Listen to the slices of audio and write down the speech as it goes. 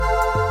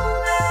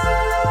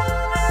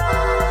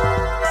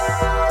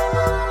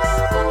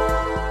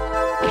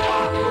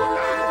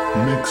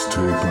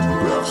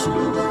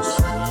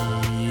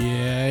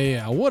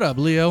What up,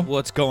 Leo?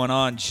 What's going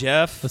on,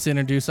 Jeff? Let's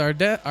introduce our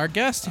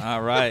guest.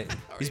 All right,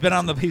 he's been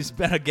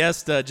a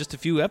guest just a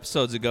few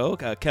episodes ago.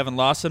 Kevin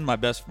Lawson, one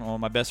of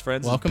my best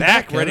friends, Welcome is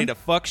back, back, ready Kevin. to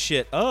fuck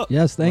shit up.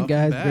 Yes, thank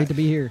Welcome guys. back. Great to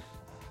be here.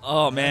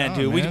 Oh man, Right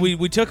dude, on, man.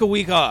 we took a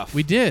week off.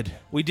 We did.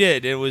 We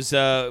did. It was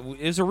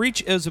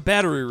a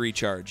battery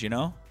recharge. You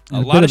know,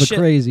 And a lot bit of of a shit.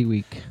 crazy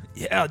week.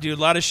 Yeah, dude,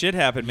 a lot of shit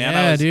happened, man.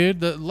 Yeah, dude.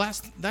 The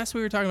last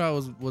we were talking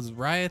about was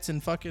riots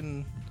and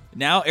fucking.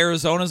 Now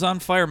Arizona's on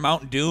fire.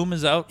 Mount Doom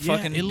is out. Yeah,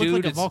 Fucking it looked dude,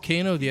 like a it's-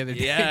 volcano the other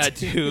day. Yeah,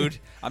 dude.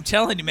 I'm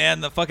telling you, man,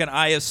 the fucking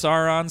Eye of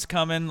Sauron's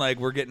coming. Like,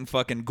 we're getting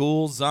fucking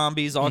ghouls,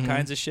 zombies, all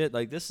kinds of shit.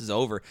 Like, this is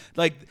over.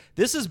 Like,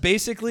 this is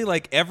basically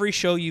like every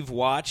show you've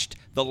watched,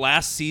 the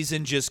last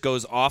season just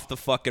goes off the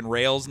fucking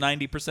rails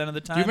 90% of the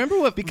time. Do you remember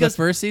what Because the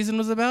first season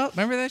was about?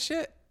 Remember that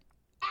shit?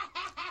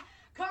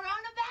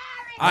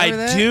 I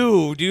Remember that?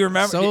 do. Do you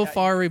remember? So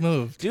far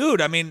removed.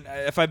 Dude, I mean,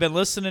 if I've been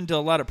listening to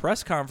a lot of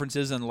press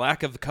conferences and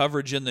lack of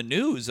coverage in the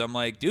news, I'm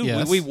like, dude,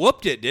 Yes. we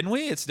whooped it, didn't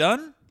we? It's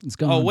done? It's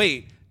gone. Oh,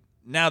 wait.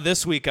 Now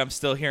this week I'm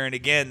still hearing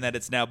again that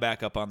it's now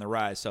back up on the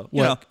rise. So,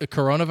 you know. What?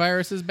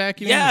 Coronavirus is back?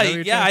 You mean? Yeah, Is that what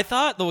you're yeah. saying? I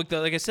thought,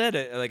 like I said,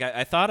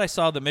 I thought I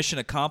saw the mission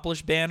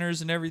accomplished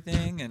banners and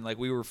everything, and like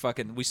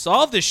we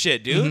solved this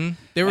shit, dude. Mhm.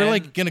 They were And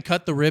like gonna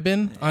cut the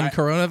ribbon on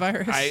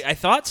coronavirus. I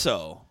thought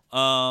so.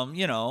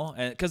 You know,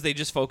 because they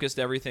just focused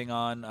everything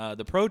on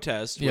the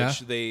protest, Yeah. which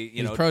they,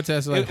 These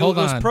protests are like, it hold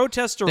was on.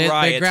 protest or They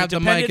riots. grabbed It the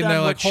mic depended and they're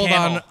on like, what "Hold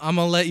channel. on, I'm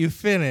gonna let you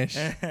finish."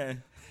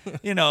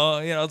 you know,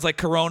 it's like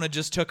Corona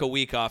just took a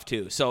week off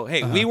too. So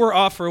hey, Uh-huh. we were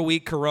off for a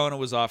week. Corona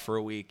was off for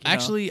a week. you know?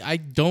 Actually, I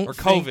don't. Or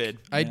think, COVID.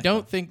 I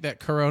don't think that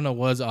Corona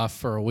was off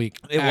for a week.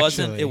 It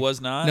wasn't? actually. It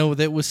was not? No,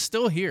 that was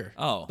still here.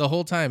 Oh. the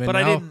whole time. And but now,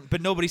 I didn't.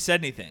 But nobody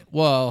said anything.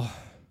 Well,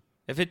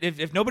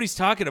 If nobody's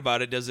talking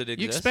about it, does it exist?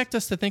 you expect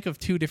us to think of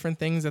two different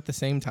things at the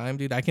same time,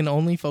 dude? I can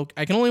only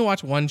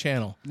watch one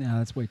channel. Yeah,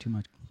 that's way too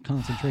much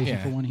concentration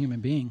Yeah. for one human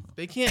being.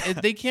 They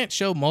can't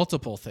show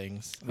multiple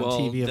things on Well,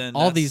 TV. then Of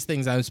all that's- these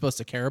things I'm supposed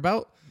to care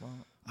about.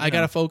 I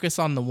got to focus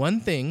on the one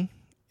thing.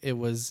 It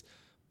was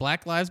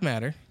Black Lives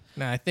Matter.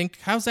 Now I think,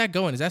 how's that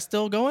going? Is that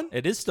still going?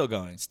 It is still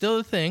going, Still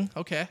a thing?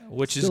 Okay.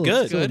 which is Still-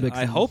 good. still a big I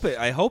thing.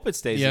 hope it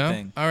stays Yeah. a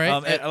thing. All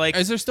right. Like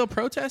is there still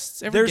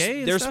protests every day?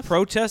 and there's stuff?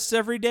 protests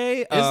every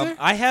day. there?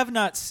 I have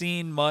not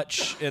seen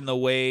much in the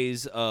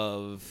ways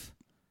of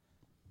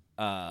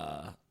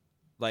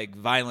like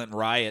violent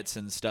riots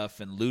and stuff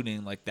and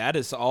looting. Like that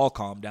is all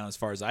calmed down as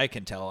far as I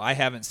can tell. I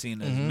haven't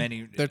seen as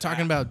many. They're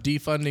talking about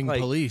defunding like-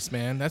 police,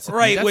 man. That's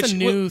Right, That's which- a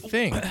new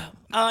thing.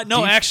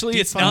 No, actually,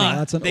 it's defunding. not.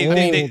 That's an It's old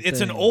an thing.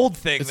 old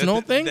thing. It's an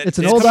old thing? It's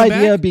an It's old coming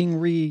idea back? being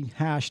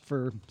rehashed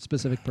for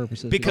specific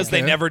purposes. because Okay.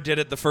 they never did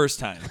it the first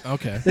time.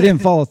 Okay. they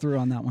didn't follow through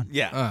on that one.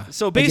 Yeah.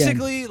 So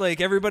basically, like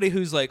everybody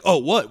who's like, "Oh,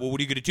 what? Well, what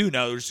are you going to do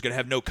now? They're just going to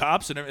have no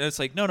cops?" And it's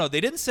like, no, they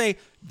didn't say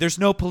there's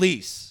no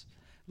police.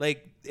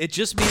 Like it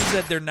just means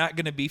that they're not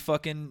going to be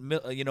fucking,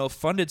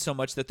 funded so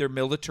much that they're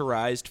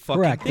militarized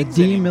fucking Correct. The things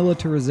anymore.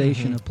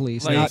 demilitarization of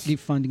police, Like- not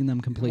defunding them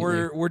completely.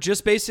 We're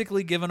just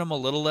basically giving them a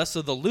little less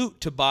of the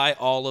loot to buy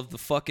all of the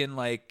fucking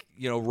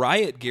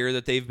riot gear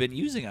that they've been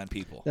using on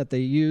people. that they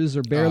use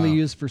or barely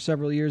use for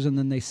several years, and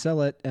then they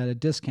sell it at a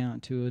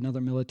discount to another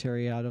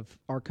military out of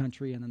our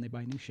country, and then they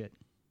buy new shit.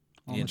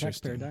 All the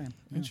taxpayer Interesting. dime.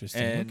 Yeah.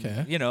 Interesting. And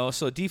Okay.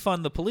 so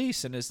defund the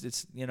police, and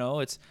it's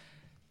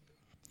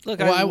look.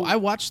 Well, I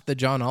watched the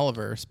John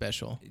Oliver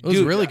special. It was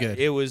dude, really good.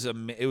 It was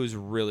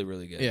really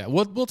really good. Yeah,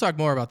 we'll talk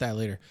more about that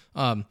later.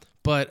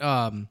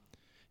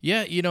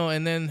 Yeah,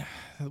 and then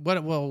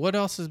what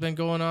else has been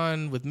going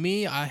on with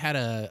me? I had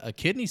a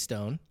kidney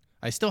stone.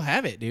 I still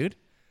have it, dude.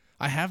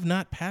 I have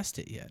not passed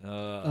it yet.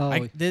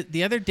 Oh,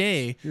 The other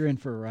day you're in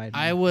for a ride.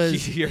 I man.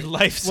 was Your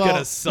life's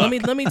gonna suck.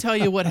 let me tell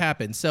you what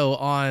happened. So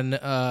on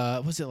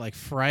was it like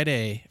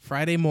Friday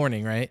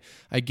morning, right?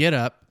 I get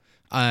up,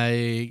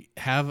 I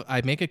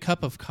make a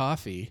cup of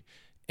coffee,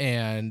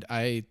 and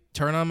I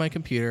turn on my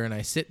computer and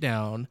I sit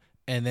down,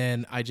 and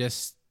then I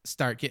just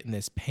start getting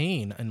this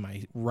pain in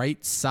my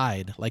right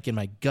side, like in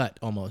my gut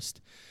almost.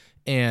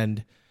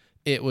 And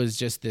it was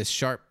just this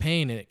sharp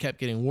pain, and it kept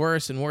getting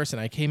worse and worse. And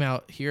I came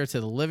out here to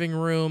the living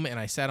room, and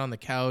I sat on the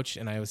couch,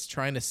 and I was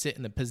trying to sit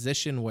in a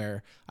position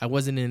where I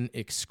wasn't in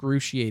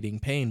excruciating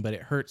pain, but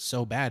it hurt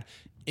so bad.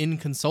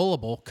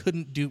 Inconsolable,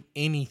 couldn't do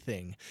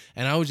anything.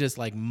 And I was just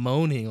like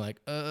moaning, like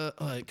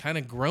kind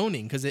of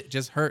groaning because it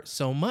just hurt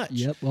so much.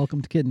 Yep.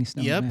 Welcome to kidney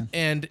stone. Yep.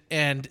 Man.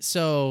 And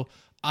so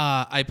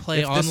I play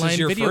if online this is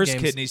your video first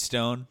games. kidney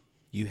stone,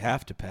 you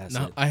have to pass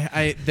No,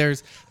 it.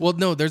 there's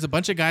a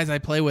bunch of guys I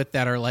play with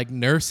that are like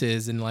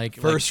nurses and like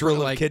First like, rule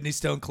like of Kidney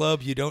Stone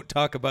Club: you don't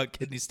talk about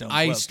Kidney Stone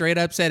I Club. straight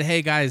up said,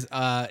 "Hey guys,"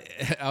 I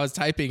was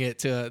typing it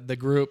to the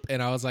group,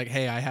 and I was like,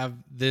 "Hey, I have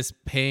this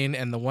pain."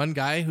 And the one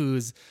guy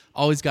who's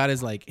always got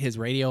his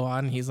radio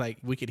on, he's like,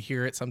 we could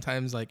hear it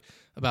sometimes, like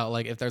about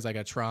like if there's like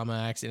a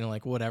trauma accident,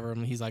 like whatever.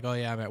 And he's like, "Oh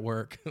yeah, I'm at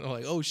work." I'm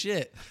like, "Oh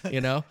shit,"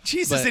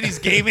 Jesus, But- and he's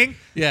gaming.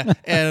 yeah,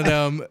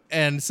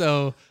 and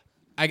so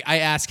I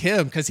ask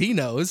him because he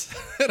knows.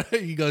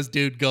 He goes,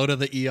 "Dude, go to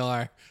the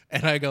ER."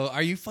 And I go,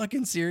 are you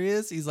fucking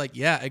serious? He's like,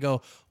 yeah. I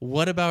go,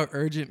 what about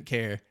urgent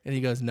care? And he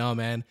goes, no,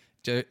 man,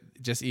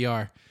 just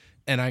ER.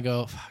 And I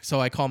go, fuck. So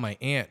I call my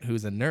aunt,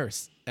 who's a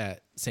nurse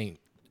at St.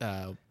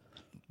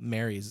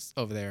 Mary's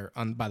over there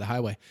by the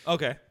highway.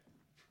 Okay.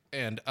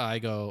 And I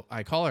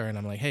call her and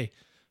I'm like, hey,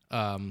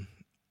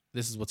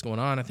 this is what's going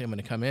on. I think I'm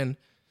going to come in.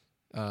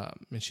 And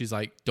she's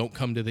like, don't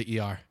come to the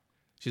ER.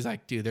 She's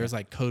like, dude, there's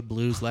like code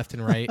blues left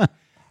and right.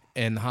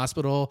 In the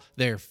hospital,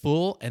 they're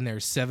full and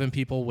there's 7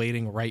 people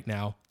waiting right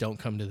now. Don't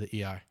come to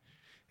the ER.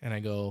 And I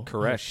go,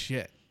 correct. Oh,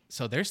 shit.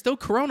 So there's still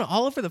corona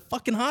all over the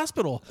fucking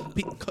hospital.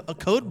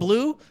 Code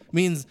blue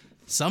means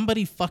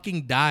somebody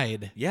fucking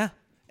died. Yeah.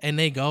 And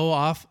they go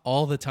off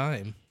all the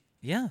time.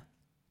 Yeah.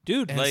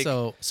 Dude, And like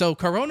so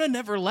corona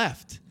never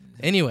left.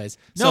 Anyways.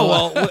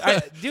 No, so,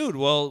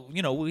 well,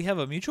 we have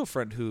a mutual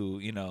friend who,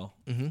 who's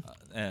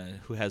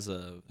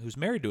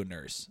married to a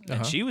nurse,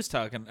 and she was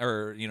talking,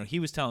 or he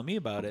was telling me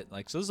about it.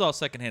 Like, so this is all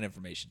secondhand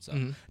information. So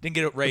didn't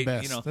get it right.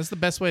 That's the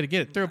best way to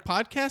get it through a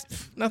podcast.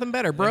 Pff, nothing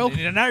better, bro.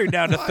 And now you're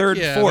down to third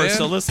and fourth. Man.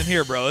 So listen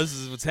here, bro. This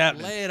is what's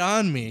happening. Lay it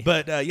on me.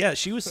 But yeah,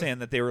 she was saying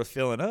that they were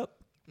filling up,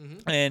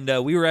 and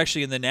we were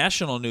actually in the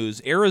national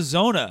news.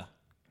 Arizona.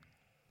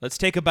 Let's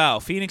take a bow.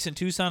 Phoenix and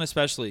Tucson,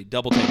 especially,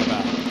 double take a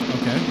bow.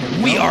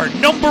 Okay. We are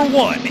number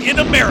 1 in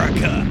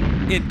America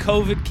in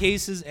COVID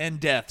cases and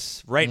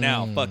deaths right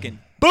now. Fucking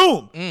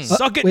boom.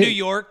 Suck it, New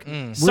York.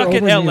 Suck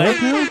it, LA.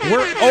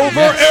 We're over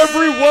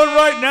everyone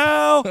right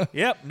now.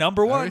 Yep,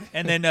 number 1.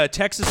 And then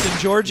Texas and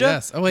Georgia.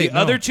 Yes. Oh, wait, the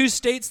other 2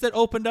 states that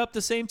opened up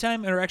the same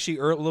time and are actually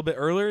a little bit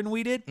earlier than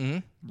we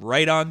did.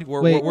 Right on.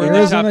 We're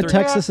Arizona, in the top 3.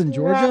 Texas, and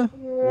Georgia?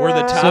 We're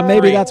the top So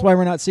maybe 3. that's why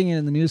we're not seeing it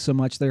in the news so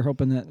much. They're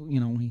hoping that,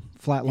 we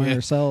flatline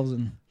ourselves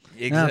and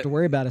not have to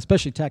worry about it,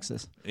 especially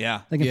Texas.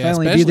 Yeah. They can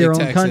finally be their own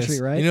Texas.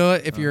 country, right? You know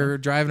what? If you're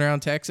driving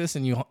around Texas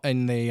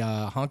and they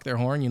honk their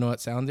horn, you know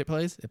what sound it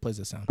plays? It plays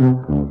a sound.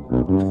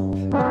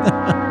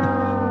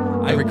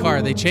 Every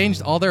car, they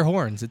changed all their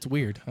horns. It's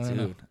weird. I don't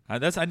know.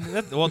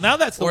 Well, now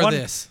that's the Or one.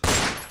 this.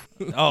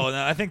 Oh,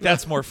 no, I think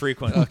that's more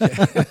frequent.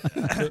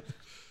 Okay.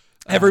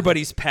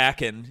 Everybody's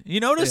packing.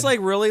 You notice,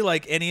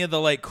 really, any of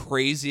the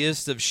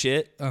craziest of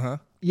shit.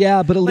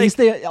 Yeah, but at least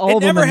all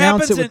of them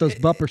announce it with those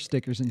in- bumper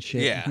stickers and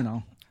shit.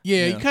 Yeah.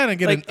 Yeah, you kind of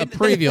get a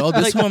preview. Oh,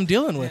 this is who I'm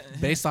dealing with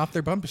based off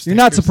their bumper stickers.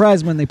 You're not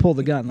surprised when they pull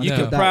the gun. Let's put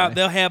it that way.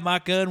 They'll have my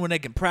gun when they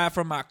can pry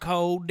from my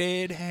cold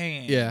dead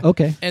hand. Yeah.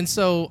 Okay. And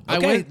so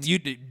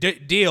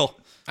Deal.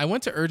 I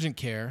went to urgent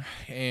care,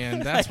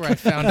 and that's where I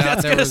found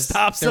out there was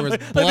blood the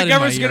in my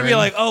government's gonna be urine.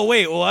 like, oh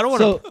wait, well I don't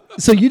want to.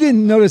 So you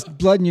didn't notice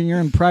blood in your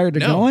urine prior to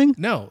going?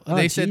 No, Oh,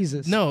 they said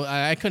Jesus. no.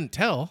 I couldn't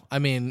tell. I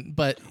mean,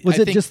 but Was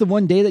I it think, just the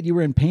one day that you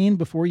were in pain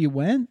before you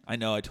went? I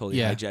know I totally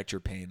Yeah. hijacked your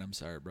pain. I'm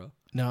sorry, bro.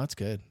 No, it's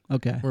good.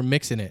 Okay. We're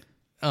mixing it.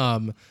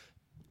 No,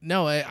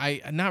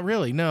 I not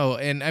really. No,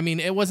 and I mean,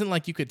 it wasn't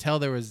like you could tell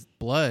there was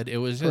blood. It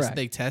was just Correct.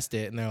 they test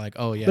it and they're like,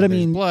 oh yeah, But I there's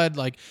mean- blood.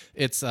 Like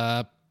it's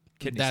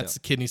Kidney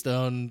kidney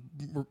stone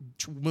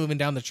moving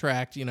down the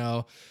tract.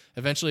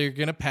 Eventually you're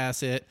gonna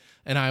pass it.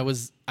 And I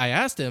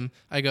asked him.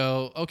 I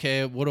go,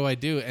 okay, what do I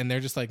do? And they're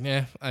just like,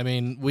 nah. I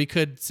mean, we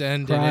could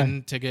send it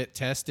in to get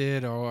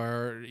tested,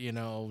 or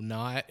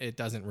not. It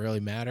doesn't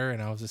really matter.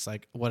 And I was just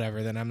like,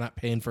 whatever. Then I'm not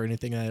paying for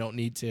anything that I don't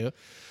need to.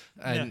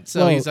 And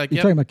so he's like, you're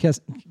yep. talking about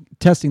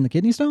testing the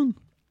kidney stone?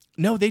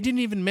 No, they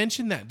didn't even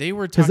mention that. They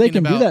were 'Cause talking they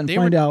can about do that and they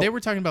find were out- they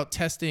were talking about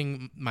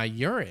testing my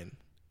urine.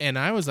 And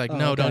I was like,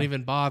 no, okay. don't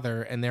even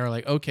bother. And they were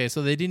like, okay.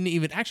 So they didn't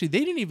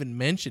even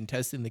mention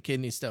testing the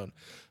kidney stone.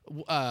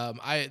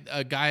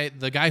 The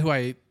guy who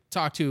I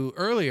talked to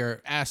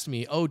earlier asked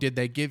me, oh, did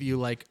they give you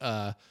like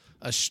a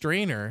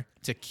strainer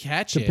to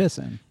catch it? Piss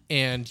in.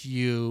 And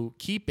you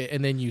keep it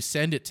and then you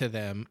send it to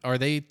them, or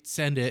they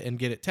send it and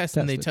get it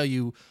tested and they tell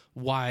you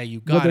why you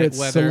got Whether it, it's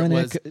whether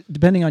selenic, it was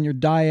depending on your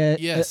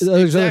diet. Yes, there's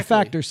other exactly.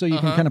 factors, so you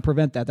can kind of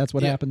prevent that. That's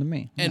what happened to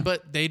me. And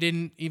but they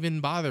didn't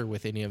even bother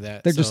with any of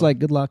that. They're just like,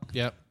 good luck.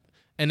 Yep.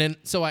 And then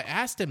so I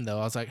asked him though,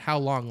 I was like, how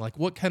long? Like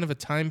what kind of a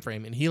time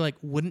frame? And he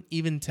wouldn't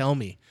even tell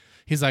me.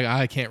 He's like,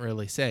 I can't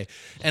really say.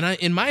 And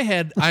in my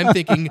head, I'm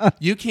thinking,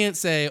 you can't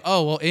say,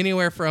 oh, well,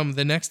 anywhere from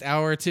the next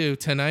hour to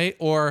tonight,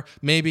 or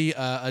maybe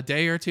a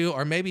day or two,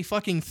 or maybe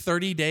fucking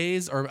 30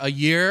 days or a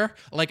year.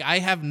 Like, I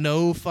have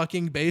no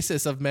fucking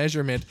basis of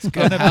measurement of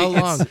how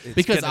long.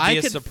 Because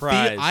I could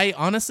surprise. I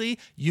honestly,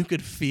 you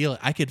could feel it.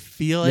 I could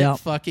feel it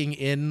fucking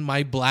in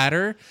my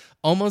bladder.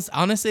 Almost,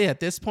 honestly, at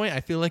this point, I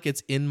feel like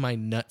it's in my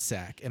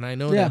nutsack. And I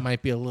know that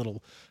might be a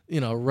little,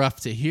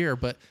 rough to hear,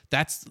 but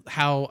that's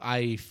how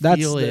I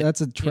feel it.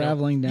 That's a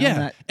traveling down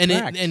that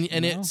tract,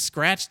 and it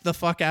scratched the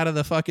fuck out of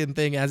the fucking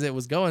thing as it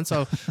was going.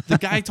 So the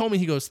guy told me,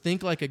 he goes,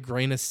 think like a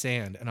grain of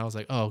sand. And I was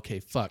like, oh, okay,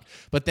 fuck.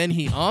 But then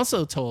he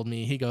also told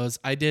me, he goes,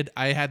 I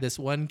had this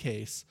one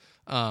case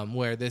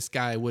where this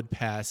guy would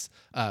pass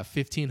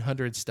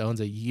 1,500 stones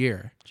a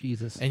year.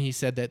 Jesus. And he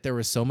said that there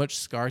was so much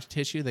scar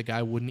tissue, the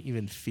guy wouldn't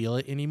even feel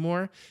it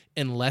anymore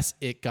unless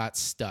it got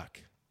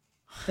stuck.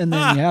 and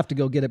then you have to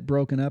go get it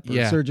broken up or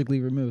Yeah. surgically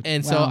removed.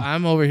 And so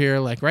I'm over here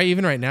like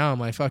even right now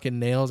my fucking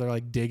nails are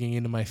like digging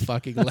into my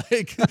fucking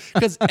leg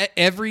because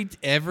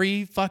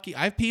every fucking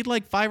I've peed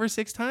like 5 or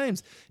 6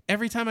 times.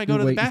 Every time I go You're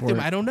to the waiting for bathroom,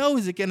 it. I don't know.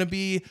 Is it gonna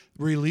be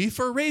relief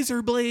or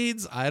razor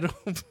blades? I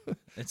don't.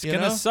 It's you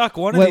gonna know? suck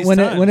one of these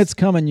times. when it's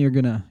coming, you're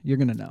gonna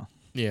know.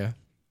 Yeah.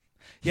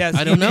 Yeah,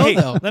 I don't know, hey,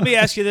 though. Let me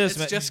ask you this: It's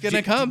man. just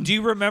gonna come. Do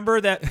you remember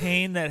that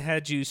pain that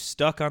had you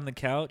stuck on the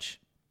couch?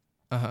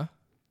 Uh-huh.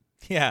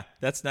 Yeah,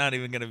 that's not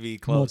even gonna be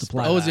close.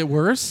 Multiply. Oh, is it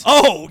worse?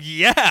 Oh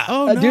yeah.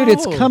 Oh no, Dude,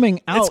 it's coming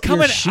out. it's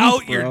coming your sheath,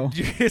 out bro.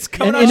 It's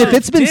coming And, out and if your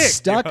it's been dick,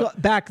 stuck bro.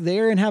 back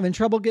there and having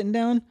trouble getting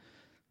down,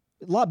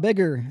 a lot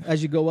bigger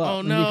as you go up. Oh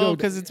When you no, go-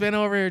 because it's been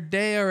over a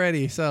day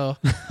already. So,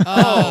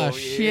 Oh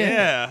shit.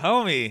 yeah,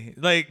 homie.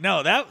 Like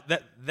no, that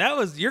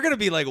was you're gonna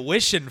be like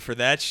wishing for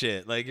that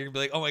shit. Like you're gonna be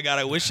like, oh my god,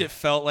 I wish it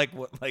felt like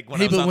when Hey, I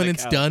was but on when the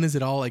it's couch. done, is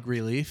it all like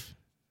relief,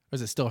 or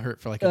does it still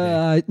hurt for like a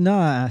day?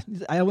 Nah,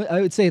 I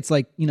would say it's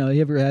like, you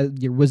ever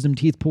had your wisdom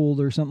teeth pulled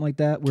or something like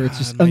that, where it's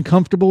just God, my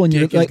uncomfortable and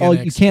you're dick is like, oh,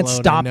 gonna you can't explode,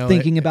 I stop know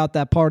thinking it. about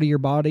that part of your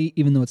body,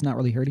 even though it's not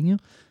really hurting you.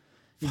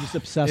 You're just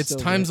obsessed. It's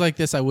over times it. like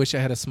this I wish I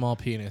had a small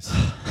penis.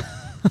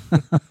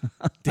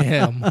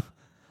 Damn.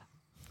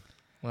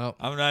 Well,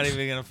 I'm not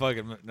even gonna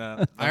fucking.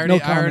 No. I already,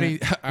 No I already,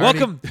 comment. I already-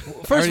 Welcome. I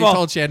First already of all,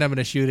 told Shannon I'm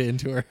gonna shoot it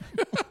into her.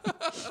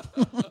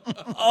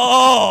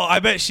 oh, I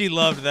bet she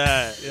loved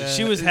that. Yeah,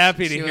 she was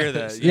happy to she hear was.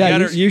 that. Yeah, got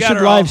you, her- you got should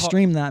her all live ho-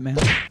 stream that, man.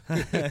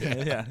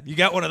 Yeah, you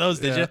got one of those,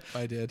 did Yeah, you?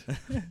 I did.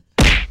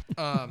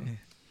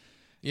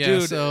 Yeah,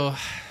 Dude, so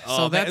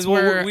Oh, man. that's Well,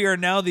 where we are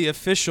now the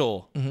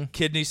official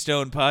Kidney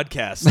Stone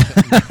podcast.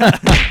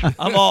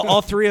 I'm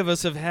all 3 of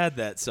us have had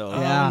that. So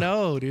Oh Yeah.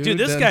 no, dude! Dude,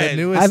 this The guy-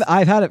 newest.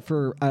 I've had it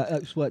for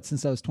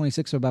since I was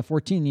 26, so about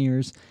 14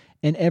 years.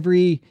 And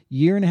every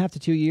year and a half to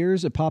 2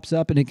 years, it pops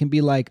up and it can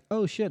be like,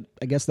 oh shit,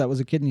 I guess that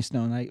was a kidney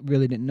stone. I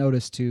really didn't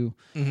notice. To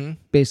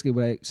basically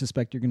what I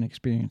suspect you're going to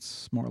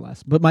experience, more or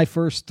less. But my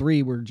first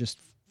 3 were just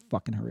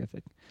fucking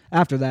horrific.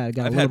 After that, it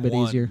got I've a little had bit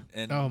one, easier.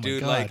 and Oh, my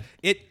dude, God. like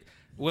it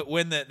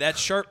when that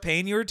sharp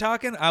pain you were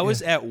talking, I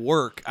was at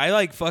work. I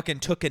like fucking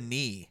took a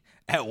knee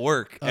at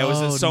work. I was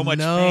in Oh, so much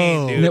no.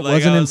 pain, dude. And it Like,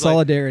 wasn't I in was like,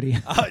 solidarity.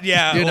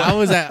 yeah, Dude, well, I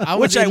was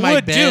which in I my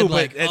would bed, do,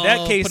 like, but in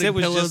that case, putting it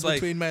was pillows just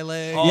like, between my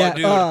legs. oh, Yeah,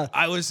 dude, uh,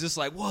 I was just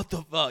like, what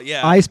the fuck?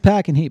 Yeah, Ice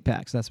pack and heat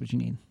packs. That's what you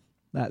need.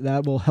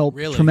 That will help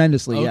Really?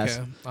 tremendously. Okay. Yes.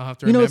 I'll have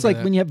to You know, it's remember like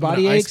that. when you have I'm gonna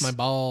body ice aches. my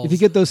balls. If you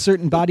get those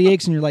certain body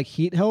aches and you're like,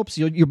 heat helps,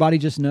 your body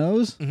just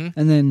knows, and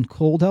then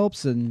cold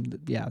helps, and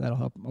yeah, that'll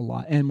help a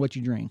lot. And what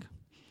you drink.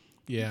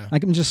 yeah.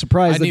 I'm just I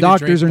surprised the need to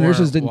doctors drink or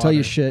nurses more didn't tell you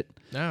water. shit.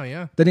 No,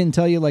 yeah. They didn't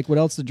tell you like what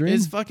else to drink.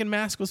 His fucking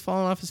mask was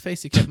falling off his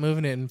face. He kept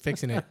moving it and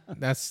fixing it.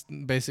 That's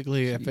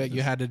basically if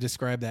you had to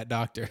describe that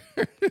doctor.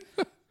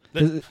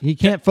 He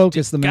can't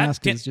focus. The God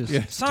mask damn- is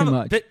just Son too of a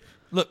much. bit.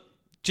 Look,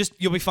 just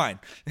you'll be fine.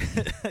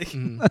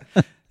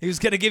 He was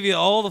gonna give you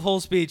all the whole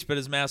speech, but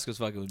his mask was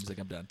fucking. He's like,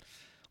 I'm done.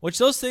 Which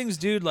those things,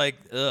 dude, like,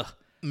 ugh.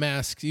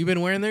 Masks. You've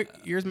been wearing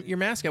your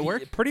mask at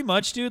work? Pretty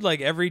much, dude.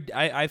 Like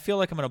I feel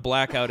like I'm gonna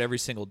black out every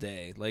single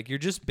day. Like you're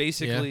just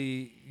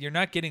basically you're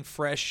not getting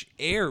fresh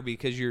air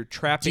because you're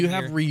trapping. Do you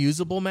have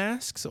reusable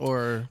masks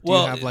or do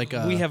well, you have like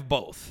a we have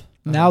both.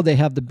 Now they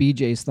have the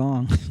BJ's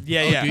thong.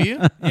 Yeah, Oh, yeah. do you?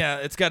 Yeah,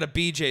 it's got a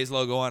BJ's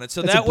logo on it.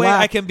 So It's that a way I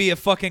black- can be a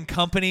fucking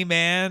company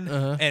man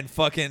and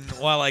fucking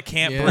while I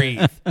can't Yeah.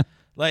 breathe.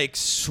 Like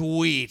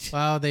sweet.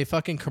 Wow, they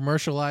fucking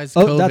commercialized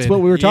Oh, COVID. that's what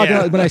we were talking Yeah.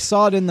 about. When I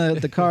saw it in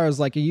the car, I was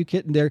like, "Are you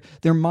kidding?" They're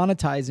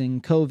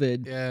monetizing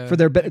COVID Yeah. for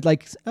their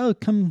like. Oh,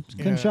 come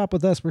Yeah. shop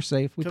with us. We're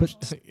safe. We put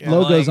Yeah.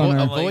 logos Like, on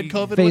I'm our. like,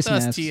 Avoid COVID face with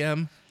us, masks.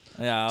 TM.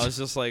 Yeah, I was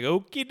just like,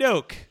 okie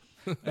doke.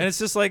 And it's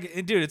just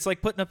like, dude, it's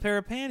like putting a pair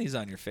of panties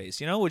on your face,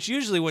 you know? Which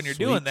usually when you're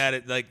doing Sweet. that,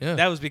 it like Yeah.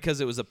 that was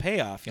because it was a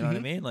payoff. You know what I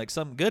mean? Like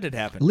something good had At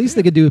happened. least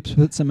they could do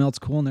put something else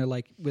cool in there,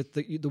 like with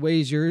the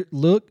ways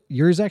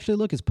yours actually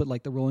look is put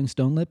like the Rolling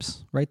Stone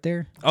lips right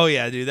there. Oh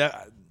yeah, dude.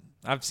 That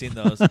I've seen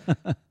those.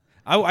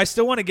 I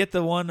still want to get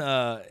the one.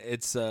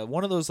 It's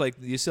one of those like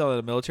you see all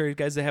the military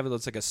guys. They have it.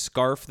 It's like a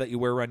scarf that you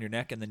wear around your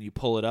neck and then you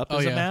pull it up Oh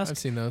as yeah, a mask. I've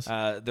seen those.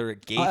 They're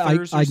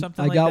gaithers or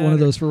something. I like got that, one of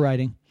or- those for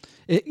riding.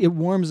 It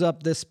warms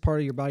up this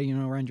part of your body,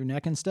 around your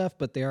neck and stuff,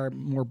 but they are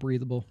more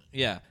breathable.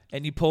 Yeah,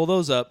 and you pull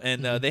those up,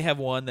 and they have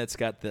one that's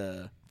got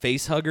the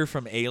face hugger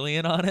from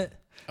Alien on it.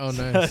 Oh,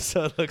 nice.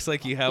 So it looks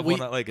like you have We-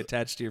 one like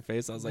attached to your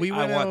face. I was like, we I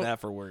went want out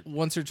that for work.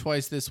 Once or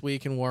twice this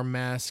week and wore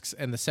masks,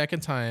 and the second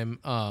time,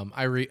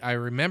 I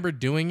remember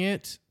doing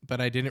it, but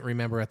I didn't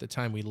remember at the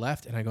time we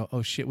left. And I go,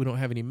 oh shit, we don't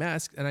have any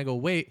masks. And I go,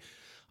 wait,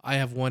 I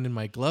have one in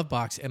my glove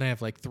box, and I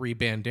have like 3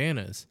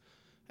 bandanas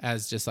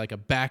as just like a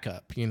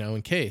backup,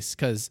 in case.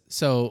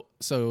 So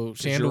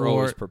Shanda You're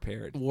always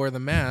prepared. wore the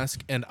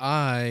mask, and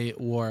I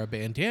wore a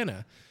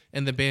bandana.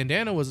 And the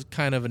bandana was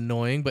kind of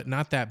annoying, but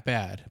not that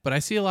bad. But I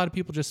see a lot of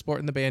people just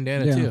sporting the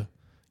bandana Yeah.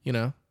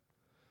 too.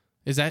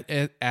 Is that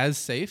as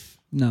safe?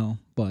 No,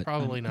 But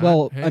Probably not.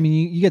 Well, Hey. I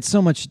mean, you get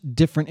so much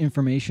different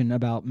information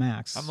about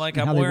masks. I'm like,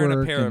 and I'm how they wearing a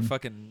work pair of and-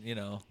 fucking,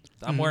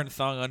 I'm wearing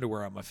thong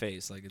underwear on my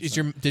face. Like, it's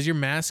Does your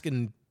mask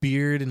and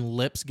beard and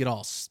lips get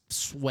all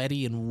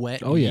sweaty and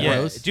wet? Oh, and yeah. yeah,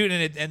 gross? dude,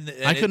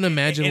 I couldn't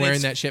imagine and wearing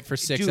it's- that shit for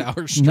 6 dude,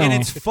 hours. No. And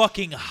it's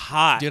fucking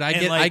hot, Dude, I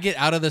And, get like, I get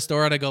out of the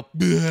store and I go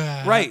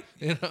right,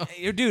 You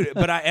know? dude.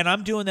 But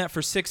I'm doing that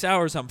for 6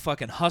 hours. I'm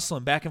fucking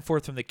hustling back and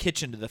forth from the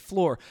kitchen to the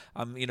floor.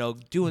 I'm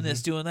doing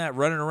this, doing that,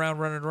 running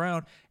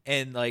around,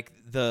 and like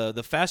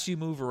the faster you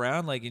move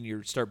around, like, and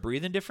you start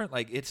breathing different,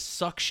 like it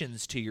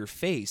suctions to your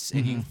face,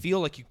 and you feel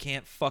like you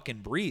can't fucking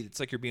breathe. It's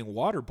like you're being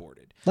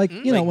waterboarded. Like,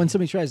 when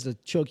somebody tries to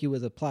choke you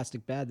with a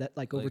plastic bag, that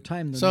like over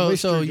time the So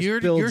moisture just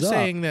you're builds up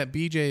saying that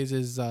BJ's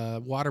is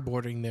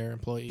waterboarding their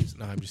employees?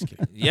 No, I'm just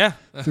kidding. Yeah.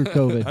 through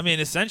COVID. I mean,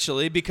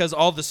 essentially, because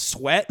all the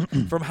sweat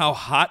from how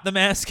hot the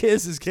mask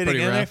is getting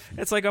pretty in rough.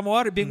 there. It's like I'm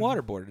being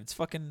waterboarded. It's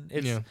fucking.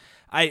 It's. Yeah.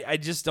 I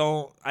just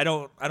don't. I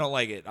don't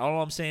like it.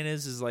 All I'm saying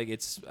is like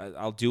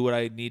I'll do what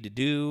I need to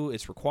do.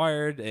 It's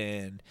required,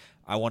 and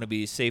I want to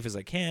be as safe as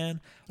I can.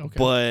 Okay.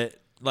 But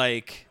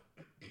like.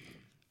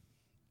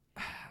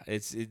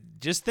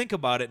 Just think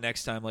about it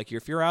next time. Like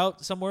if you're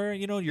out somewhere,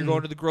 you're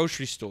going to the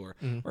grocery store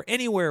or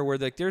anywhere where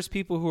like there's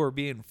people who are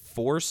being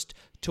forced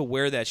to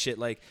wear that shit.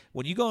 Like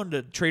when you go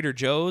into Trader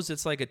Joe's,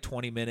 it's like a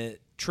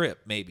 20-minute trip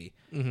maybe.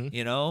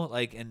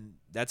 Like, and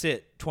that's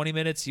it. 20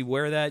 minutes, you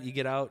wear that, you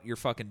get out, you're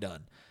fucking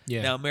done.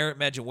 Yeah. Now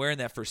imagine wearing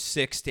that for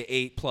 6 to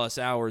 8+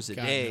 hours a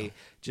God, day. no.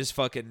 Just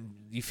fucking,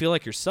 you feel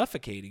like you're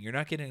suffocating. You're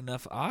not getting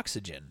enough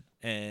oxygen,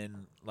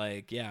 and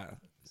like, yeah.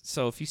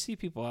 So if you see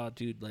people out,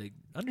 dude, like,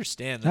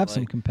 understand that. Have like,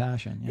 some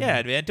compassion.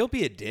 yeah, man, don't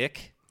be a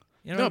dick.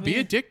 You know No, what I be a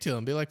mean? dick to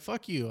them. Be like,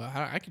 fuck you.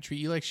 I can treat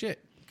you like shit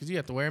because you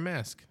have to wear a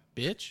mask,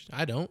 bitch.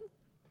 I don't.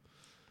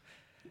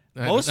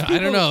 Most I people-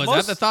 don't know. Is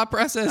most- that the thought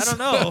process? I don't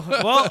know.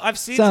 Well, I've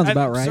seen. Sounds I've-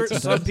 about right Some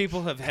sometimes.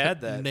 people have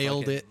had that.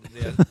 Nailed fucking-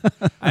 it.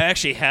 Yeah. I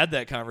actually had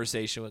that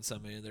conversation with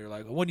somebody, and they're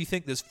like, "When do you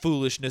think this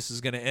foolishness is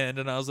going to end?"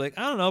 And I was like,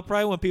 "I don't know.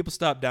 Probably when people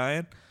stop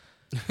dying."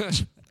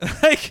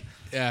 Like,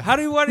 Yeah. how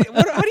do you want? How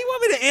do you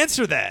want me to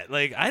answer that?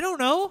 Like, I don't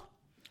know.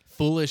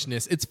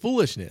 Foolishness. It's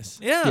foolishness.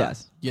 Yeah.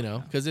 Yes.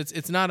 Because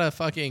it's not a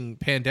fucking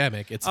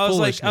pandemic. It's I was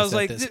foolishness.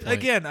 like, at this point.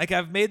 again, like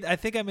I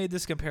think I made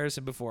this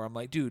comparison before. I'm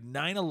like, dude,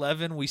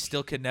 9/11, we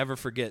still can never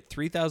forget.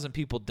 3,000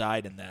 people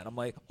died in that. I'm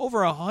like,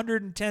 over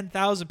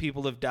 110,000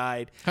 people have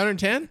died.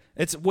 110.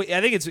 I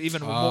think it's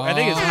even more. I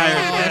think it's higher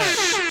than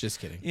that. Just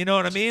kidding. You know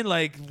what I mean?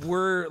 Like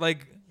we're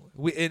like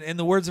we in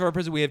the words of our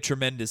president, we have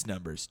tremendous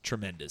numbers.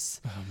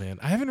 Tremendous. Oh man,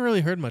 I haven't really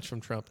heard much from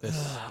Trump.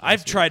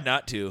 I've tried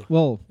not to.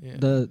 Well, Yeah.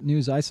 the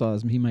news I saw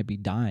is he might be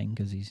dying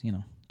because he's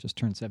just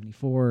turned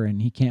 74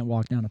 and he can't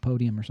walk down a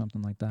podium or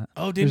something like that.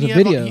 Oh, didn't There's he a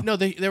have? video.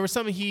 There was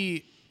something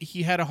he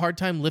had a hard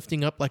time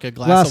lifting up like a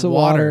glass of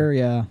water.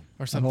 yeah,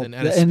 or something The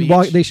at a and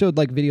speech. they showed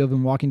like video of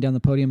him walking down the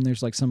podium.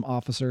 There's like some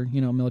officer,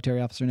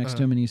 military officer next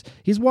to him, and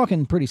he's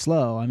walking pretty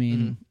slow. I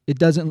mean, it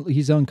doesn't.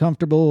 He's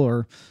uncomfortable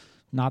or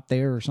not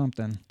there or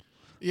something.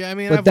 Yeah, I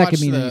mean, But I've that watched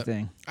could mean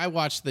anything. I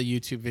watched the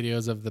YouTube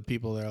videos of the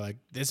people that are like,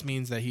 this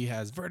means that he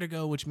has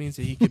vertigo, which means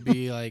that he could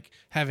be like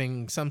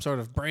having some sort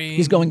of brain.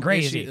 He's going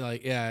crazy. issue.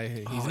 Like, yeah,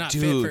 he's not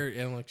dude. fit for.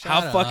 And I'm like, How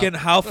shut fucking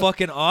up. how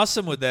fucking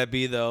awesome would that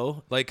be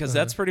though? Like, because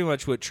that's pretty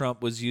much what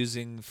Trump was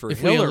using for If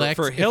Hillary. we elect,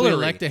 for if Hillary. we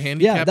elect a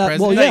handicapped Yeah,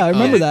 president, I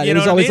remember that. you It know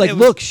was what I always mean? like, It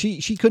was- look,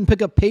 she couldn't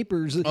pick up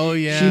papers. Oh,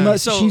 yeah. she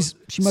must So-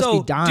 she must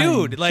be dying.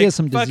 dude, like she has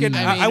some fucking,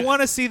 disease. I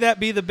want to see that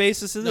be the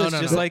basis of No, this.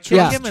 no, Just no. like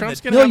Yeah. him and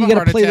Trump's the, gonna no, have you a got to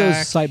heart play attack.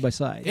 those side by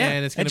side. yeah,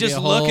 and it's gonna just be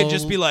a look and whole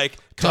just be like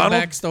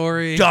comeback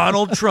story.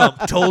 Donald Trump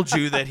told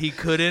you that he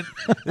couldn't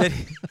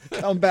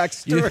Comeback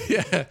story.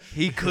 Yeah.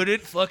 he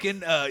couldn't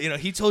fucking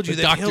he told you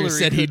The that doctor Hillary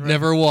said he'd couldn't-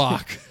 never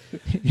walk.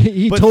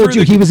 He But told through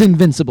you the- he was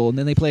invincible, and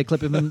then they play a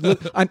clip of him.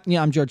 Look,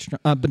 I'm George,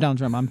 but Donald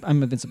Trump.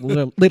 I'm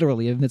invincible,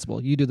 literally invincible.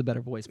 You do the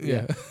better voice. But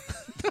yeah.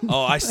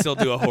 Oh, I still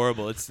do a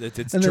horrible. It's And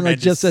then tremendous. like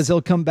just says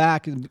he'll come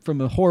back from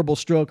a horrible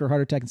stroke or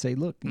heart attack and say,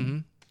 "Look,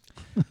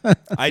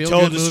 I Feel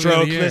told good the movie of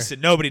stroke. the year.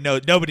 Listen,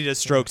 nobody does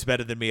strokes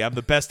better than me. I'm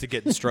the best at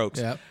getting strokes.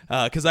 Yep.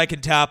 Because I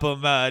can top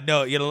them.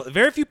 No,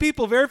 very few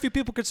people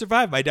could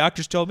survive. My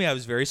doctors told me I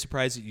was very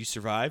surprised that you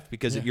survived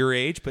because at your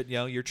age, but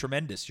you're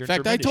tremendous. You're In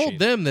fact, I tremendous told shape.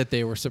 them that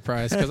they were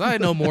surprised because I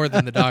know more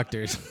than the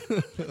doctors.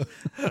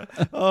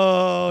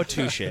 Oh,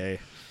 touche.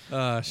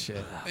 Oh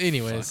shit.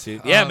 Anyways,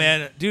 Dude. Yeah,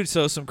 man, dude.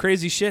 So some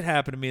crazy shit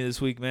happened to me this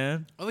week,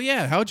 man. Oh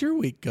yeah, how'd your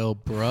week go,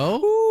 bro?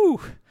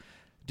 Woo.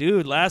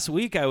 Dude, last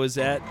week I was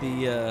at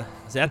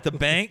the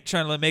bank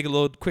trying to make a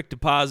little quick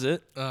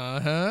deposit.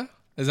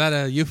 Is that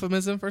a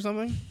euphemism for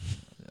something?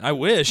 I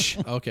wish.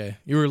 Okay,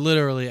 you were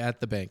literally at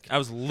the bank. I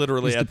was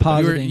literally He's at the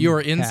depositing You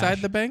were inside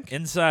cash. the bank.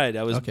 inside.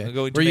 I was Okay.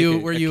 going to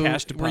make a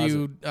cash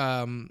deposit.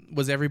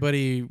 Was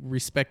everybody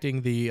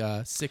respecting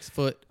the 6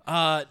 foot?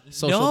 No.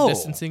 social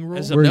distancing rule?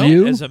 As a, Were no,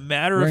 you as a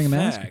matter wearing a of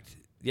mask? fact,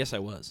 yes, I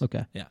was.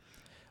 okay." Yeah.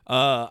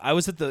 I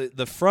was at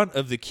the front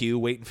of the queue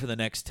waiting for the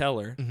next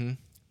teller,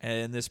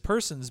 and this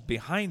person's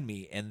behind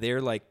me, and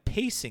they're like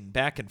pacing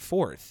back and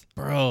forth.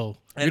 Bro,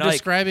 And you're like-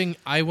 describing.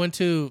 I went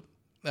to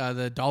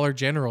the Dollar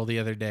General the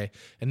other day,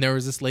 and there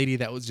was this lady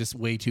that was just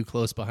way too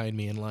close behind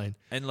me in line,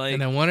 And like,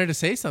 and I wanted to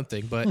say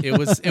something, but it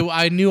was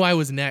I knew I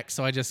was next,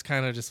 so I just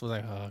kind of just was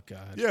like, oh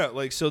god. yeah,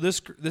 like so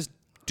this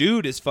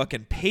dude is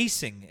fucking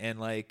pacing and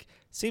like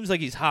seems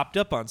like he's hopped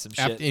up on some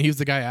shit. And he was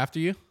the guy after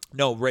you.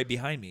 No, right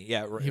behind me.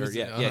 Yeah, He was-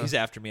 yeah, he's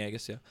after me, I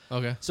guess. Yeah.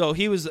 Okay. So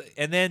he was,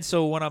 and then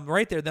so when I'm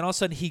right there, then all of a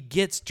sudden he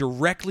gets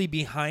directly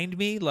behind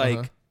me,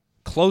 like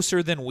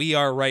closer than we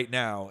are right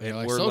now, You're and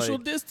like, we're social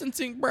like,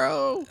 distancing,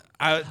 bro.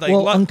 I like,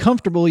 well,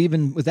 uncomfortable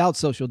even without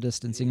social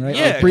distancing, right?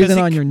 yeah, Like breathing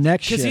 'cause on he- your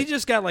neck. because he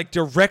just got like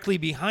directly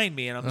behind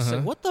me, and I'm just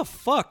like, what the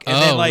fuck? And Oh,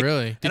 then, like,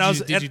 really? And I was,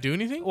 Did you do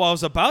anything? Well, I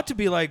was about to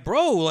be like,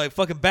 bro, like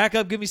fucking back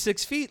up, give me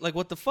 6 feet, like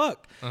what the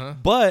fuck?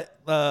 But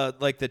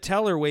like the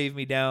teller waved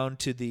me down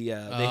to the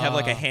they have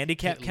like a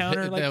handicap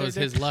counter. Like that they was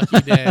did. his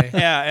lucky day.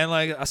 Yeah, and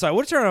like so I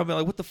would turn around and be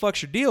like, what the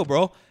fuck's your deal,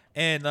 bro?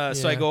 And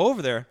so I Yeah. go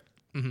over there.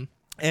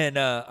 And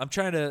I'm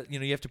trying to,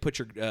 you have to put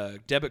your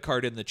debit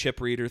card in the chip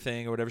reader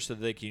thing or whatever so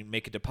that they can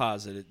make a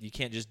deposit. You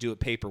can't just do it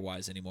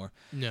paper-wise anymore.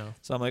 No.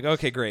 So I'm like,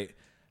 okay, great.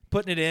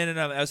 Putting it in, and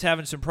I was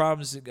having some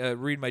problems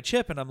reading my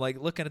chip, and I'm like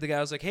looking at the guy.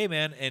 I was like, hey,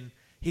 man. And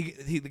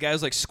the guy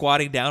was like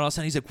squatting down. All of a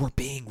sudden, he's like, we're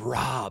being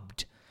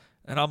robbed.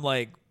 And I'm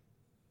like,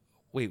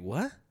 wait,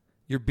 what?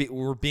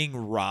 We're being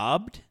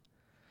robbed?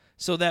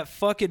 So that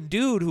fucking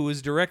dude who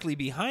was directly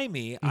behind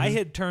me, I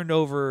had turned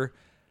over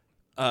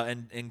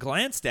and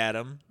glanced at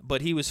him,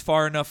 but he was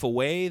far enough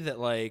away that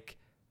like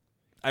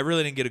I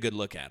really didn't get a good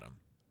look at him.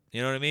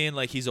 You know what I mean?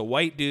 Like he's a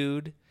white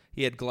dude.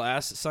 He had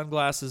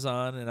sunglasses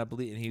on, and I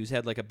believe he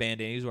had like a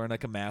bandana. He was wearing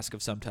like a mask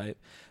of some type,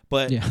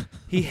 but Yeah.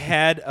 he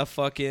had a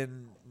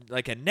fucking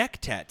like a neck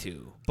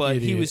tattoo. But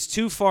he Idiot. was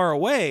too far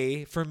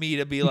away for me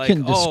to be You like,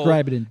 couldn't oh,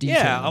 describe it in detail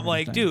yeah. or I'm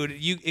like, anything.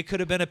 dude, it could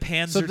have been a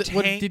Panzer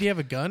So tank. did he have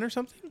a gun or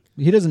something?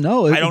 He doesn't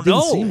know. It I don't didn't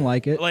know. seem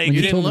like it. Like, when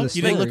you you You told didn't me look. the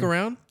You didn't look story.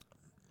 around.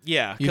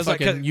 Yeah, You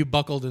because you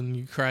buckled and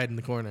you cried in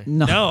the corner.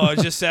 No. No, I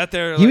just sat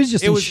there. He like, was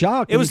just it in was,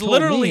 shock It when was he told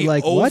me, literally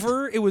like, what?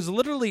 over. It was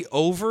literally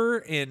over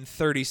in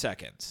 30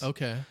 seconds.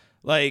 Okay.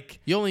 Like,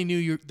 You only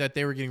knew that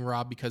they were getting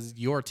robbed because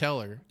your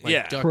teller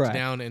Yeah. ducked Correct.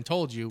 down and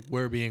told you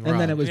we're being robbed.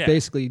 And then it was Yeah.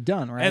 basically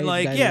done, right? and The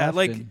like, guy yeah, left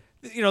like, and-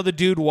 the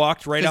dude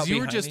walked right out because you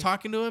were behind just me.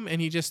 talking to him and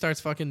he just starts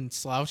fucking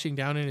slouching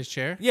down in his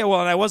chair. Yeah, well,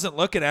 and I wasn't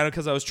looking at him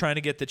because I was trying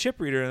to get the chip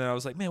reader, and then I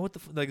was like, man, what the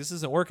like, this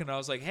isn't working. And I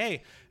was like,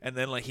 hey, and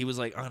then like he was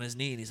like on his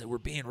knee, and he said, we're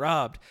being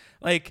robbed.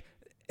 Like,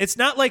 it's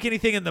not like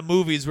anything in the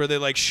movies where they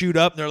like shoot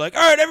up and they're like,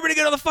 all right, everybody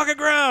get on the fucking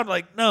ground.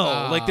 Like, no,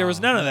 like there was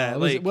none of that. it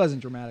Like,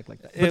 wasn't dramatic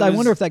like that. it But I was-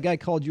 wonder if that guy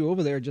called you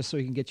over there just so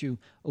he can get you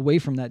away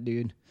from that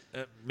dude.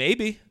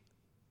 maybe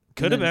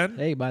could have And then,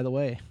 been. Hey, by the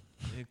way,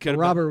 It the could have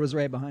robber was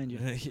right behind you.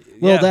 been.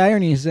 Well, Yeah. the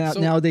irony is that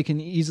So- now they can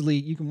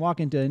you can walk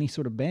into any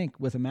sort of bank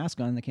with a mask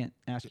on and they can't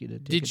ask you to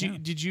take it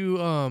down.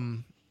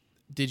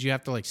 Did you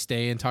have to like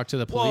stay and talk to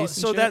the police? Well, and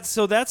so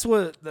shit? that's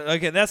what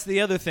again. That's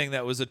the other thing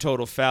that was a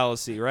total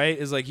fallacy, right?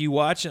 Is like you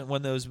watch it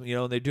when those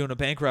they're doing a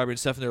bank robbery and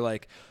stuff, and they're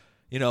like,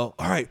 all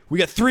right, we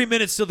got 3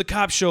 minutes till the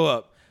cops show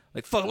up.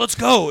 Like fuck, let's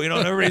go. And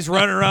everybody's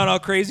running around all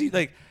crazy.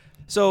 Like,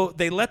 so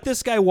they let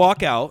this guy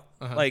walk out.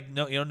 Like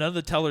no, none of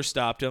the tellers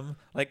stopped him.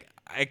 Like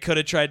I could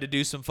have tried to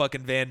do some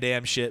fucking Van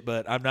Damme shit,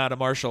 but I'm not a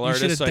martial You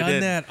artist, should have so I done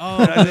didn't. that. Oh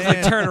I just like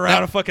man, turn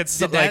around and fucking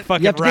Did that-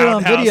 fucking You have to get it on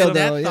roundhouse video, him.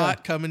 that though, yeah.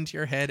 thought come into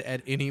your head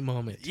at any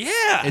moment.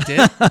 Yeah. It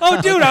did.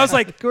 Oh, dude, I was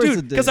like, course dude, it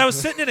did. because I was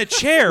sitting in a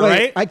chair, Wait,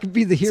 right? I could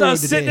be the hero So I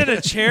was today. sitting in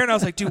a chair, and I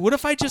was like, dude, what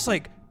if I just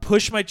like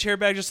push my chair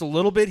back just a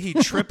little bit? He'd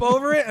trip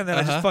over it, and then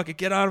I just fucking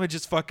get on him and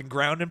just fucking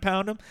ground and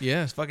pound him.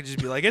 Yeah. Just fucking just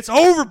be like, it's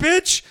over,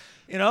 bitch.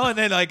 And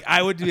then like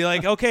I would be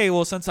like, okay,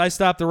 well, since I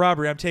stopped the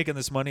robbery, I'm taking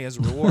this money as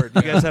a reward.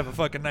 You guys have a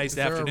fucking nice Is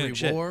there a afternoon.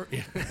 Shit. reward?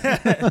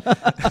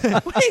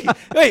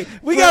 wait,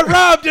 we got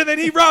robbed, and then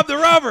he robbed the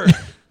robber.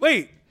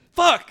 Wait,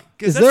 fuck.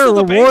 Is that's there a still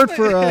the bank reward thing?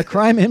 for a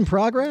crime in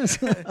progress?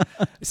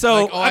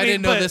 So Like, I mean,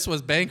 didn't know but- this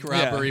was bank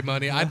robbery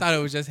money. I thought it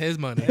was just his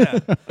money.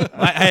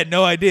 I had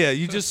no idea.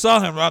 You just saw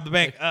him rob the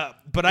bank,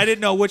 but I didn't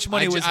know which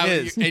money was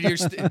his. And you're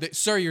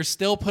sir, you're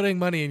still putting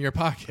money in your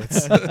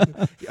pockets.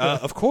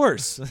 Of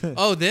course,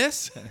 Oh,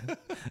 this?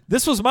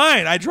 this was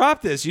mine. I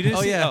dropped this. You didn't.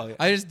 Oh see yeah.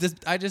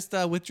 I just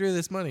withdrew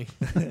this money.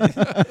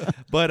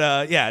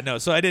 But yeah, no.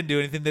 So I didn't do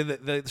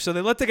anything. So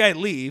they let the guy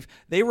leave.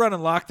 They run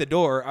and lock the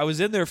door. I was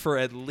in there for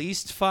at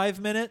least 5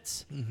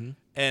 minutes,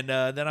 and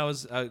then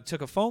I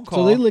took a phone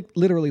call. so they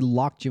literally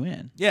locked you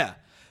in. Yeah.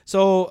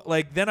 So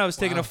like then I was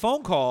taking Wow. a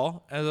phone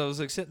call as I was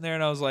like sitting there,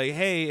 and I was like,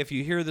 hey, if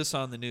you hear this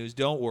on the news,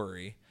 don't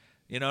worry.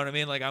 You know what I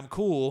mean? Like I'm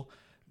cool.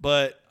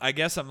 But I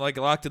guess I'm like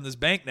locked in this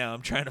bank now.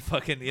 I'm trying to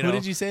fucking, Who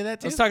did you say that I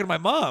to? was talking to my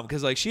mom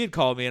because like she had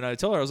called me and I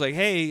told her, I was like,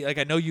 hey, like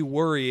I know you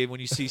worry when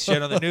you see shit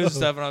on the news and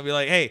stuff, and I'll be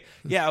like, hey,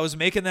 yeah, I was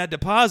making that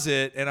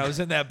deposit and I was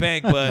in that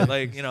bank, but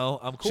like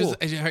I'm cool.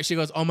 She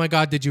goes, "Oh my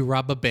God, did you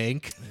rob a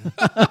bank?"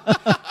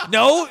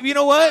 No, you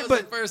know what? That was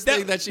But the first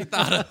thing that she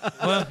thought of.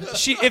 well,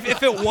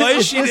 if it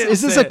was, she didn't.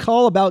 Is this say a it.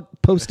 call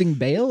about posting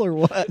bail or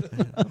what?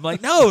 I'm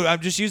like, no, I'm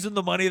just using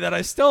the money that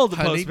I stole to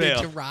Honey, post did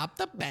bail. you rob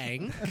the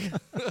bank?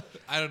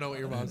 I don't know what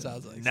your mom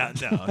sounds like.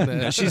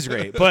 No, she's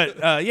great.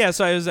 But yeah,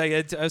 so I was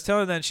like, I was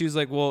telling her that, and she was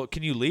like, well,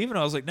 can you leave? And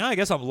I was like, no, I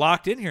guess I'm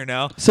locked in here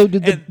now. So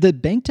did And- the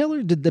bank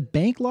teller? Did the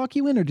bank lock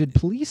you in, or did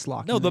police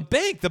lock you No, in? the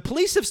bank. The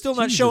police have still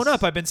not Jesus. shown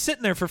up. I've been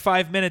sitting there for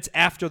 5 minutes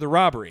after the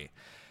robbery,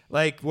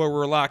 like where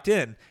we're locked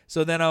in.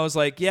 So then I was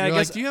like, yeah, You're I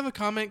guess. like, do you have a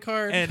comment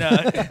card? and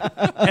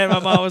and my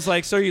mom was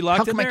like, so are you locked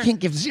How in come there? I can't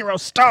give 0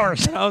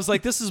 stars? And I was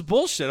like, this is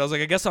bullshit. I was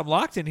like, I guess I'm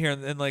locked in here.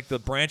 And like the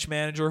branch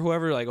manager or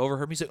whoever like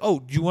overheard me say, oh,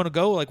 do you want to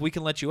go? Like we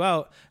can let you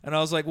out. And I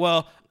was like,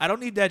 well, I don't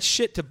need that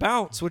shit to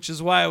bounce, which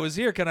is why I was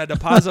here. Can I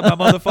deposit my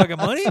motherfucking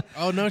money?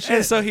 Oh, no And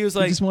shit. so he was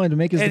like, just wanted to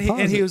make his and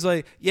deposit. he was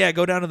like, yeah,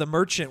 go down to the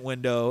merchant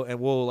window and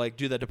we'll like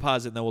do that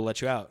deposit and then we'll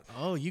let you out.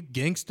 Oh, you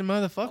gangsta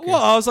motherfucker.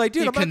 Well, I was like,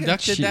 dude, he I'm not gonna-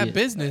 conducted that Shit.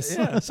 business.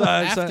 Yeah, so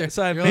I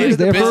You're made like, it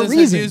there for a business as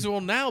reason.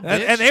 usual now,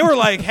 bitch. and they were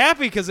like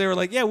happy because they were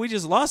like, yeah, we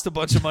just lost a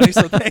bunch of money,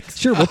 so thanks.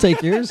 Sure, we'll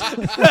take yours.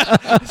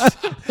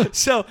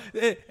 So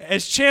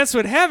as chance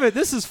would have it,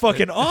 this is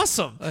fucking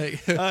awesome. Like,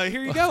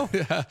 Here you go.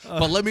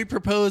 but let me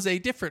propose a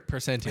different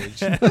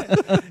percentage.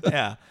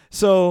 Yeah.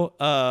 So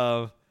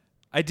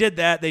I did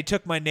that. They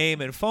took my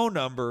name and phone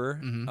number,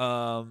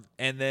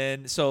 and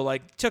then so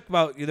like took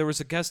about there was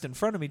a guest in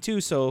front of me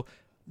too. So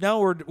now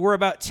we're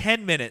about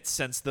 10 minutes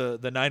since the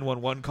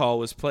 911 call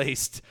was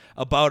placed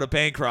about a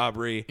bank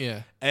robbery.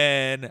 Yeah.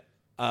 And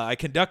I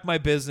conduct my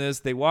business.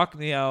 They walk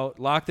me out,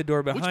 lock the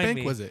door behind Which bank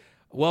me. was it?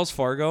 Wells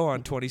Fargo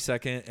on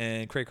 22nd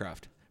and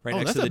Craycroft, right Oh,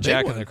 next that's to a the big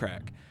Jack one. and the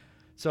Crack.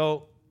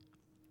 So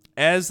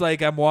as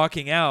like I'm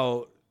walking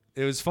out,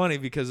 it was funny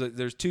because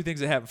there's two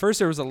things that happened. First,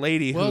 there was a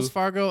lady Wells who,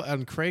 Fargo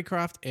and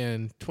Craycroft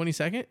and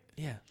 22nd?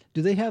 yeah,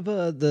 Do they have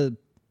the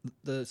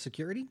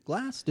security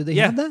glass? Do they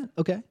Yeah. have that?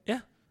 Okay. yeah,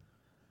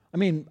 I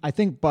mean, I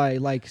think by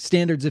like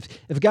standards, if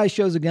a guy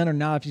shows a gun or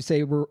not, if you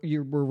say we're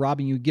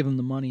robbing you, give him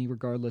the money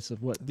regardless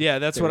of what. yeah.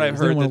 That's There what I've is.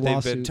 They heard don't that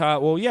want they've a been lawsuit.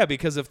 taught. Well, yeah,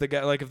 because if the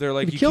guy, like, if they're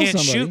like, Could you kill can't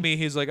somebody. shoot me,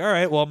 he's like, all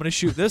right, well, I'm gonna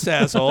shoot this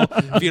asshole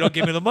if you don't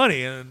give me the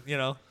money, and you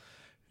know,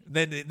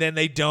 then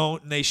they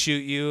don't, and they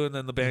shoot you, and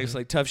then the bank's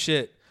like, tough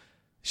shit,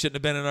 shouldn't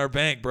have been in our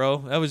bank, bro.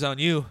 That was on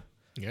you.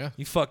 Yeah.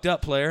 You fucked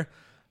up, player.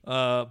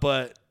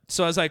 But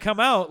so as I come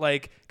out,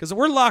 like, because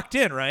we're locked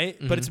in, right?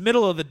 But it's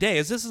middle of the day.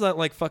 This is at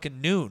like fucking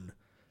noon,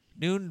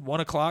 1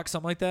 o'clock,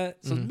 something like that.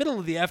 So it's middle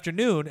of the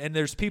afternoon, and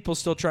there's people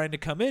still trying to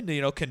come in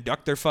to,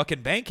 conduct their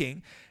fucking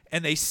banking,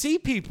 and they see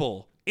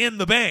people in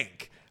the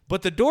bank.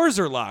 But the doors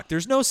are locked.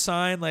 There's no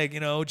sign like,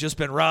 just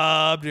been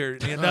robbed or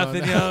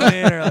nothing, you know what I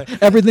mean? Or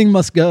like, Everything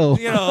must go.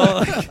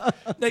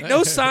 like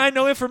no sign,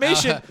 no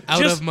information.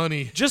 Out just, of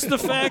money. Just the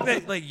fact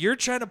that like you're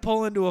trying to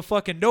pull into a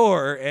fucking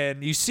door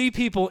and you see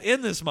people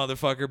in this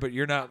motherfucker, but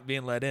you're not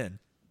being let in.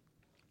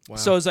 Wow.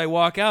 So as I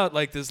walk out,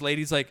 like this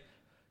lady's like,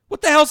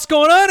 what the hell's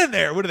going on in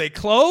there? What, are they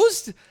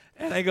closed?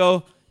 And I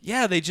go,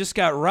 yeah, they just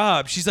got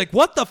robbed. She's like,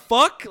 what the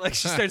fuck? Like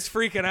she starts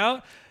freaking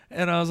out.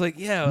 And I was like,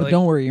 yeah, But like,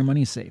 don't worry, your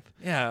money's safe.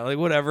 yeah, like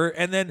whatever.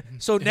 And then,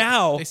 so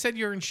now They said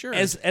you're insured.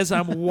 as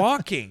I'm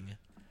walking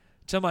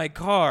to my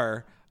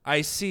car,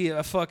 I see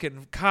a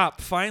fucking cop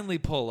finally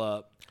pull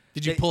up.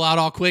 Did you pull out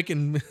all quick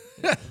and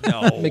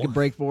No. Make a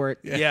break for it.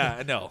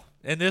 Yeah, no.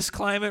 In this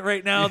climate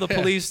right now, the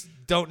police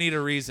don't need a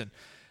reason.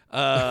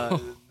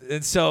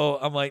 And so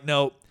I'm like,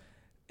 nope.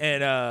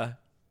 And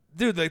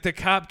dude, like the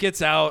cop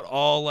gets out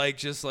all like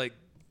just like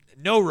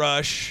no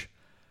rush.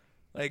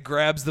 Like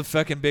grabs the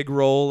fucking big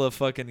roll of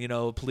fucking,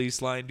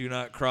 police line do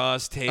not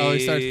cross tape. Oh, he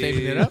starts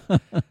taping it up?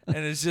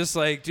 And it's just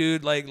like,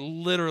 dude, like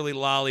literally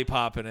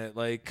lollipopping it.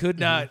 Like could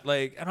not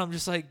like, and I'm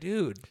just like,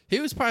 dude, He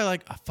was probably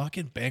like, a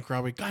fucking bank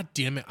robbery. God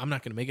damn it. I'm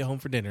not going to make it home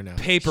for dinner now.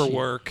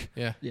 paperwork.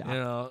 Yeah. Yeah.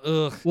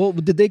 Ugh. Well,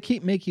 did they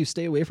make you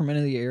stay away from any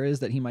of the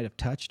areas that he might have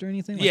touched or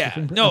anything? Like the Yeah,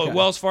 fingerprint? no. Okay.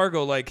 Wells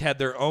Fargo like had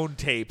their own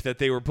tape that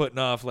they were putting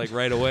off like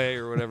right away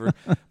or whatever.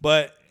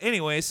 But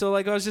anyway, so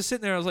like I was just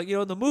sitting there. I was like,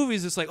 in the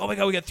movies, it's like, oh my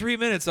god, we got 3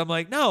 minutes. I'm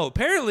like, no.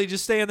 Apparently,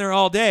 just stay in there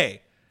all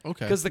day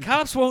Okay. because the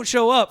cops won't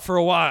show up for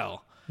a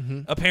while.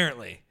 Mm-hmm.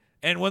 Apparently,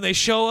 and when they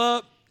show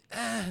up,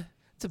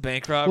 it's a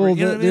bank robbery. Well,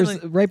 you know what I mean?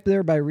 there's Like, right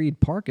there by Reed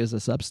Park is a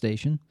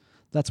substation.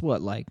 That's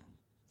what, like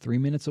 3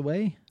 minutes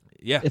away,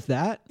 yeah. if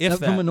that. If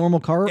from that. a normal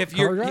car. if car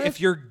you're drive? if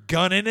you're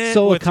gunning it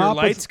so a with your cop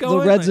lights with going,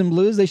 the reds like, and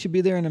blues, they should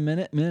be there in a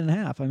minute and a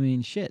half. I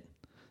mean, shit,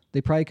 they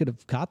probably could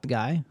have caught the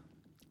guy.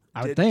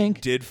 I would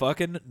think. did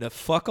fucking the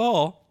fuck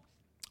all,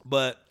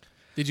 but.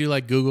 Did you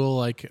like Google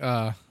like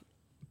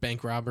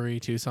bank robbery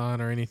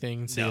Tucson or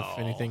anything? See if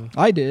anything.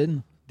 I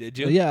did. Did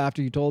you? But yeah,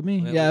 after you told me.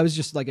 Yeah, it was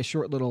just like a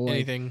short little like,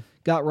 Anything.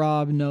 got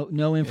robbed,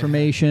 no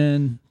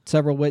information,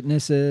 several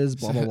witnesses,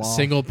 blah blah blah.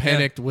 Single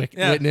panicked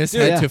Yeah. witness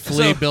Dude, had yeah. to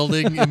flee So-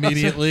 building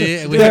immediately.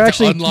 And we They're had to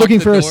actually unlock looking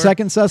the for a door.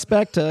 second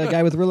suspect, a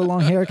guy with really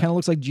long hair, kind of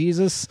looks like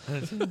Jesus.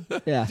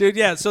 Yeah. Dude,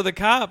 yeah. So the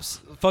cops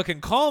fucking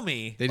call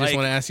me. They just like,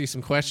 want to ask you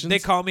some questions. They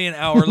call me an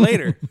hour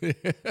later.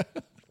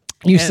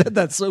 You And- said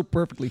that so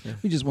perfectly.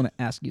 We just want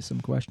to ask you some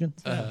questions.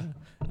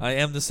 I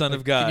am the son of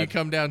Can God. you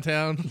come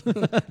downtown?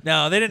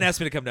 No, they didn't ask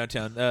me to come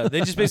downtown. They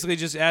just basically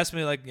just asked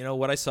me like,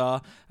 what I saw.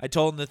 I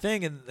told them the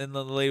thing, and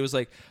the lady was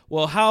like,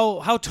 "Well,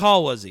 how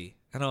tall was he?"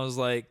 And I was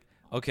like,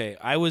 "Okay,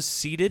 I was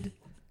seated."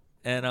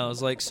 And I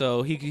was like,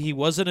 so he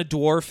wasn't a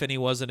dwarf and he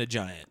wasn't a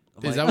giant.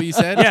 I'm Is like, that what you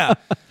said? Yeah.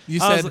 You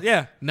I was said like,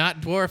 yeah.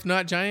 not dwarf,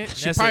 not giant.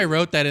 She That's probably it.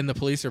 wrote that in the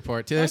police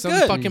report too. There's Oh, some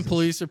good. fucking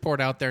police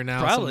report out there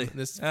now. Probably.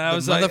 This And I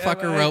was the like,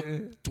 motherfucker wrote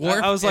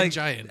dwarf I was and like,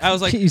 giant. I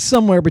was like, He's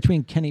somewhere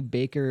between Kenny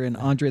Baker and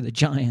Andre the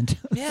Giant.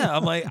 yeah.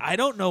 I'm like, I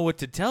don't know what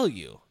to tell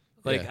you.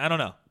 Like, Yeah. I don't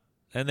know.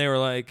 And they were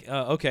like,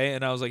 okay.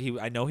 And I was like,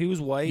 I know he was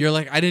white. You're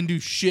like, I didn't do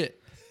shit.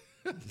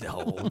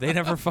 No, they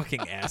never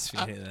fucking asked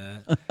me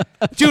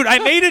that. Dude,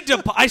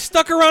 I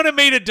stuck around and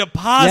made a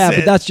deposit. Yeah,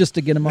 but that's just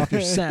to get him off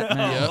your scent,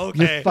 man. Oh,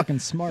 okay. You're fucking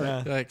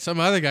smart. Like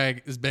some other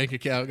guy, his bank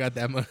account got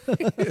that money.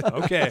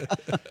 Okay.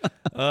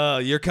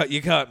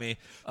 You caught me.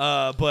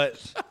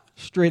 But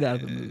Straight out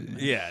of the movie. Man.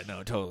 yeah,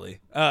 no, totally.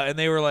 And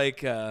they were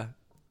like, I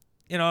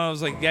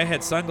was like, the guy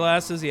had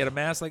sunglasses, he had a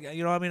mask, like,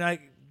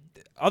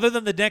 other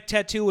than the neck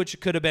tattoo, which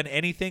could have been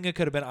anything, it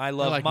could have been "I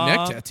love like mom."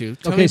 neck tattoo.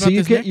 Tell me Okay, about so you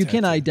this neck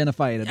can't tattoo.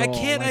 identify it at I all.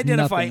 can't like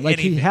identify nothing. Like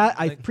he anything. had,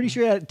 I'm Like- pretty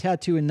sure he had a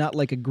tattoo and not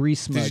like a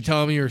grease Did you smudge.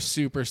 tell me you were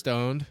super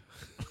stoned?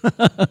 No,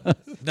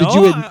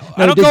 you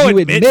I don't did go you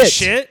admit admit?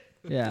 shit.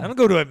 Yeah. I don't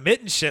go to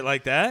admitting shit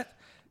like that.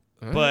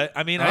 But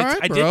I mean, All right,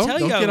 I did bro. tell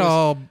you Don't I get was.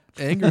 all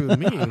angry with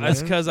me. That's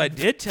man. because I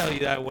did tell you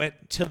that I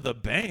went to the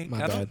bank.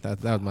 My I don't, bad.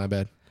 That was my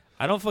bad.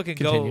 I don't fucking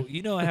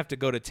Continue. go. I have to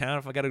go to town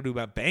if I got to do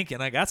my banking.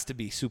 I got to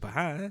be super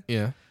high.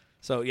 Yeah.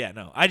 So yeah,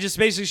 no. I just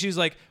basically she was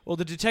like, "Well,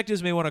 the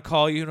detectives may want to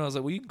call you," and I was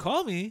like, "Well, you can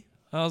call me."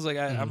 I was like,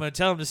 I'm going to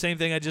tell them the same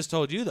thing I just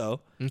told you, though.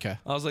 Okay.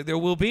 I was like, there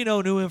will be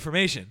no new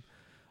information.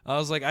 I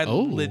was like, I Oh.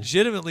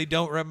 legitimately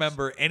don't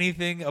remember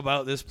anything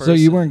about this person. So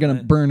you weren't gonna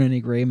And- burn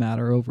any gray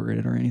matter over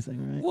it or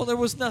anything, right? Well, there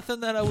was nothing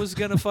that I was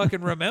gonna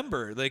fucking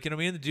remember. Like, what I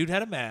mean? The dude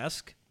had a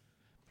mask.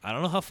 I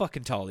don't know how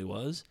fucking tall he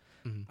was.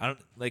 I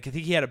think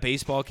he had a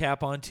baseball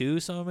cap on too.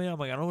 So I'm like,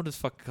 I don't know what his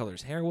fucking color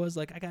his hair was.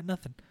 Like, I got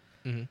nothing.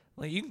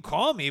 Like, you can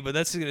call me, but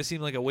that's gonna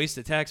seem like a waste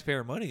of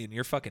taxpayer money and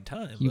your fucking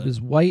time. He but was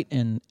white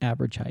and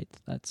average height.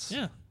 That's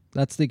yeah,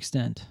 that's the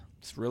extent.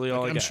 it's really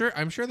all I got.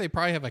 I'm sure they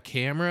probably have a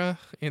camera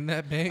in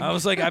that bank. I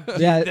was like,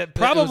 Yeah, that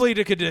probably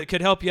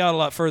could help you out a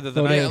lot further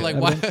than Oh, I yeah, could. like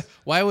evidence.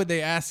 why would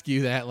they ask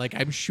you that? Like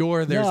I'm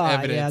sure there's No,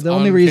 evidence. Yeah, the on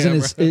only reason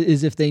camera.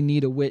 is if they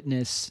need a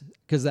witness,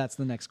 because that's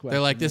the next question.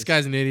 They're like, this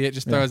guy's an idiot.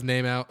 Just throw his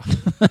name out.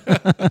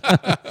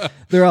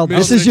 They're all,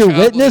 this Mission is your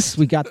accomplished. witness.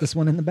 We got this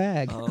one in the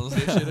bag. I was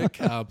Mission I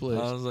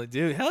accomplished. was like,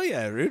 dude, hell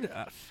yeah, dude.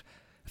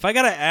 If I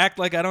gotta act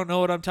like I don't know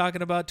what I'm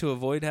talking about to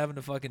avoid having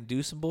to fucking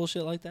do some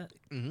bullshit like that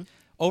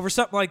over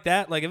something like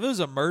that, like if it was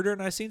a murder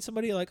and I seen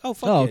somebody, like, oh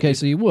fuck, Oh, yeah, okay. dude.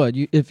 So you would,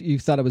 if you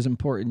thought it was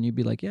important, you'd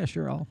be like, yeah,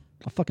 sure, I'll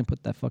fucking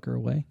put that fucker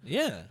away.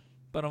 yeah.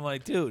 But I'm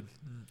like, dude,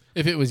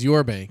 If it was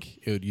your bank,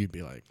 you'd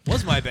be like,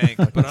 was my bank,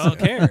 but I don't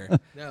care. no,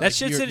 That like,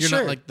 shit's you're insured.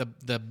 not like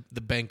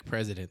the bank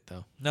president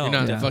though. No, you're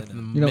not definitely fucking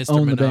not. You don't Mr.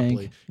 own the Monopoly.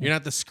 bank. You're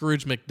not the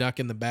Scrooge McDuck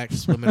in the back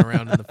swimming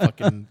around in the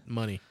fucking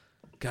money.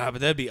 God,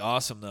 but that'd be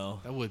awesome though.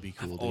 That would be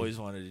cool. I've dude. always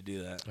wanted to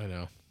do that. I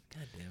know.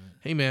 God damn it.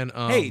 Hey man.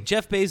 Hey,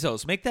 Jeff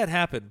Bezos, make that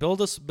happen.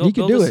 Build us. He Build,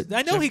 could build do us. it.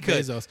 I know Jeff he could.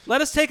 Bezos.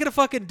 Let us take it a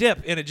fucking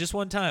dip in it just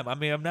one time. I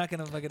mean, I'm not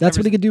gonna fucking. That's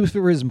never what he could do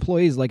for his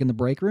employees, like in the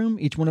break room.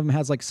 Each one of them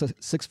has like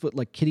 6 foot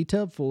like kitty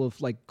tub full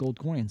of like gold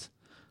coins.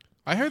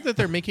 I heard that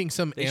they're making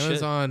some They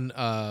should. Amazon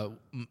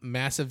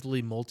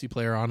massively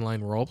multiplayer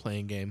online role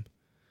playing game.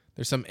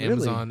 There's some Really?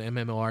 Amazon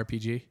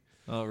MMORPG.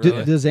 Oh,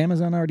 really? Does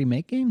Amazon already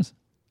make games?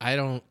 I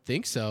don't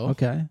think so.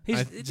 Okay.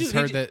 I just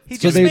heard that. He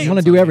So just they made, want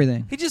to do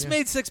everything. He just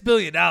made $6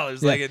 billion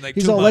like Yeah. in like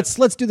He's 2 all, months.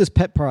 let's do this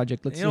pet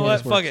project. Let's You see know how what?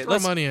 this Fuck works. it. Throw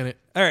Let's. money in it.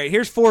 All right,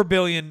 here's $4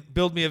 billion.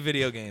 Build me a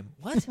video game.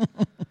 What?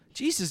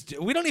 Jesus,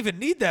 we don't even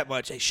need that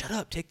much. Hey, shut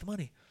up. Take the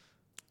money.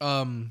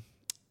 Did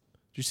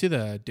you see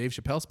the Dave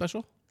Chappelle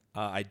special?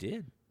 I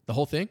did. The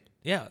whole thing?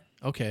 Yeah,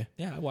 Okay.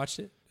 yeah. I watched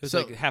it. It was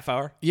So- like a half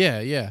hour.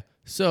 Yeah.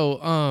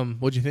 So,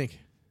 what'd you think?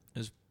 It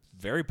was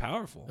very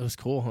powerful. It was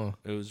cool, huh?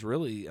 It was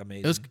really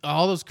amazing. It was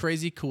all those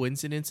crazy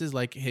coincidences.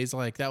 Like he's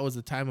like, that was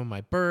the time of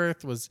my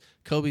birth. Was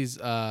Kobe's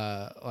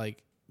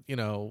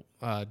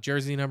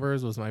jersey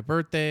numbers was my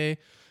birthday,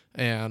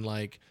 and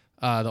like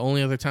the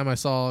only other time I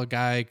saw a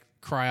guy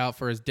cry out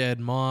for his dead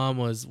mom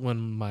was when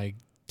my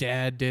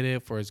dad did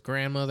it for his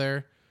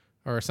grandmother,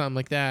 or something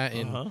like that.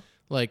 And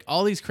like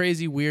all these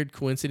crazy weird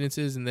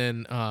coincidences, and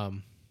then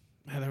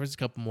there was a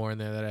couple more in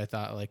there that I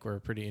thought like were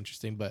pretty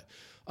interesting, but.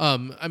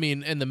 I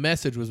mean, and the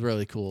message was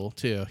really cool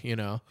too, you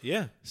know.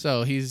 yeah.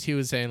 So he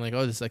was saying like,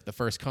 oh, this is like the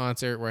first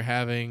concert we're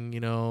having,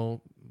 you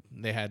know.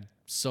 They had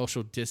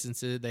social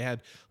distances. They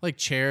had like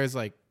chairs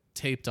like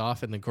taped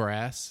off in the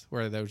grass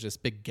where there was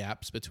just big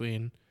gaps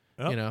between,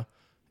 you know.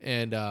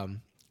 And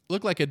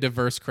looked like a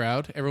diverse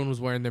crowd. Everyone was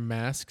wearing their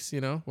masks,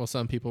 you know. Well,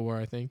 some people were,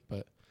 I think,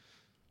 but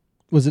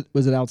Was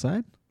it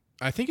outside?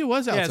 I think it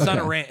was Yeah, outside. it's on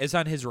Okay. a ranch. It's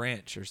on his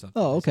ranch or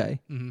something. Oh, okay.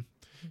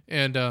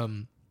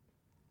 And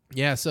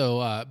yeah,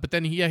 so but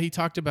then he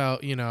talked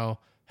about, you know,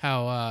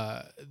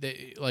 how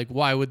they like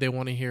why would they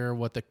want to hear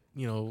what the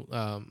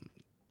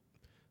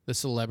the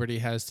celebrity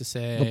has to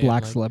say. The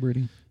black and, like,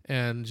 celebrity.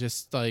 and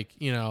just like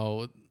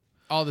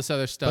all this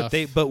other stuff.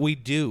 But we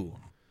do.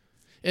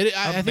 I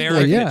think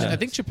America does. I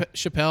think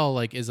Chappelle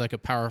like is like a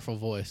powerful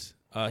voice.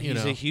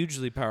 He's a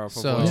hugely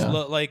powerful So- voice.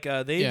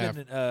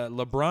 Yeah.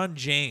 LeBron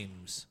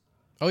James.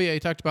 Oh yeah, he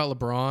talked about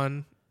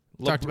LeBron.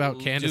 Talked about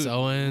Candace Dude,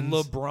 Owens.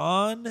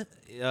 LeBron,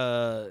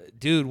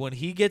 dude, when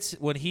he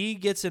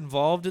gets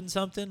involved in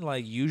something,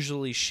 like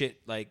usually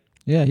shit, like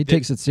Yeah, he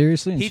takes it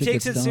seriously. And he shit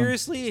takes gets it done.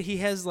 seriously. He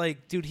has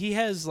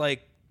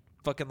like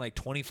fucking like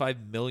 25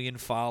 million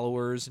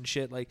followers and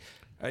shit. Like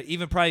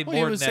even probably Well,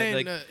 more he was than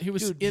saying that. Like he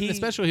was dude, in the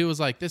special. He was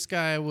like, this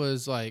guy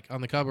was like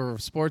on the cover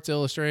of Sports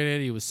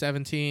Illustrated. He was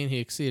 17. He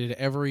exceeded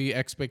every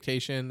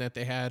expectation that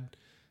they had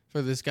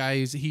for this guy.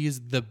 He's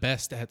the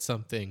best at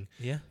something.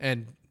 Yeah.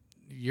 And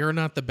you're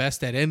not the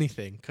best at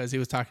anything, because he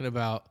was talking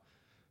about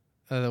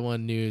the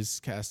one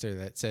newscaster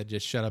that said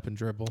just shut up and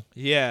dribble.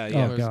 Yeah, Oh,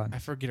 yeah. It was- God. I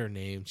forget her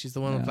name. She's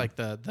the one with Yeah. like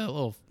the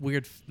little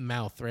weird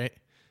mouth, right?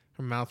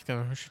 Her mouth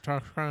she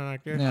talks kind of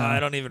like this. Yeah. I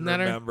don't even Isn't that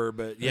her? remember,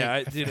 but yeah,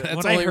 Like, dude, that's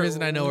when the I only heard,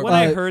 reason I know her. When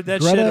I heard that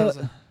Greta, shit, I was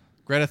like,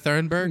 Greta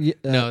Thunberg?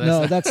 Yeah,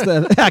 No, that's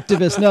the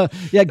activist. No,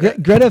 yeah,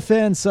 Greta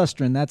Van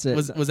Susteren. That's it.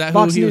 Was that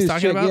Fox who he was News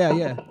talking chick, about? Yeah,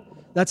 yeah.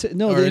 That's it.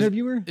 No, Or the is-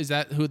 interviewer. Is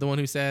that who the one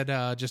who said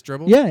just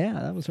dribble? Yeah, yeah,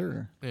 that was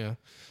her. Yeah.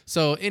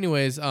 So,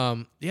 anyways,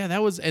 yeah,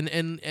 that was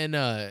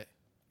the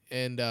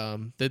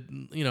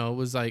it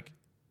was like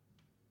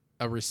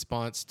a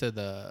response to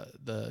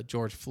the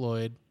George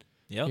Floyd.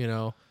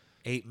 yep.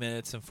 8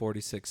 minutes and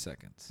 46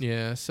 seconds.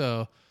 Yeah.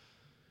 So,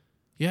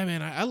 yeah,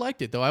 man, I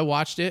liked it though. I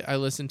watched it. I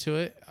listened to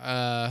it.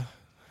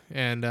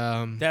 And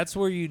That's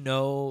where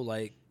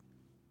like,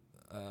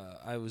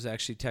 I was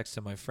actually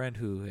texting my friend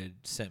who had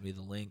sent me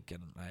the link,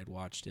 and I had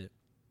watched it,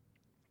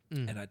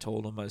 and I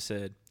told him, I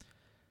said,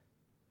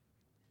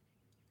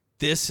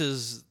 this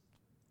is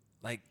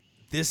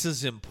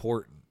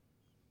important,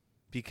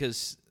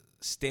 because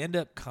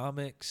stand-up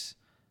comics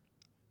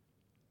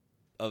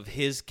of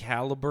his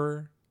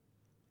caliber,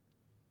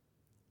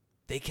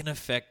 they can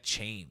affect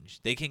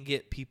change. They can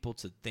get people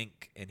to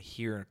think and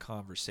hear a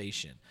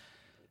conversation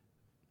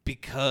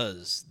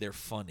because they're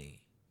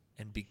funny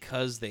and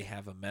because they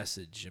have a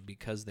message and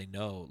because they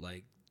know,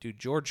 like, dude,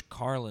 George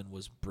Carlin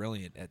was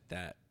brilliant at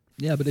that.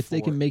 Yeah, but if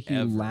they can make you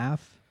forever.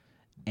 laugh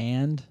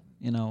and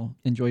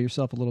enjoy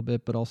yourself a little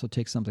bit, but also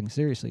take something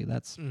seriously,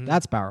 that's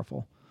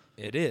powerful.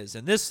 It is,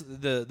 and this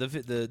the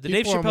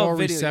Dave people are Chappelle more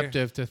video here-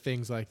 receptive to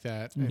things like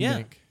that. I Yeah.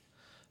 think.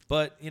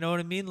 But you know what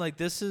I mean? Like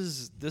this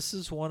is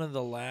one of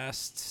the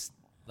last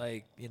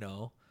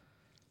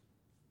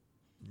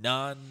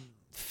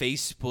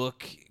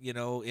non-Facebook,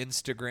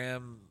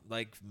 Instagram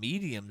like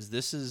mediums.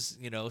 This is,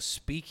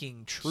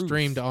 speaking truth.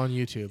 Streamed on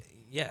YouTube.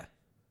 Yeah.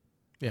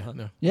 Yeah.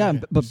 No. Yeah,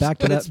 Okay. but back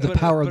to But that, it's- the but-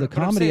 power of but- the but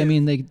I'm comedy. I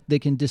saying- mean, they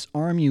can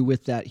disarm you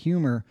with that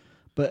humor,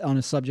 but on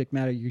a subject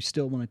matter you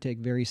still want to take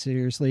very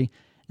seriously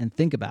and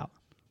think about.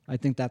 I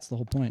think that's the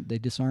whole point. They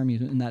disarm you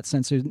in that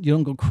sense. So you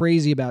don't go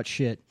crazy about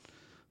shit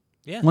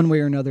Yeah. one way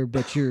or another,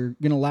 but you're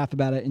going to laugh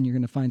about it and you're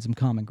going to find some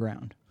common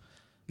ground.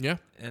 Yeah.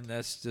 And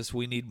that's just,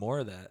 we need more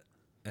of that.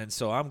 And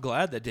so I'm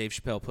glad that Dave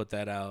Chappelle put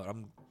that out.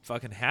 I'm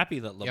fucking happy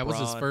that LeBron. That was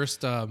his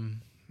first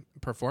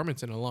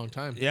performance in a long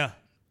time. Yeah.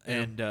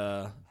 And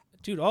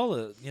dude, all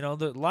the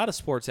a lot of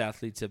sports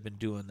athletes have been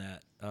doing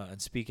that and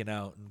speaking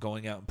out and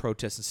going out and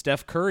protesting.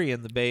 Steph Curry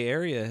in the Bay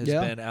Area has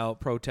been out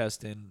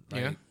protesting.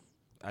 Like, Yeah.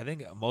 I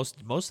think most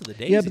of the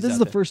days. Yeah, but he's this is out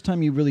the there. first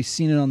time you've really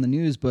seen it on the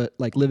news, but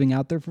like living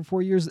out there for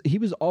 4 years, he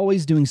was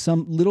always doing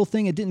some little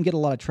thing. It didn't get a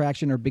lot of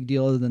traction or big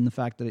deal other than the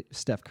fact that it's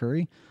Steph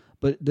Curry.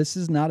 But this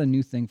is not a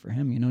new thing for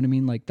him. You know what I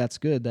mean? Like, that's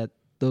good that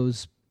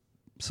those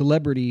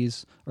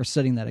celebrities are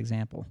setting that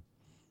example.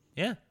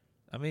 Yeah,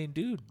 I mean,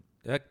 dude,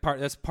 that's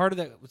part of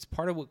that. It's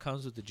part of what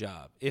comes with the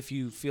job. If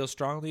you feel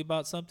strongly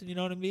about something, you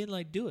know what I mean.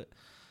 Like, do it.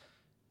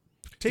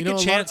 Take a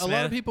chance, a man.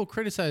 lot of people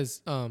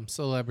criticize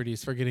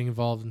celebrities for getting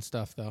involved in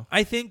stuff, though.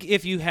 I think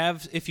if you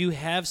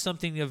have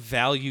something of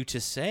value to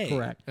say,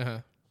 Correct.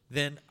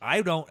 then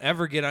I don't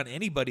ever get on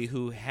anybody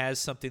who has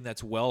something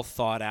that's well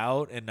thought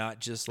out and not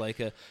just like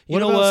a. You What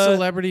know about what?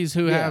 celebrities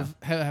who Yeah.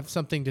 have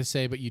something to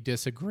say but you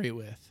disagree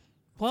with?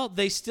 Well,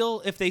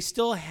 if they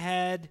still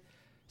had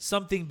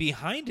something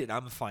behind it,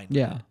 I'm fine. With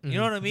Yeah. it. You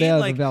know what I They mean? have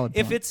a Like valid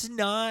if point.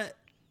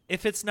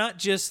 it's not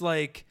just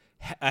like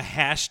a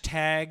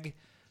hashtag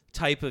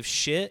type of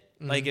shit.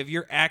 Like if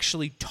you're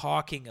actually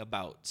talking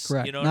about,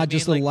 Correct. you know, Not what I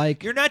just mean? a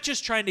like. You're not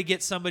just trying to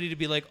get somebody to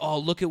be like, oh,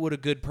 look at what a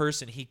good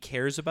person he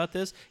cares about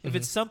this. If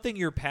it's something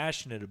you're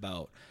passionate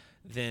about,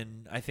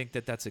 then I think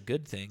that's a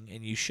good thing,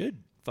 and you should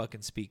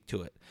fucking speak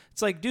to it.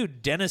 It's like,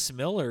 dude, Dennis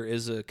Miller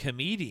is a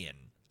comedian.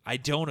 I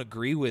don't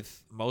agree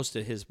with most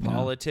of his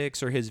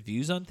politics or his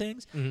views on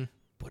things,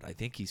 but I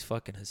think he's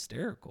fucking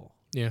hysterical.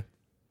 Yeah.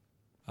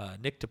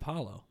 Nick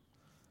DiPaolo,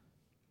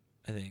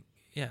 I think,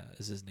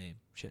 is his name.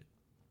 Shit.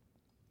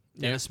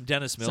 Yeah.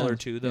 Dennis Miller Sounds-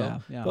 too, though. yeah,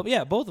 yeah. But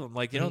yeah, both of them,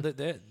 like,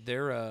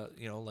 they're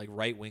like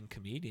right wing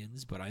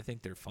comedians, but I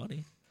think they're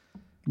funny.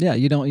 Yeah,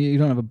 you don't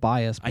have a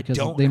bias because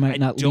they might I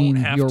not don't lean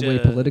have your to, way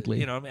politically.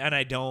 You know, and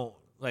I don't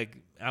like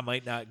I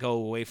might not go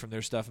away from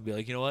their stuff and be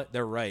like, you know what,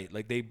 they're right.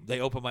 Like they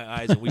opened my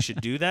eyes and we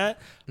should do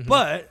that.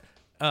 But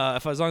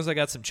as long as I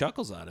got some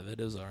chuckles out of it,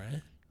 it was all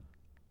right.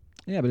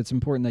 Yeah, but it's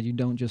important that you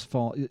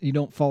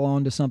don't fall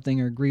onto something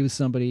or agree with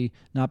somebody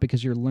not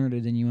because you're learned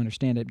and you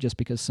understand it, just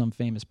because some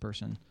famous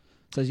person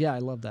says, "Yeah, I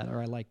love that,"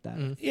 or "I like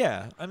that."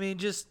 Yeah, I mean,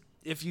 just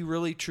if you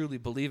really truly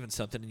believe in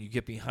something and you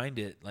get behind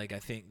it, like I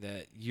think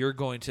that you're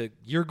going to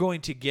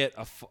get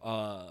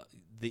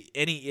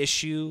any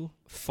issue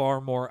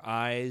far more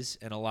eyes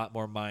and a lot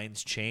more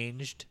minds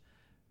changed.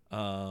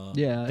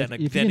 Yeah, than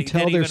if you can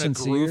tell even they're a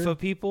sincere, group of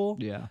people.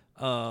 Yeah.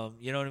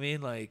 You know what I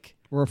mean? Like,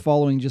 or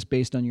following just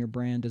based on your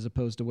brand as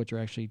opposed to what you're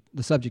actually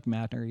the subject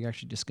matter you're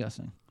actually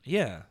discussing.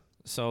 yeah.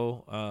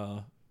 So,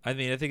 I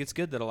mean, I think it's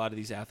good that a lot of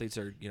these athletes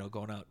are,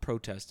 going out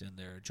protesting,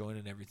 they're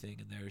joining everything,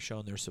 and they're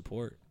showing their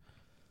support.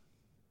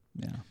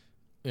 Yeah.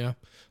 Yeah.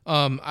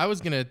 I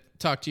was going to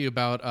talk to you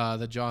about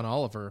the John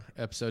Oliver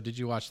episode. Did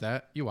you watch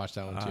that? You watched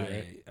that one too,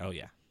 right? Oh,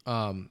 yeah.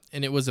 And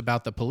it was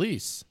about the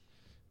police.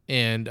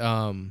 And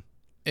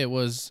it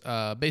was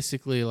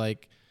basically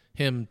like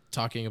him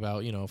talking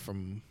about,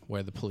 from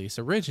where the police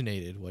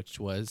originated, which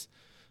was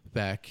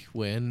back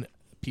when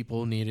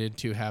people needed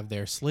to have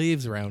their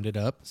slaves rounded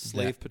up.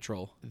 Slave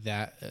patrol.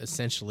 That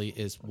essentially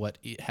is what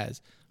it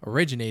has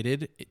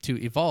originated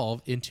to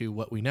evolve into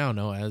what we now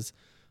know as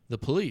the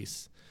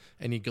police.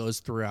 And he goes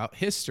throughout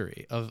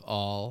history of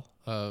all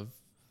of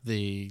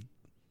the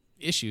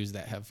issues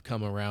that have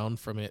come around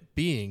from it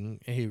being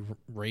a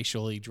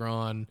racially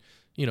drawn,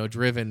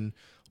 driven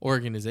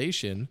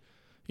organization,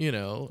 At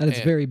its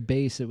very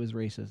base, it was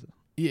racism.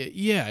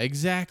 Yeah,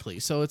 exactly.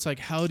 So it's like,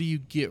 how do you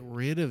get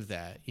rid of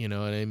that? You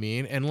know what I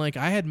mean? And like,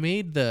 I had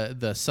made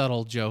the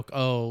subtle joke,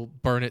 oh,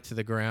 burn it to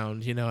the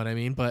ground. You know what I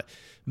mean? But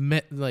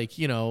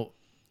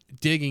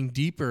digging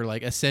deeper,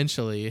 like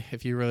essentially,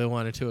 if you really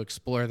wanted to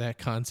explore that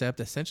concept,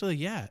 essentially,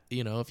 yeah,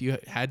 if you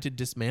had to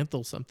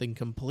dismantle something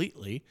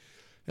completely,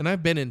 and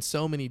I've been in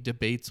so many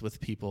debates with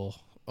people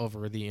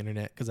over the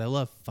internet because I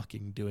love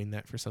fucking doing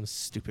that for some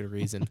stupid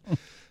reason.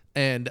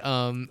 And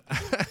I'm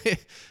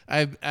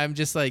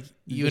just like,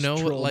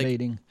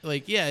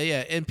 like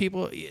yeah, and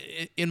people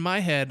in my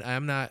head,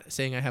 I'm not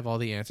saying I have all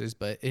the answers,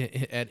 but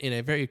in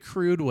a very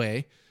crude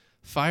way,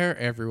 fire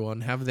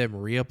everyone, have them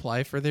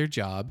reapply for their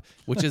job,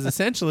 which is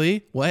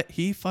essentially what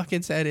he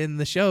fucking said in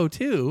the show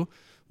too.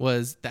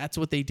 Was that's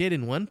what they did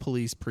in one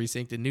police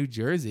precinct in New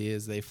Jersey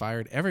is they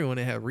fired everyone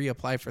and had to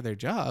reapply for their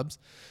jobs.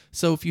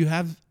 So if you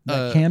have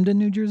that Camden,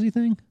 New Jersey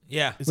thing,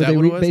 yeah, is that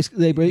what it was?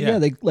 Basically,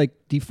 they like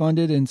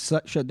defunded and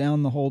shut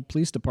down the whole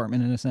police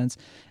department in a sense,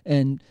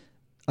 and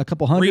a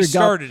couple hundred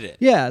restarted it.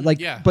 Yeah,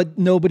 but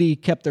nobody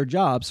kept their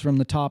jobs from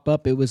the top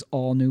up. It was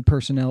all new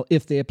personnel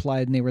if they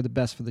applied and they were the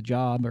best for the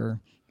job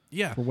or.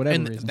 Yeah, for whatever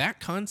and reason.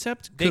 That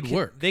concept could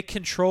work. They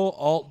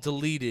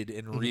Control-Alt-Deleted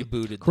and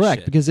rebooted. Correct, the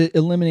shit. because it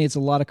eliminates a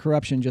lot of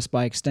corruption just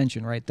by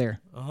extension, right there.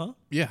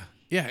 Yeah,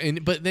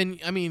 but then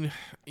I mean,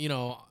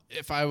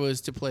 if I was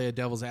to play a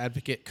devil's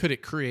advocate, could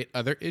it create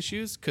other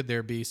issues? Could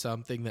there be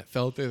something that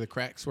fell through the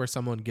cracks where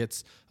someone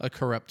gets a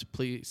corrupt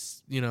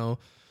police,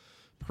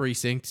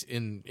 precinct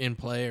in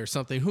play or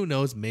something? Who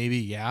knows? Maybe,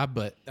 yeah.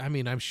 But I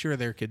mean, I'm sure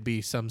there could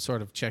be some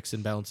sort of checks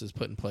and balances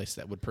put in place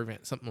that would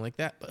prevent something like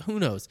that. But who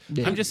knows?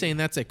 Yeah. I'm just saying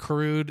that's a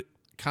crude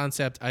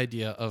concept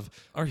idea of,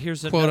 or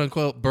here's quote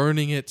unquote,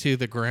 burning it to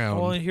the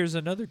ground. Well, and here's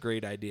another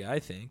great idea, I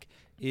think,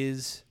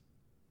 is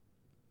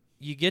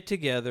you get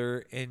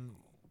together and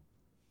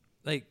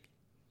like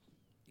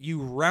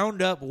you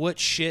round up what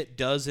shit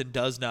does and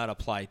does not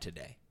apply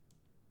today.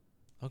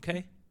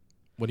 Okay?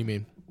 What do you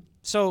mean?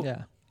 So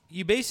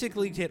you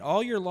basically take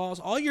all your laws,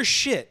 all your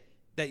shit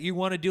that you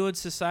want to do in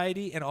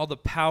society and all the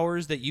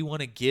powers that you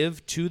want to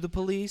give to the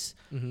police,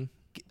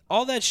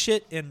 all that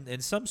shit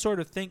in some sort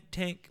of think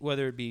tank,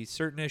 whether it be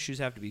certain issues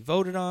have to be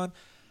voted on,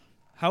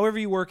 however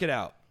you work it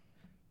out.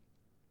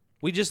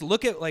 We just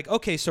look at like,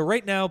 okay, so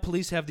right now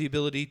police have the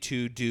ability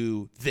to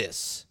do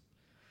this.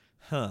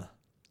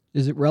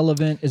 Is it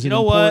relevant? Is it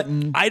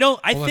important? What?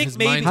 I think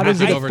maybe. How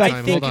does it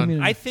affect the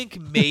community? I think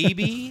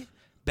maybe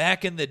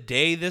back in the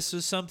day this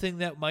was something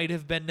that might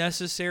have been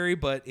necessary,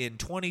 but in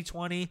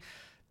 2020,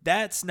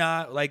 that's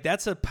not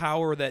that's a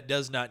power that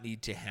does not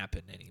need to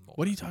happen anymore.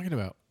 What are you talking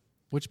about?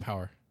 Which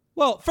power?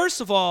 Well,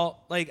 first of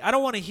all, I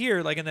don't want to hear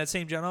in that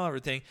same John Oliver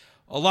thing.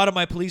 A lot of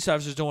my police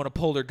officers don't want to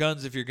pull their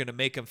guns if you're going to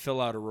make them fill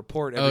out a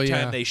report every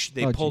time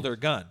they pull their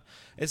gun.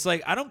 It's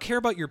like, I don't care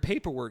about your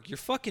paperwork. You're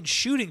fucking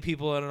shooting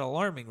people at an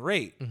alarming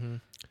rate. Mm-hmm.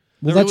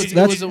 Well,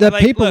 that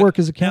paperwork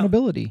is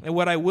accountability. Now, and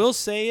what I will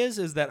say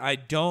is that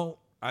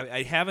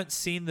I haven't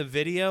seen the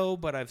video,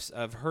 but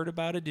I've heard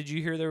about it. Did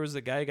you hear there was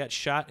a guy who got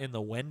shot in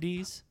the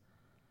Wendy's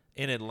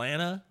in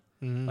Atlanta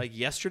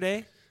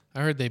yesterday?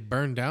 I heard they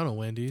burned down a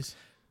Wendy's.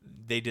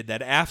 They did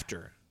that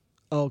after.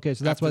 Oh, okay.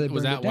 So that's why they burned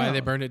it down. Was that why they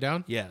burned it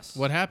down? Yes.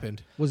 What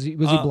happened? Was he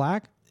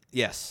black?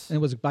 Yes.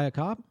 And was it by a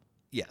cop?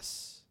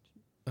 Yes.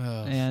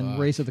 Oh, and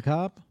race of the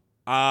cop?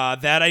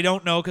 That I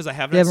don't know because I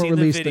haven't seen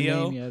the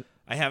video. The name yet.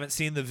 I haven't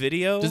seen the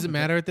video. Does it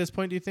matter at this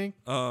point, do you think?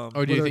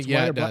 Or do you think,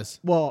 it does?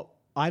 Well,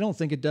 I don't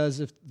think it does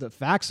if the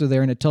facts are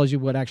there and it tells you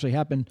what actually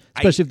happened,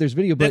 especially if there's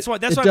video. But that's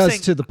what it I'm does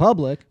saying. to the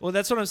public. Well,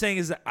 that's what I'm saying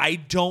is that I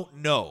don't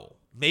know.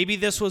 Maybe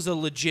this was a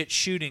legit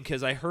shooting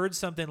because I heard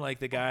something like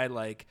the guy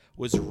like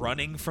was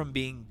running from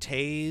being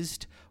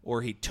tased,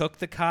 or he took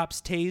the cop's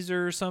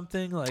taser or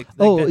something.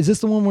 Is this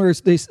the one where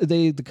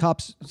the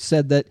cops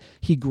said that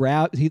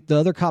the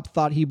other cop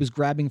thought he was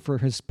grabbing for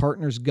his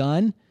partner's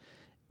gun,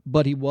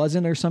 but he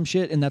wasn't, or some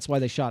shit, and that's why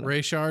they shot him?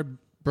 Rayshard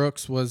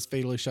Brooks was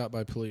fatally shot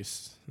by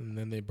police, and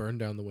then they burned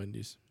down the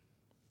Wendy's.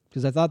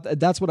 Because I thought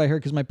that's what I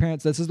heard. Because my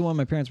parents, this is the one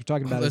my parents were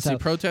talking about. Let's see.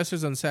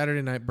 Protesters on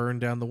Saturday night burned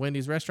down the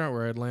Wendy's restaurant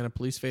where Atlanta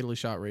police fatally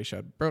shot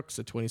Rayshard Brooks,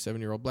 a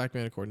 27-year-old black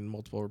man, according to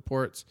multiple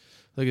reports.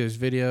 Look at those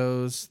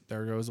videos.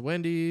 There goes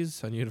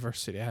Wendy's on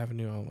University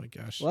Avenue. Oh my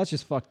gosh. Well, that's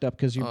just fucked up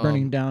because you're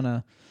burning down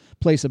a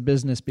place of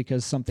business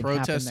because something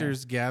happened there.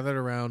 Protesters gathered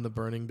around the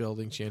burning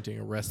building chanting,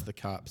 "Arrest the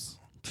cops."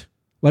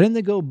 Why didn't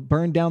they go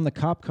burn down the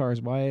cop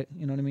cars? Why?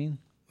 You know what I mean?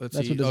 That's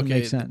what doesn't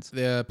make sense.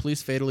 The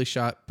police fatally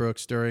shot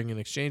Brooks during an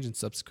exchange and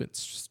subsequent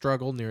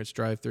struggle near its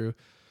drive-thru.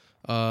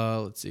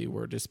 Let's see.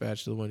 Were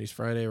dispatched to the Wendy's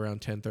Friday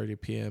around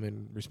 10:30 p.m.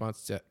 in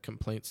response to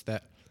complaints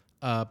that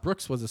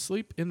Brooks was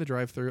asleep in the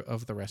drive-thru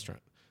of the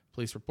restaurant.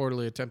 Police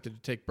reportedly attempted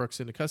to take Brooks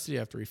into custody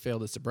after he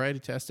failed a sobriety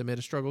test. Amid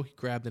a struggle, he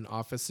grabbed an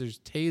officer's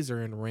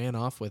taser and ran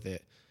off with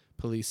it,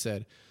 police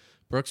said.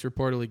 Brooks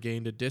reportedly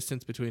gained a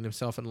distance between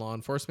himself and law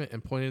enforcement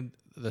and pointed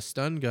the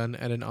stun gun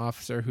at an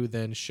officer who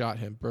then shot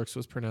him. Brooks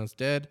was pronounced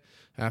dead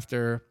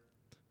after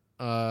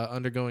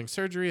undergoing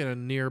surgery in a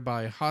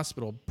nearby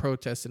hospital.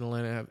 Protests in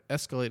Atlanta have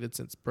escalated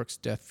since Brooks'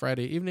 death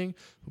Friday evening,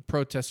 with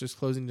protesters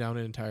closing down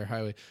an entire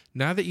highway.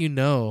 Now that you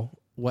know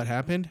what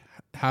happened,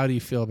 how do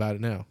you feel about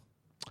it now?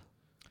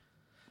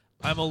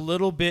 I'm a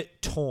little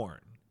bit torn,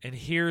 and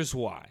here's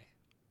why.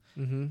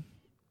 Mm-hmm.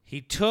 He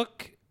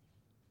took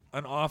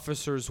an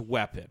officer's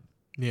weapon.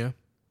 Yeah.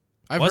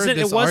 I've heard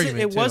this argument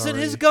It wasn't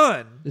already. his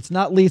gun, It's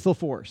not lethal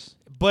force.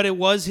 but it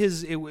was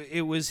his. It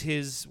was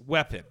his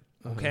weapon.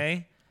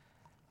 Okay,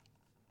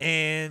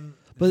 and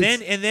But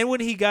then when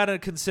he got a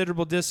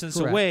considerable distance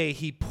Correct. away,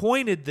 he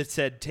pointed the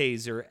said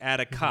taser at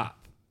a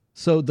cop.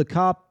 So the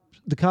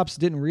cops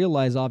didn't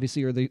realize,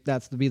 obviously, or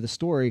that's to be the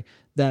story,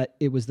 that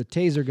it was the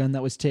taser gun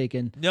that was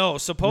taken. No,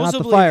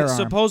 firearm.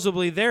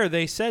 supposedly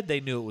they said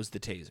they knew it was the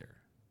taser.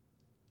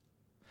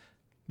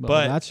 Well,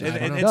 But that's just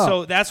and fucked up.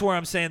 so that's where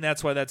I'm saying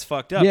that's why that's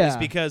fucked up. Yeah, is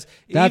because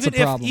that's a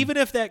problem. even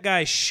if that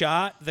guy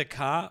shot the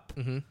cop,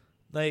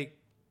 like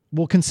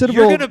Well,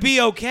 considerable. you're gonna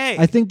be okay.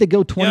 I think they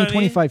go 20, You know what I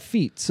mean? 25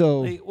 feet.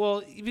 So Like,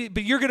 well,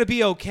 but you're gonna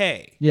be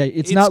okay. yeah,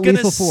 it's not gonna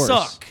lethal force.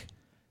 Suck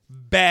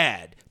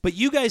bad, but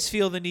you guys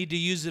feel the need to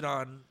use it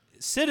on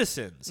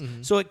citizens,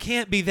 so it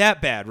can't be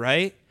that bad,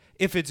 right?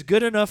 If it's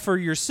good enough for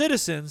your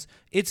citizens,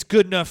 it's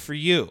good enough for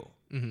you.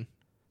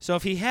 So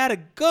if he had a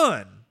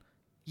gun,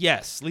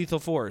 yes, lethal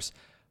force.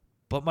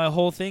 But my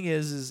whole thing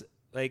is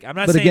like I'm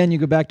not But saying. again, you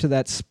go back to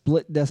that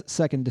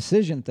second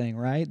decision thing,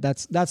 right?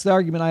 That's the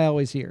argument I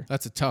always hear.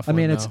 That's a tough I one.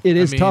 mean, though. it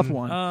is I tough mean,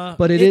 one,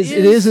 but it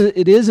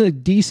is a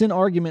decent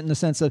argument in the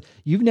sense of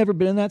you've never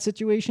been in that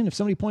situation. If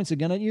somebody points a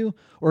gun at you,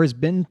 or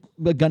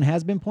a gun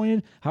has been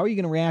pointed, how are you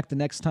going to react the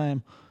next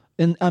time?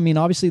 And I mean,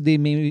 obviously,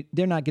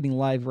 they're not getting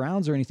live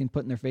rounds or anything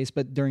put in their face,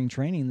 but during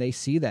training, they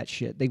see that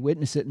shit, they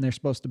witness it, and they're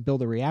supposed to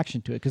build a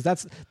reaction to it. Because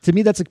that's, to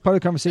me, that's a part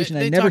of the conversation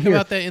They I never talk hear.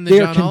 about that in the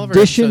They're John Oliver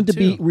conditioned to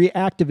episode, be too.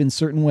 reactive in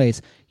certain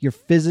ways. You're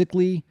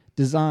physically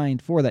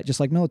designed for that, just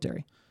like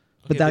military.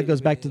 But that goes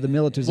back to the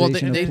militarization.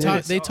 Well, they of talk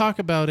police. they talk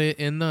about it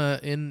in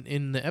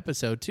the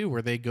episode too,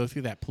 where they go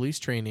through that police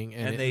training,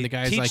 and they the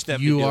guy's teach like, them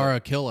to "You do are it. a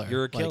killer. You're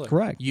a Like, killer.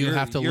 Correct. You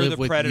have to You're live the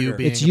with predator. you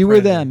being It's a you or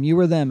predator. them. You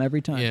or them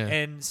every time. Yeah.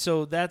 And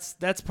so that's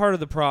part of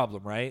the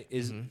problem, right?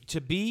 Is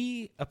to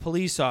be a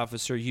police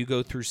officer, you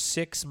go through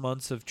 6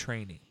 months of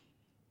training.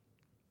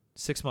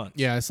 6 months.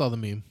 Yeah, I saw the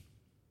meme.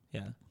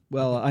 Yeah.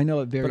 Well, I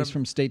know it varies I'm-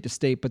 from state to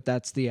state, but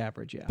that's the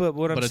average. Yeah. But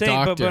what I'm But a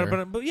saying,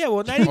 doctor. but yeah,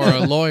 well, not Or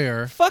even a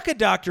lawyer. fuck a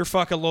doctor,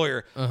 fuck a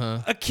lawyer.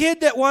 A kid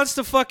that wants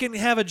to fucking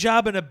have a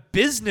job in a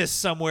business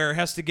somewhere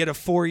has to get a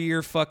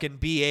 4-year fucking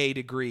BA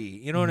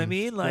degree. You know what I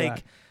mean? Like,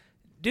 Correct.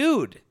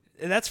 dude,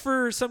 that's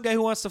for some guy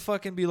who wants to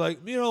fucking be like,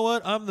 you know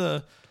what? I'm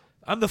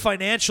the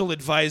financial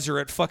advisor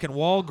at fucking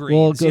Walgreens.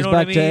 Well, it goes you know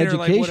back what I mean? to Or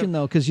like education,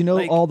 though, because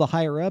like- all the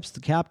higher ups,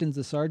 the captains,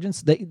 the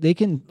sergeants, they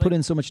can put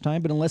in so much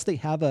time, but unless they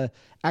have a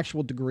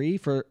actual degree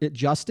for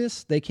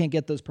justice, they can't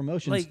get those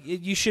promotions. Like,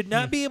 you should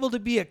not be able to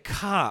be a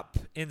cop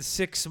in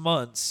 6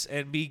 months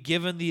and be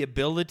given the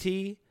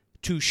ability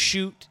to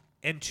shoot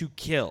and to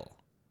kill.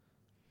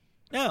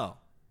 No.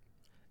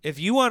 If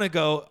you want to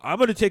go, I'm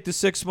going to take the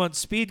 6-month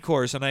speed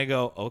course, and I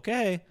go,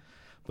 okay.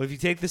 But if you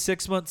take the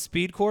 6-month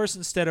speed course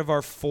instead of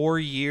our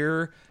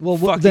 4-year, well,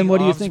 fucking then what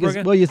do you office think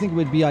program- what do you think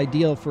would be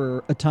ideal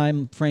for a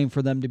time frame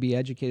for them to be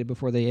educated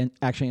before they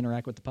actually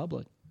interact with the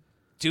public?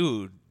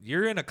 Dude,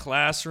 you're in a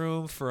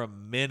classroom for a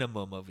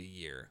minimum of a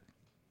year.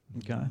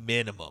 Okay.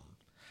 Minimum.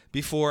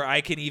 Before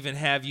I can even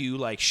have you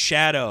like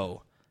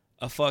shadow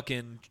a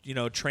fucking,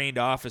 trained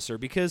officer.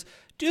 Because,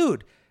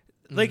 dude,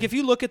 like if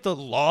you look at the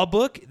law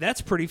book,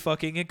 that's pretty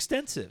fucking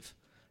extensive.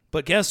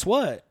 But guess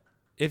what?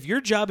 if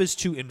your job is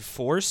to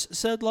enforce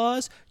said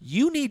laws,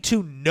 you need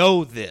to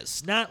know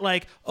this. Not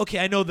like, okay,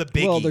 I know the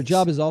biggies. Well, their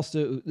job is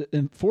also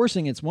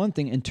enforcing. It's one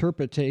thing.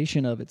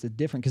 Interpretation of it's a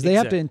different because they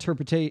have to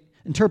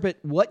interpret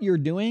what you're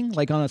doing,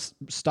 like on a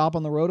stop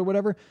on the road or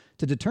whatever,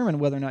 to determine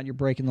whether or not you're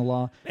breaking the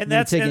law and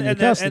that's taking into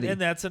custody. And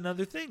that's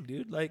another thing,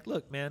 dude. Like,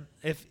 look, man,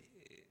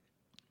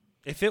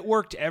 if it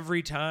worked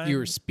every time, You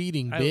were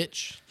speeding,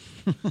 bitch.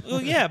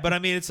 Well, yeah, but I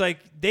mean, it's like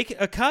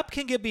a cop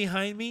can get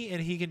behind me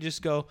and he can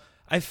just go,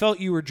 I felt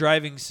you were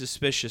driving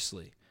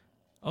suspiciously.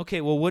 Okay,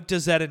 well, what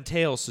does that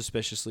entail,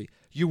 suspiciously?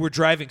 You were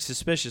driving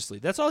suspiciously.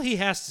 That's all he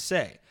has to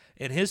say.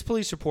 In his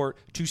police report,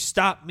 to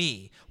stop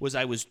me was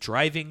I was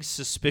driving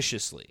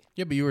suspiciously.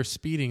 Yeah, but you were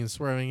speeding and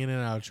swerving in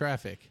and out of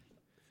traffic.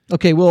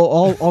 Okay, well,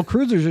 all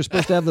cruisers are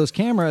supposed to have those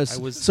cameras,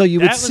 so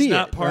you would see it.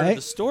 That was not part right? of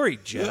the story,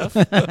 Jeff.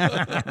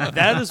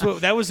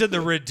 that was in the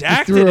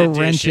redacted threw a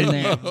wrench in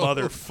edition, there.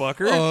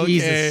 motherfucker. Oh, okay.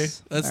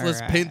 Jesus.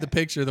 Let's paint the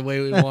picture the way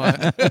we want.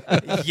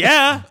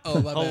 Yeah. Oh,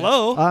 my bad.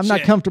 Hello. I'm not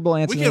Shit. comfortable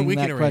answering we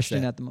can that erase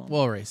question that. at the moment.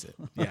 We'll erase it.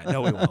 Yeah,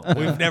 no, we won't.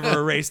 We've never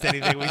erased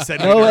anything. We said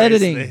No we'd erase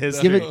editing. the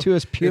history. Give it to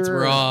us pure. It's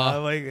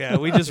raw. Yeah,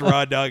 we just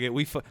raw dog it.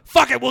 We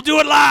fuck it. We'll do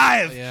it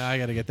live. Yeah, I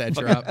got to get that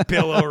drop.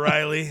 Bill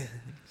O'Reilly,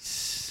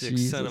 sick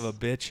son of a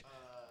bitch.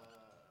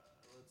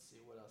 Let's see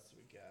what else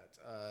we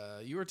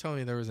got. You were telling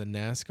me there was a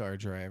NASCAR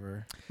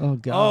driver. Oh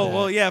God. Oh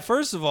well, yeah.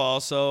 First of all,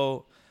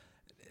 so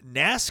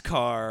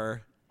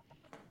NASCAR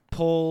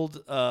pulled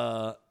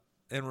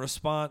in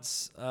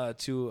response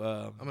to.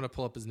 I'm gonna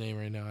pull up his name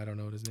right now. I don't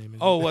know what his name is.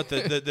 Oh, what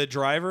the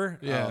driver?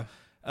 Yeah.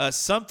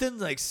 Something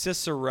like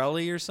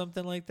Cicerelli or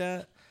something like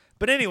that.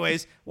 But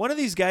anyways, one of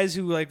these guys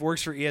who like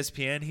works for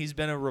ESPN, he's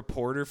been a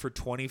reporter for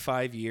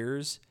 25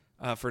 years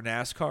for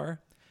NASCAR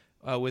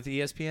with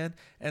ESPN.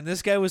 And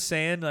this guy was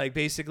saying, like,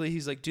 basically,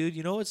 he's like, dude,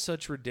 you know what's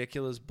such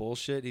ridiculous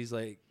bullshit? He's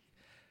like,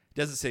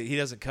 he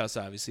doesn't cuss,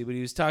 obviously, but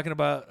he was talking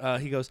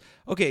about, he goes,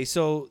 okay,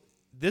 so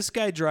this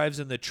guy drives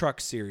in the truck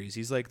series.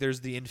 He's like,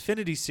 there's the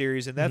Infinity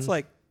series, and that's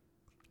like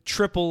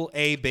triple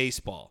A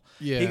baseball.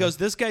 Yeah. He goes,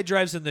 this guy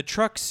drives in the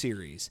truck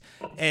series,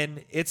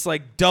 and it's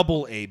like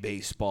double A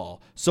baseball.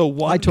 So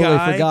one I totally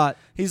guy, forgot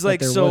he's that like,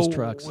 there so was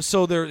trucks.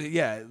 so there,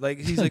 yeah, like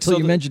he's like, Until so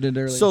you mentioned it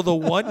earlier. So the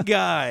one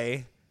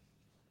guy,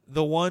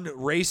 the one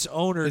race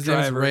owner His name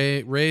is driver,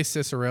 Ray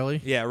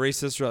Cicerelli. yeah, Ray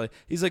Cicerelli.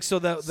 He's like, so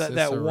that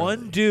Cicerelli.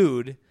 one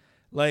dude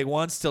like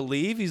wants to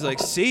leave. He's like,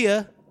 see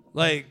ya.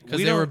 Like Because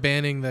we they were don't.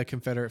 banning the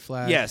Confederate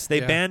flag. Yes, they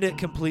Yeah. banned it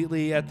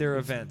completely at their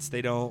events.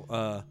 They don't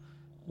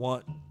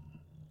want.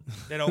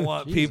 They don't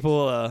want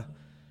people.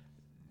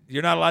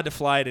 You're not allowed to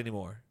fly it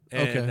anymore.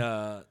 And,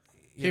 Okay.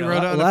 you He know,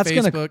 wrote on that's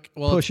gonna Facebook,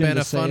 well, it's push been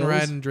into a fun sales.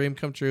 ride and dream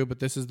come true, but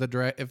this is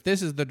if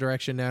this is the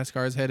direction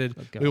NASCAR is headed,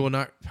 we will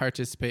not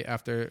participate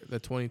after the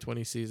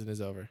 2020 season is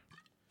over.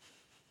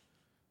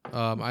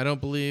 I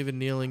don't believe in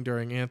kneeling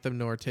during anthem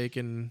nor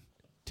taking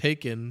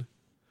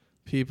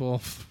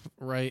people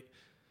right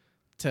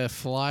to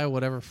fly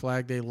whatever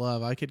flag they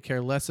love. I could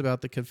care less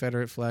about the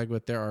Confederate flag,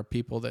 but there are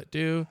people that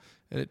do,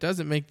 and it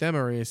doesn't make them a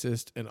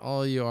racist, and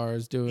all you are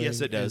is doing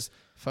Yes, it does. is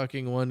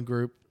fucking one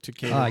group to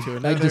cater to I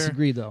another.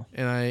 disagree though.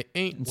 And I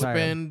ain't Entirely.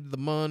 spend the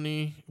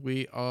money.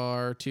 We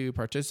are to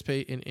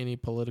participate in any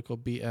political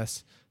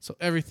BS. So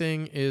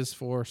everything is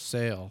for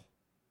sale.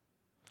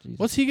 Jesus.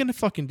 What's he gonna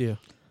fucking do?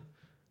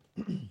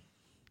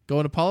 Go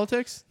into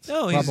politics?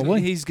 No,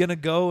 Probably. he's gonna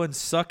go and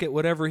suck at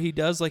whatever he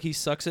does, like he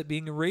sucks at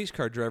being a race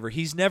car driver.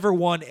 He's never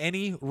won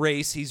any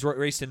race. He's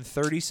raced in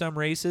 30-some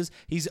races.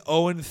 He's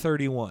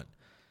 0-31.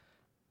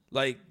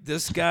 Like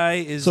this guy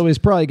is So he's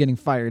probably getting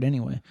fired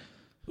anyway.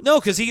 no,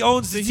 because he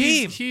owns the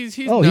team. He's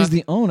He's not-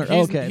 the owner.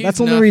 he's- Okay, he's that's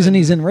the only reason nothing.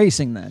 he's in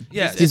racing then.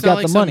 Yeah, It's he's not got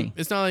like the some- money.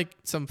 It's not like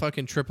some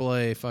fucking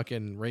AAA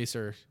fucking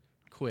racer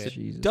quit.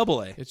 Jesus.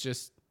 Double A. It's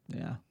just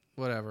Yeah.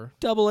 whatever.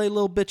 Double A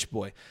little bitch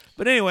boy.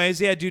 But anyways,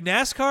 yeah, dude,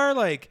 NASCAR,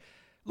 like,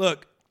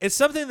 look, it's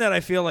something that I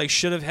feel like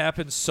should have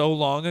happened so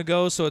long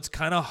ago, so it's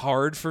kind of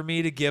hard for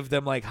me to give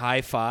them, like,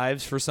 high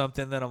fives for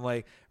something that I'm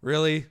like,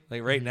 really?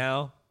 Like, right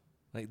now?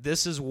 Like,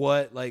 this is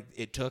what, like,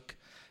 it took?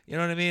 You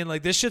know what I mean?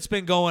 Like, this shit's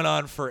been going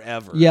on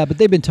forever. Yeah, but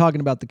they've been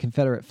talking about the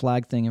Confederate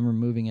flag thing and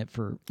removing it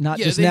for not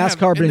Yeah, just they have,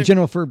 NASCAR, and but in there-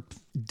 general for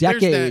There's that,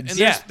 decades. and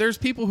Yeah. there's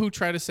people who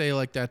try to say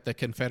like that the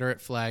Confederate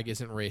flag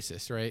isn't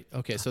racist, right?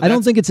 Okay, so I don't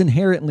that's- think it's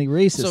inherently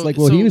racist, like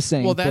what he was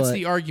saying. Well, that's but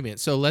the argument.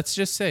 So let's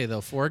just say,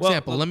 though, for Well,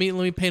 example, let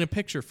me paint a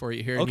picture for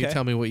you here, and you Okay.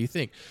 tell me what you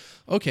think.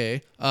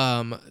 Okay,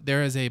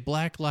 there is a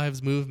Black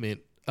Lives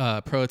Movement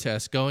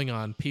protest going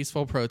on,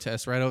 peaceful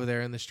protest right over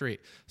there in the street.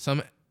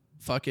 Some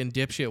fucking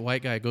dipshit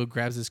white guy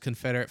grabs his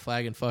Confederate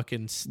flag and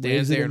fucking stands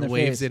Waves it there in and their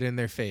waves face. it in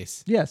their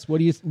face. Yes.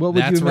 What would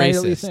That's you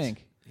immediately racist.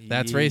 think?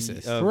 That's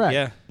racist. Correct.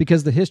 Yeah.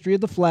 Because the history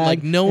of the flag,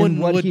 Like no one and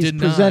what would he's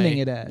deny. presenting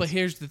it as. But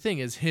here's the thing: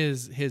 is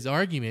his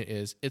argument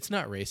is it's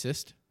not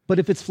racist. But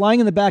if it's flying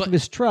in the back But- of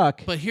his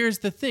truck, But here's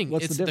the thing: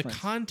 What's it's the the difference?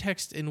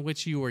 context in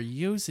which you are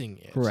using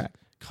it. Correct.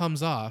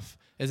 Comes off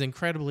as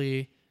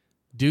incredibly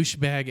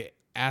douchebag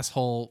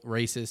asshole,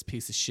 racist,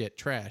 piece of shit,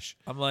 trash.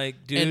 I'm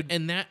like, dude.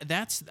 And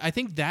that's I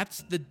think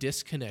that's the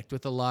disconnect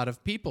with a lot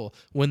of people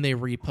when they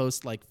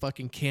repost like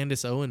fucking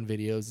Candace Owen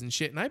videos and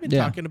shit. And I've been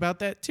talking about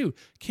that too.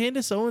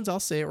 Candace Owens, I'll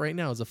say it right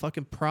now, is a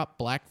fucking prop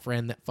black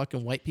friend that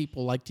fucking white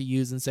people like to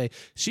use and say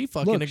she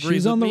fucking agrees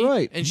she's with on the me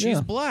right. and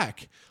she's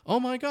black. Oh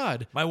my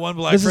god. My one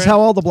black This friend. is how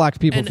all the black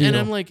people feel. And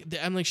I'm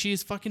like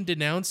she's fucking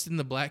denounced in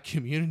the black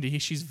community.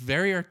 She's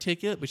very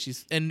articulate, but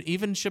and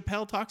even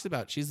Chappelle talks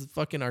about she's a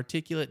fucking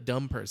articulate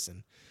dumb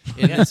person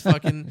in this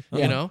fucking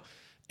you know.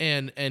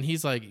 And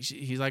he's like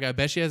I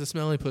bet she has a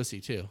smelly pussy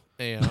too,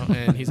 you know.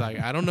 And he's like,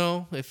 I don't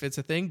know if it's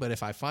a thing, but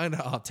if I find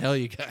out, I'll tell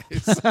you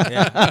guys.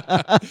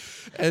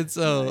 And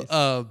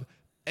so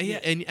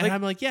and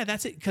I'm like, yeah,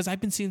 that's it, because I've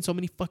been seeing so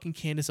many fucking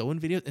Candace Owen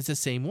videos. It's the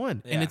same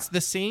one, and it's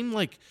the same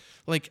like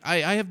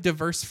I have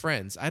diverse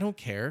friends. I don't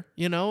care,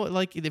 you know.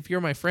 Like if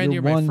you're my friend,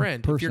 you're my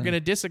friend. If you're gonna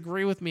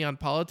disagree with me on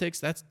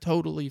politics, that's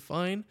totally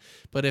fine.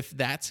 But if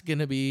that's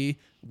gonna be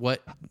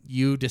what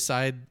you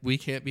decide we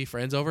can't be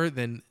friends over,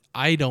 then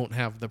I don't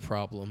have the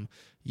problem.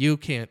 You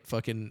can't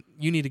fucking.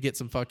 You need to get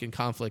some fucking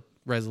conflict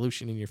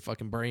resolution in your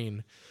fucking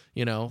brain.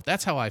 You know,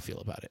 that's how I feel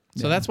about it.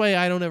 So that's why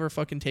I don't ever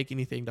fucking take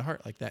anything to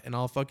heart like that. And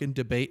I'll fucking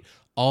debate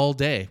all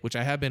day, which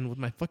I have been with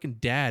my fucking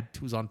dad,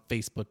 who's on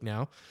Facebook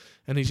now.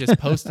 And he's just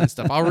posting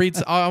stuff. I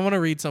want to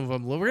read some of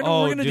them. We're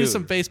gonna do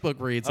some Facebook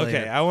reads later.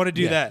 Okay, I want to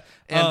do that.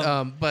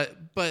 And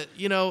but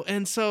you know,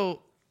 and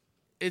so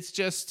it's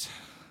just.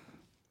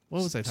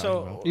 What was I talking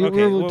about?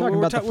 Okay, we're talking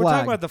about the flag. We're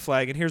talking about the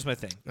flag, and here's my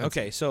thing.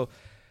 So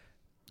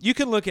you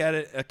can look at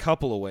it a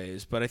couple of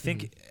ways, but I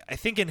think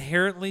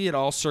inherently it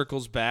all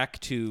circles back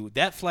to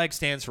that flag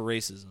stands for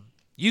racism.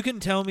 You can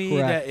tell me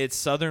that it's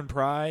Southern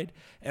pride,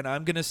 and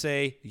I'm going to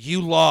say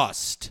you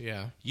lost.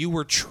 Yeah. You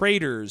were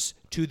traitors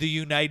to the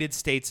United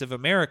States of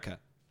America.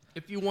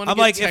 If you want to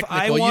get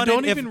technical, you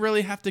don't even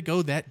really have to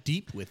go that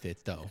deep with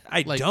it, though.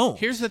 I don't.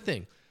 Here's the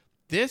thing.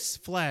 This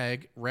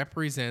flag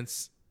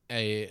represents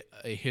a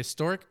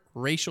historic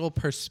racial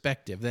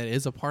perspective that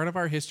is a part of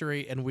our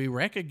history, and we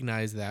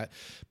recognize that,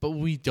 but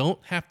we don't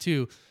have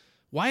to.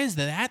 Why is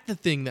that the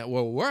thing that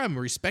I'm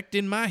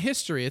respecting my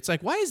history? It's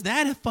like, why is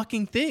that a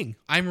fucking thing?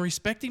 I'm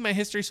respecting my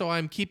history, so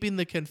I'm keeping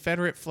the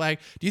Confederate flag.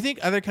 Do you think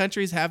other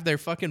countries have their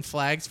fucking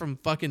flags from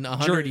fucking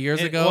 100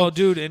 years ago? Well,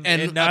 dude,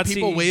 and Nazi,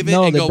 people wave it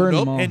and go,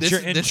 nope.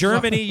 In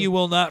Germany, you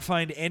will not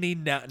find any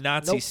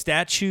Nazi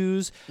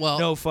statues. Well,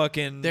 no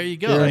fucking. There you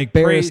go. They're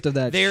embarrassed of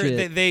that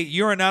shit.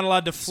 You are not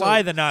allowed to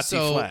fly the Nazi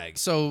flag.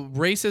 So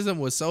racism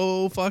was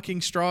so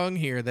fucking strong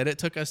here that it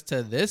took us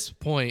to this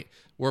point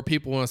where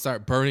people want to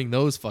start burning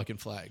those fucking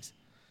flags.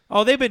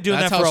 Oh, they've been doing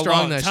that for a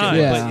long time.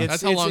 Yeah. But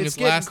that's how long it's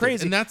lasted.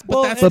 Crazy. And that's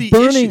but the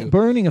issue.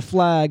 Burning a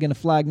flag and a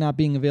flag not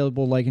being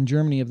available, like in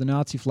Germany of the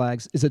Nazi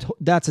flags,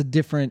 that's a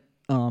different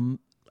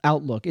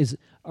outlook.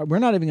 We're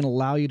not even going to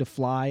allow you to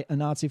fly a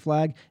Nazi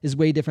flag is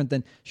way different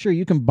than, sure,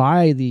 you can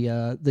buy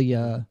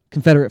the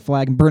Confederate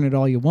flag and burn it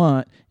all you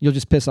want. You'll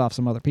just piss off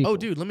some other people. Oh,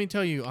 dude, let me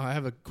tell you, I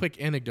have a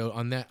quick anecdote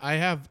on that.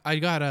 I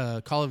got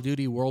a Call of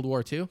Duty World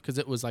War II because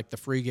it was like the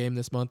free game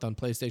this month on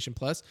PlayStation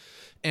Plus,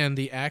 and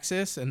the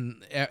Axis,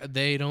 and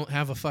they don't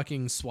have a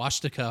fucking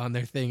swastika on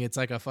their thing. It's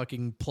like a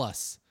fucking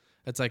plus.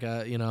 It's like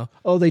a, you know.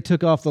 Oh, they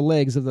took off the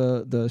legs of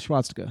the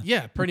swastika.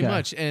 Yeah, pretty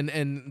much,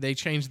 and they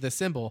changed the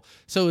symbol.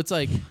 So it's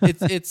like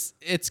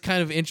it's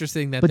kind of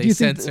interesting that they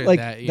censored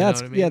that. You know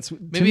what I mean? Yeah,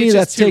 maybe it's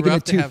that's too taking rough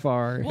it too to have,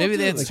 far. Maybe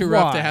it's too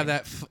rough to have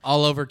that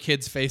all over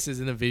kids' faces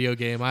in a video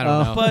game. I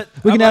don't know. But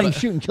we can have them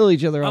shoot and kill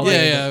each other.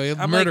 We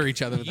murder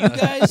each other.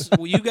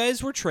 With you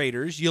guys were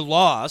traitors. You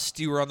lost.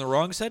 You were on the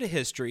wrong side of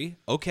history.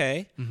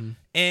 Okay,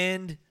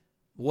 and.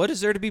 What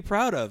is there to be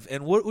proud of?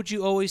 And what would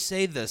you always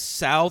say? The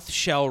South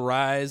shall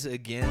rise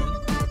again.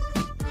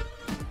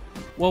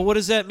 Well, what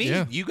does that mean?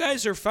 Yeah. You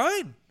guys are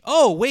fine.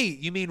 Oh, wait,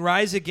 you mean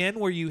rise again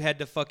where you had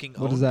to fucking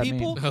own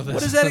people? Mean?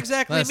 What does that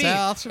exactly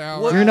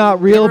mean? You're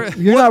not real.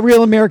 You're not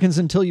real Americans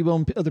until you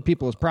own other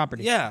people's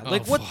property. Yeah,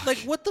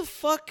 what the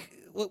fuck?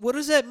 What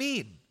does that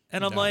mean?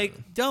 And I'm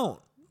like, don't.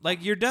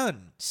 Like, you're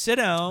done. Sit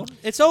down.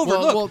 It's over.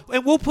 Look,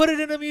 and we'll put it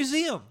in a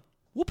museum.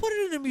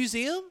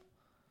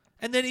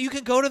 And then you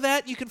can go to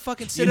that. You can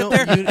fucking sit up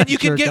there, and you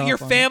can get your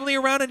family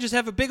around and just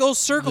have a big old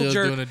circle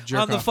jerk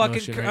on the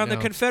fucking the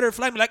Confederate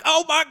flag. Be like,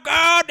 oh my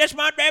God, that's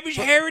my baby's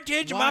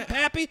heritage, my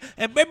pappy,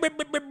 and blah, blah,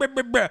 blah, blah,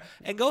 blah, blah.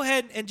 And go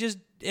ahead and just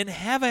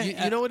have a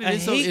you know what it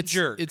is. hate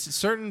jerk. It's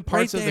certain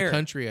parts of the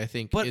country. I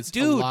think, but it's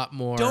dude, a lot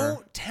more.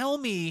 Don't tell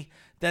me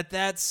that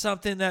that's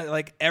something that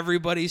like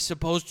everybody's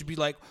supposed to be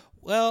like.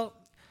 Well,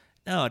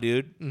 no,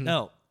 dude,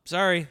 no,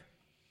 sorry.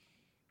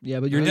 Yeah,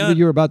 but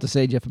you were about to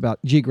say, Jeff, about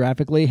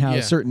geographically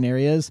how certain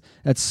areas.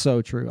 That's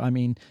so true. I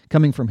mean,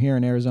 coming from here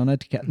in Arizona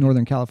to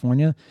Northern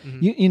California,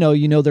 you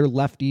know they're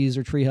lefties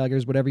or tree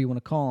huggers, whatever you want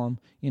to call them.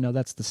 You know,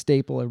 that's the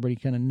staple. Everybody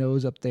kind of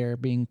knows up there,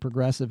 being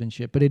progressive and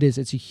shit. But it's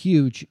a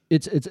huge.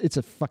 It's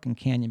a fucking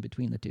canyon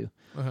between the two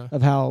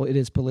of how it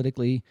is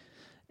politically.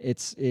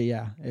 It's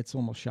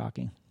almost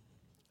shocking.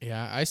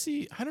 Yeah, I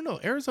see. I don't know.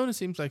 Arizona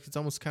seems like it's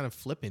almost kind of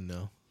flipping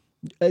though.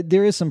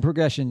 There is some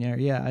progression there.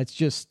 Yeah, it's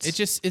just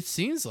It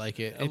seems like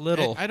it. A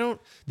little. I don't.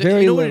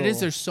 Very you know what it little. is?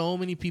 There's so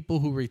many people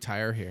who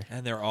retire here.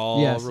 And they're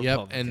all Yes.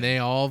 Republican. Yep, and they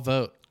all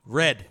vote.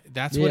 Red.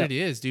 That's what Yeah. it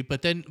is, dude.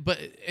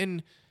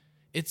 And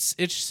it's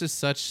just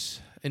such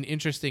an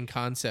interesting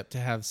concept to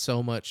have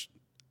so much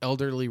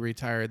elderly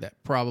retired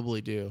that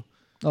probably do.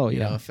 oh You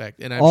yeah. know,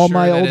 affect. And I'm All sure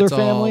my that older it's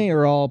family all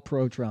are all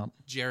pro-Trump,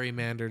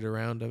 gerrymandered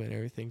around them and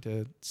everything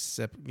to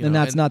and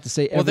that's not to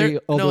say every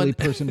elderly and-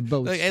 person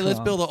votes. Like, hey, let's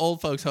Trump. build an old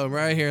folks home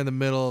right here in the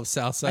middle of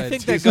Southside. I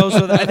think that goes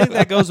with. I think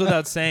that goes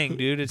without saying,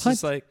 dude. It's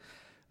just What? like,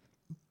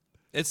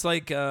 it's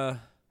like.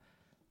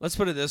 Let's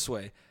put it this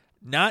way: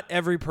 not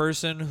every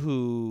person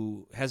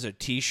who has a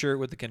T-shirt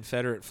with the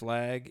Confederate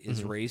flag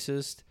is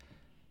racist,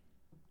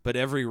 but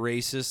every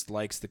racist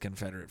likes the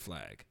Confederate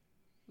flag.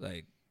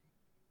 Like,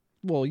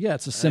 Well, yeah,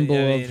 it's a symbol I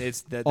mean, of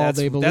it's that, all that's,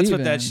 they that's believe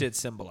what that in, shit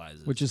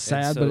symbolizes. which is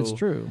And sad, but it's so,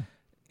 true.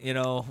 You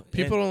know,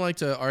 People and- don't like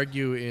to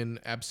argue in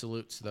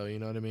absolutes, though. You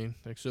know what I mean?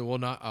 Like, so,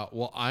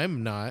 well,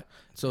 I'm not,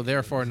 so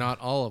therefore, not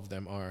all of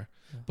them are.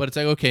 But it's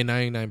like, okay,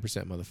 99%,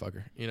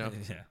 motherfucker. You know,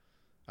 Yeah.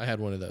 I had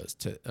one of those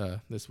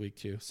this week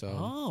too. So,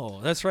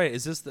 Oh, that's right.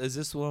 Is this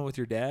the one with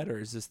your dad, or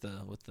is this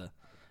the with the?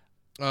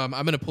 I'm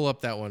gonna pull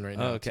up that one right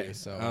now. Oh, okay. Too,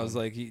 so I was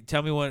like,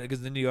 tell me one,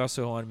 because then you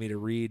also wanted me to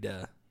read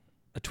a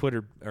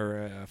Twitter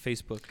or a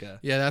Facebook.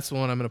 yeah, that's the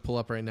one I'm gonna pull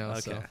up right now.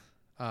 Okay.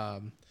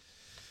 So,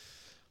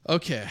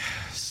 okay.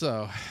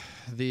 So,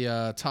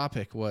 the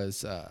topic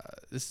was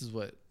this is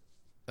what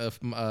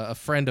a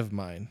friend of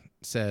mine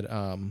said.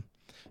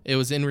 It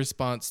was in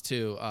response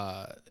to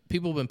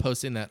people have been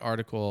posting that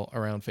article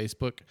around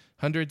Facebook.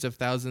 Hundreds of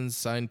thousands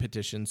signed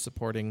petitions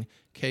supporting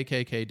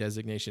KKK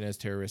designation as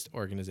terrorist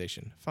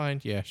organization.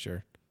 Fine, yeah,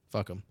 sure,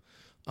 fuck them.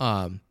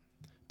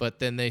 But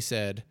then they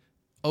said,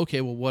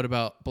 okay, well, what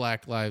about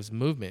Black Lives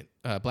Movement?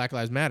 Black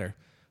Lives Matter.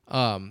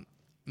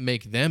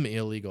 Make them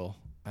illegal.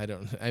 I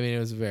mean, it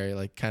was very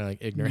like kind of like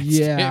ignorant.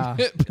 Yeah,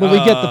 statement. but we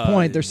get the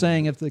point. They're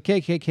saying if the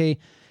KKK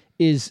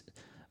is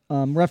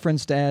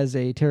referenced as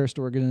a terrorist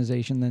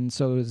organization, then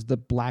so is the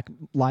Black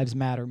Lives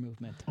Matter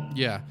movement.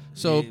 Yeah.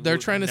 So Yeah, they're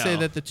well, trying to say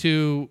no. that the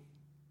two,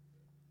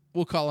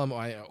 we'll call them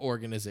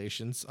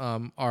organizations,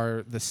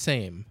 are the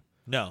same.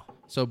 No.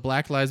 So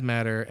Black Lives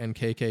Matter and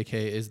KKK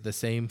is the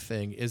same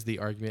thing, is the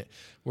argument.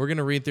 We're going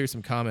to read through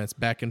some comments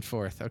back and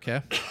forth,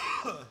 okay?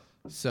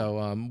 So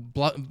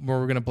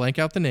we're going to blank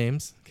out the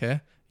names,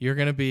 okay? You're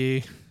going to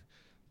be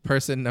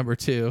person number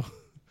 2,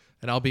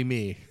 and I'll be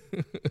me.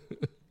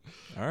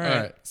 All All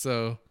right. right.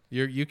 So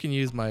you can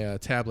use my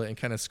tablet and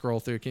kind of scroll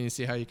through. Can you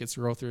see how you can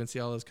scroll through and see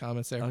all those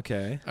comments there?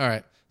 Okay. All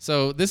right.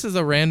 So this is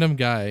a random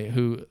guy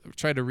who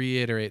tried to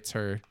reiterate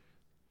her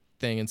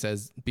thing and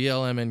says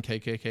BLM and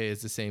KKK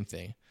is the same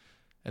thing.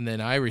 And then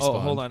I respond. Oh,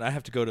 hold on. I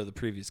have to go to the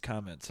previous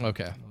comments.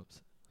 Okay. Oops.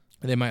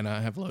 They might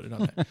not have loaded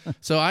on that.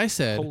 So I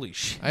said, Holy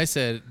shit. I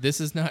said,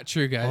 this is not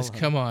true, guys. Hold on.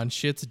 Come on.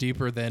 Shit's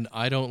deeper than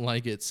I don't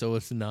like it, so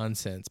it's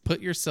nonsense.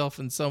 Put yourself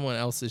in someone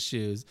else's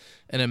shoes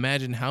and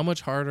imagine how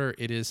much harder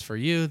it is for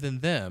you than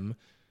them.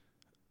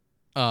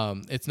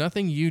 It's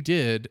nothing you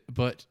did,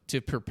 but to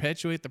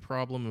perpetuate the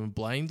problem and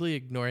blindly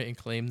ignore it and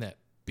claim that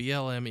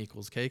BLM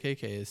equals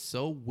KKK is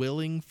so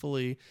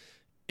willingly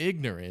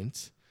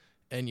ignorant,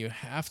 and you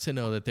have to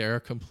know that they are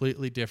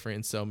completely different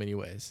in so many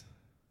ways.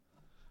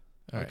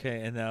 All right.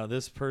 Okay, and now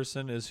this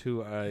person is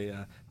who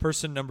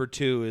person number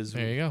 2 is.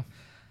 There you go.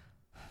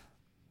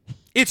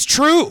 It's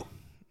true.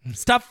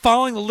 Stop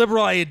following the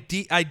liberal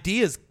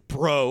ideas,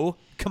 bro.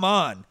 Come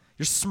on.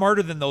 You're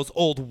smarter than those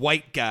old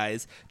white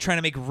guys trying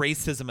to make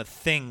racism a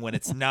thing when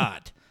it's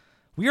not.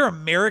 We are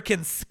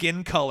American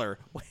skin color.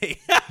 Wait.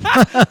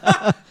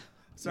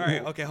 Sorry.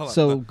 Okay, hold on.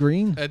 So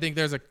green. I think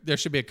there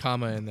should be a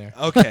comma in there.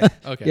 Okay.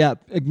 Okay. Yeah,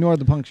 ignore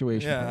the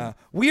punctuation. Yeah.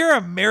 We are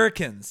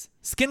Americans.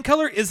 Skin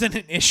color isn't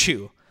an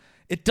issue.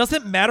 It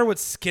doesn't matter what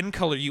skin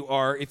color you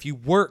are. If you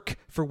work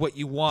for what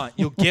you want,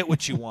 you'll get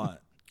what you want.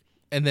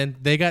 And then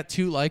they got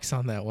 2 likes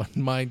on that one,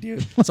 mind you.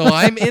 So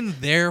I'm in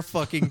their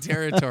fucking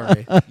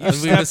territory. And we've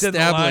stepped in the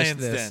established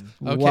lion's this. den.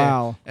 Okay.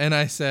 Wow. And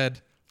I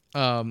said,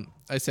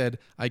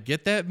 I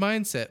get that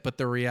mindset, but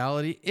the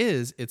reality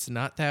is it's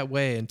not that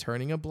way. And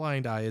turning a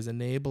blind eye is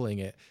enabling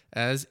it,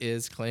 as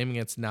is claiming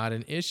it's not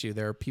an issue.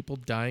 There are people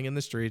dying in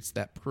the streets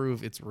that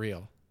prove it's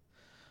real.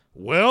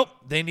 Well,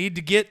 they need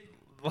to get.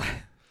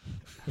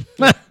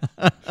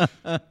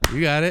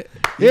 You got it.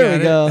 You Here got we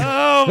it. go.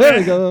 Oh, There man.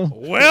 we go.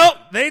 Well,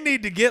 they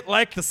need to get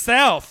like the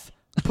South.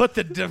 Put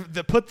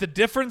put the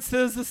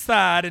differences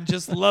aside and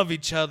just love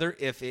each other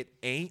if it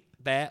ain't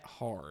that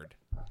hard.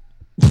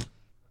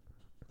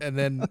 And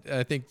then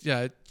I think,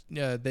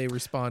 they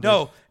responded.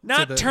 No, to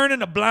not the-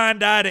 turning a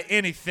blind eye to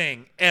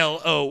anything.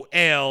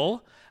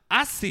 LOL.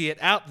 I see it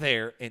out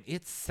there, and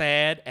it's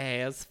sad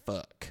as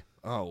fuck.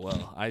 Oh,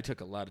 well, I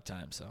took a lot of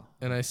time, so.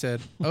 And I said,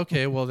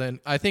 okay, well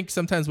then, I think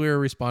sometimes we were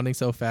responding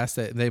so fast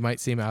that they might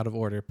seem out of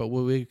order, but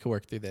we could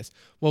work through this.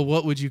 Well,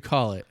 what would you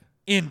call it?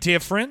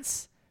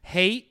 Indifference,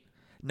 hate,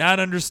 not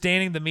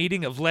understanding the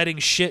meaning of letting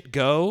shit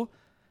go.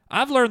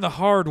 I've learned the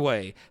hard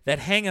way that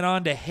hanging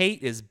on to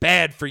hate is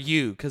bad for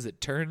you because it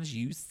turns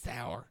you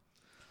sour.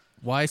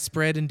 Why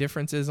spread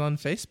indifferences on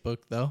Facebook,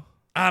 though?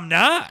 I'm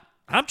not.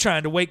 I'm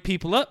trying to wake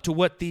people up to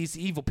what these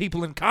evil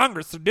people in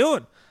Congress are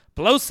doing.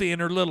 Pelosi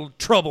and her little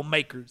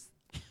troublemakers.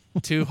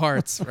 2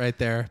 hearts right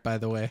there, by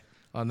the way,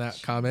 on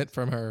that comment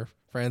from her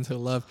friends who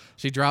love.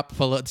 She dropped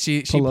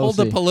she pulled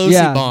the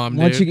Pelosi bomb,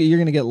 dude. Once you're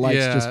gonna get likes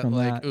yeah, just from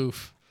like, that.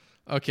 Oof.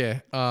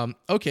 Okay.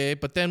 Okay,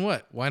 but then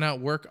what? Why not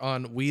work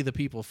on we the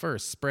people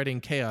first?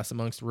 Spreading chaos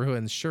amongst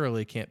ruins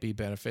surely can't be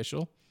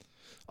beneficial.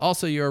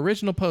 Also, your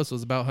original post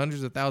was about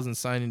hundreds of thousands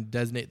signing to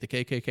designate the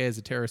KKK as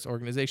a terrorist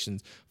organization.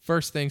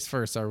 First things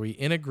first, are we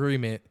in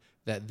agreement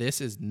that this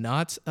is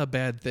not a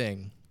bad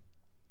thing?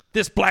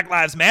 This Black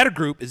Lives Matter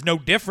group is no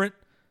different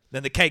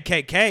than the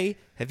KKK.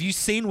 Have you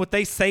seen what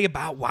they say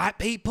about white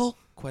people?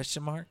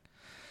 Question mark.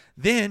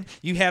 Then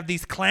you have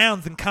these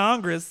clowns in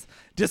Congress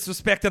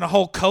disrespecting a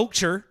whole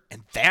culture,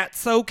 and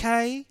that's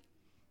okay?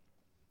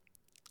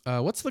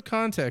 What's the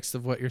context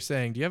of what you're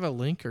saying? Do you have a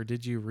link, or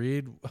did you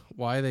read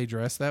why they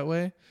dress that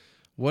way?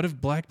 What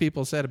have black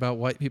people said about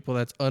white people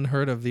that's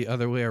unheard of the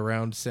other way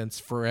around since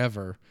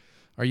forever?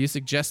 Are you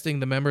suggesting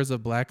the members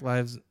of Black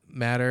Lives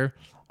Matter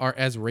are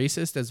as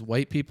racist as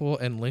white people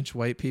and lynch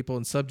white people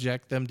and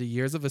subject them to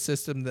years of a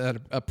system that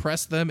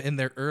oppressed them in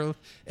their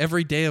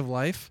every day of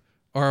life?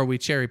 Or are we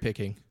cherry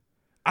picking?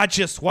 I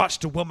just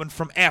watched a woman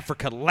from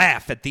Africa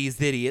laugh at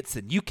these idiots,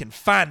 and you can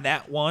find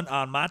that one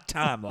on my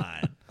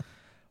timeline.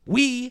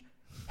 What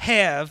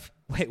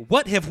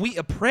have we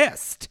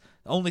oppressed?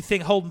 The only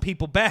thing holding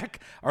people back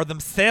are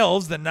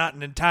themselves and not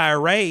an entire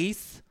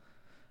race.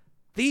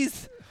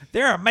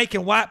 They are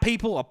making white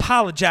people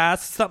apologize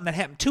for something that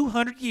happened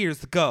 200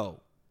 years ago.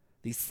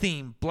 These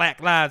same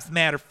Black Lives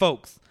Matter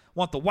folks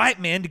want the white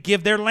men to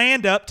give their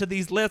land up to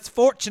these less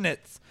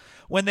fortunates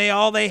when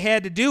all they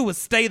had to do was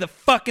stay the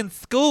fucking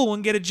school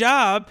and get a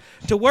job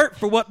to work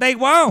for what they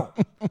want.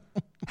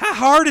 How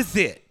hard is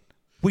it?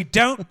 We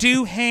don't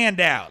do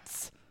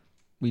handouts.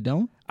 We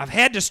don't? I've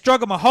had to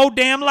struggle my whole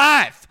damn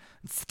life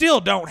and still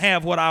don't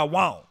have what I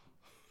want.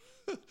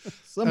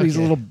 Somebody's Okay.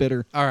 a little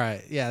bitter. All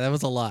right. Yeah, that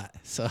was a lot.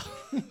 So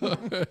Let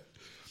you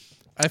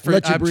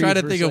I'm breathe trying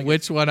to for a think of second.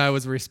 which one I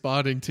was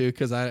responding to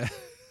because there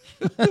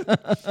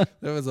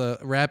was a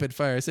rapid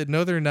fire. I said,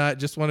 no, they're not.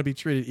 Just want to be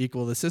treated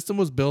equal. The system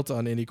was built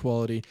on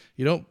inequality.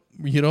 You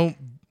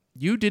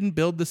didn't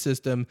build the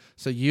system,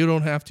 so you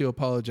don't have to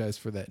apologize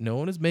for that. No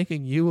one is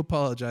making you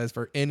apologize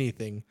for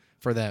anything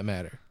for that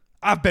matter.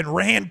 I've been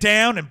ran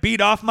down and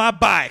beat off my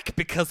bike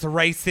because of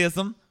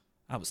racism.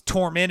 I was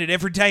tormented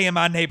every day in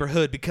my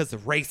neighborhood because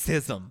of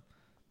racism.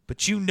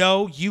 But you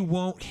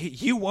won't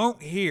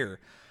hear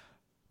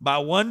my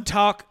one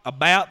talk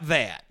about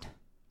that.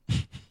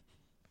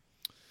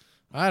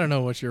 I don't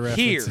know what you're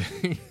Here.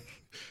 referencing.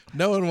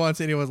 No one wants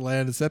anyone's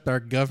land except our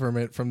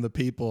government from the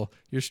people.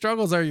 Your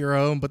struggles are your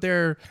own, but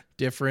they're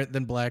different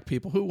than black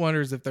people. Who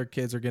wonders if their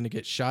kids are going to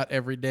get shot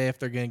every day, if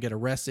they're going to get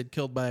arrested,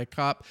 killed by a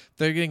cop, if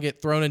they're going to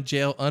get thrown in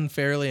jail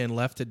unfairly and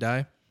left to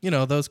die? You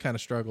know, those kind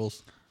of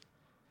struggles.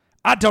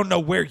 I don't know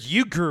where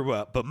you grew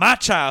up, but my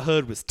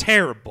childhood was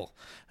terrible.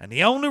 And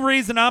the only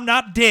reason I'm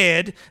not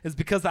dead is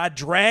because I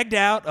dragged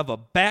out of a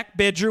back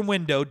bedroom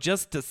window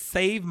just to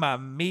save my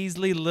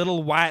measly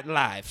little white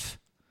life.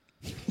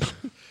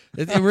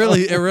 It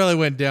really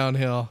went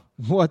downhill.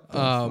 What the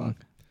fuck?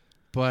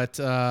 But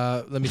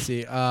let me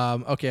see.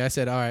 Okay, I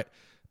said, all right.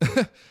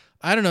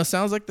 I don't know.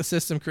 Sounds like the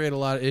system created a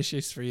lot of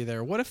issues for you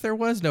there. What if there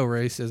was no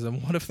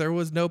racism? What if there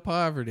was no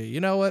poverty?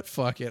 You know what?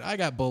 Fuck it. I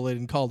got bullied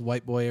and called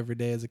white boy every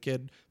day as a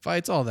kid.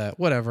 Fights, all that.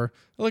 Whatever.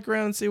 I look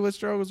around and see what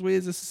struggles we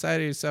as a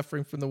society are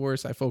suffering from the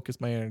worst. I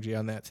focus my energy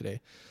on that today.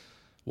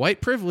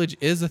 White privilege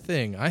is a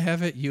thing. I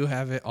have it. You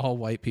have it. All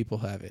white people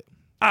have it.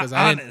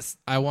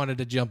 I wanted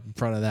to jump in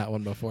front of that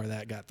one before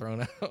that got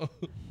thrown out.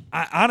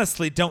 I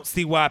honestly don't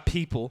see why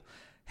people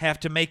have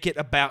to make it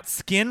about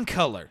skin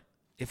color.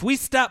 If we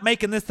stop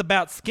making this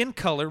about skin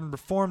color and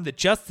reform the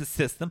justice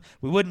system,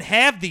 we wouldn't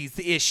have these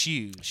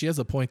issues. She has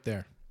a point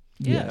there.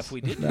 Yeah, Yes. if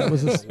we didn't. That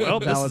was a Well,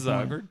 this valid is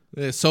point.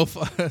 awkward. So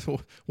far,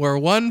 we're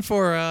one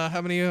for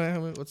how many?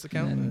 What's the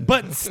count?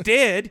 But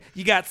instead,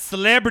 you got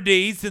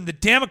celebrities and the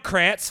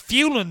Democrats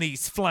fueling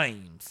these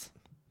flames.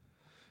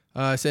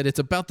 I said it's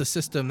about the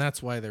system.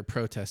 That's why they're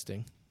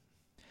protesting.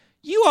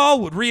 You all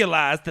would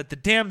realize that the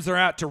Dems are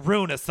out to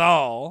ruin us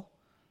all.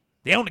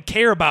 They only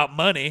care about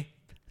money.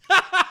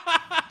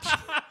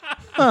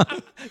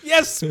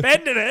 Yes,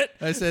 spending it.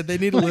 I said they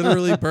need to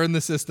literally burn the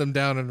system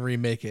down and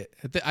remake it.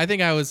 I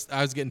think I was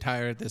getting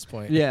tired at this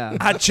point. Yeah.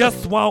 I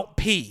just want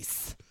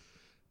peace.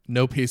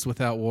 No peace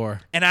without war.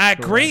 And I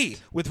agree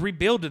with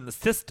rebuilding the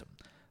system.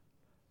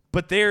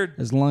 But they're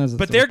As long as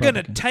it's they're going to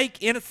Republican.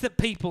 take innocent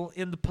people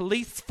in the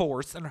police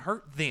force and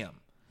hurt them.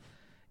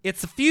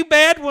 It's a few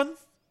bad ones.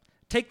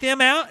 Take them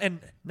out, and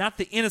not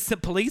the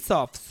innocent police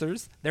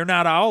officers. They're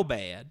not all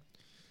bad.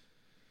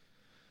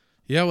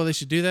 Yeah, well, they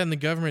should do that in the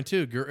government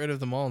too. Get rid of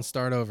them all and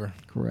start over.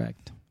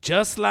 Correct.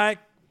 Just like,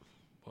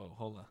 whoa,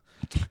 hold on.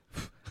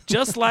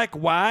 Just like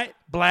white,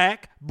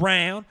 black,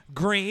 brown,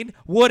 green,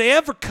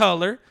 whatever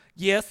color.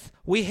 Yes,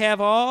 we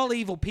have all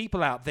evil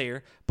people out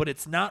there, but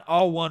it's not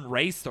all one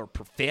race or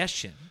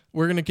profession.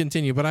 we're gonna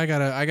continue, but I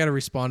gotta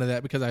respond to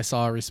that because I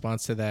saw a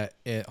response to that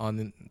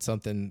on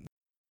something.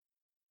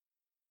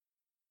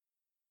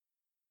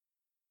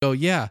 Oh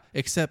yeah,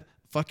 except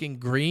fucking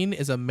green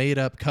is a made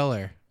up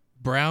color.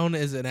 Brown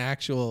is an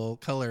actual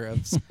color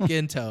of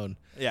skin tone.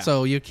 Yeah.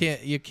 So you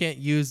can't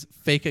use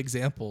fake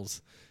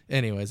examples.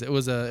 Anyways, it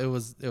was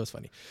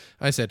funny.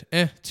 I said,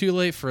 too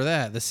late for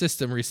that. The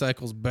system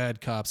recycles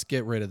bad cops.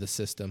 Get rid of the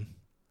system,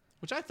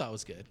 which I thought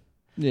was good.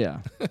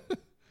 Yeah.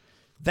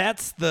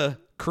 That's the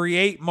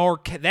create more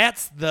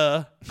chaos.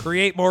 Stupid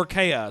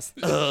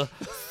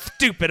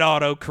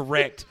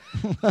autocorrect.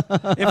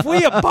 If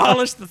we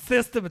abolish the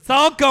system, it's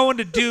all going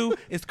to do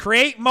is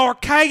create more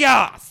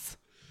chaos.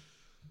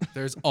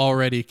 There's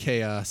already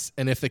chaos,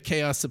 and if the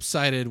chaos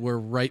subsided, we're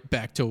right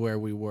back to where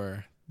we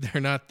were.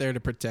 They're not there to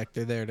protect,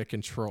 they're there to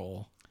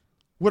control.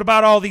 What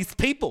about all these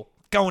people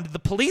going to the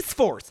police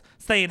force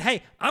saying,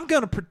 hey, I'm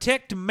going to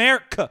protect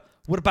America?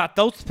 What about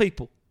those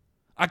people?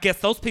 I guess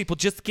those people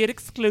just get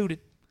excluded.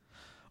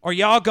 Or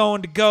y'all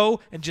going to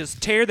go and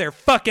just tear their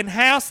fucking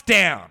house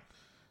down?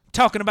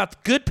 Talking about the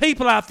good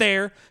people out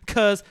there,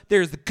 because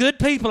there's the good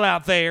people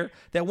out there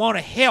that want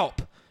to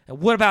help. And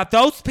what about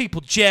those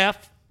people,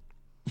 Jeff?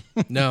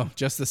 No,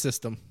 just the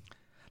system.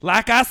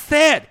 Like I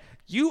said,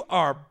 you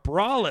are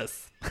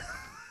braless.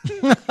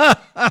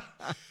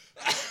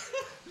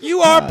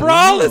 You are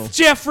braless,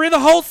 Jeffrey, the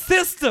whole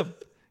system.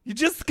 You're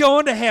just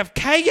going to have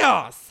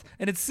chaos.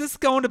 And it's just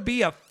going to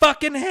be a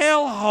fucking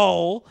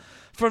hellhole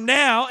from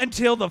now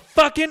until the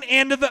fucking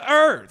end of the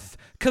earth.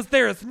 Because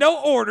there is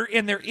no order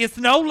and there is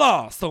no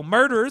law. So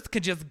murderers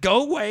can just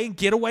go away and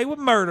get away with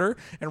murder.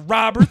 And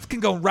robbers can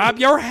go rob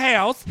your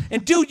house.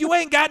 And dude, you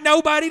ain't got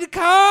nobody to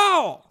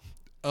call.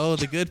 Oh,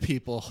 the good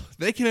people.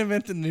 They can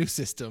invent a new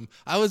system.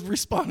 I was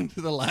responding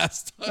to the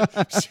last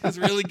time. She was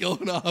really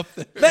going off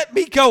there. Let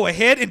me go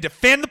ahead and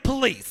defend the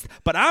police.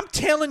 But I'm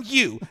telling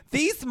you,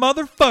 these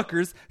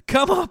motherfuckers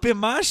come up in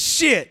my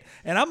shit.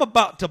 And I'm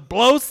about to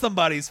blow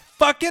somebody's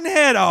fucking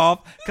head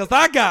off because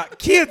I got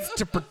kids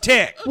to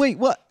protect. Wait,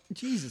 what?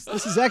 Jesus,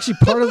 this is actually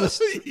part of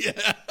this.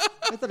 Yeah.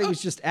 I thought he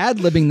was just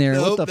ad-libbing there.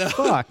 Nope, what the no.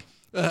 fuck?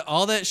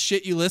 All that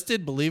shit you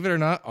listed, believe it or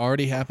not,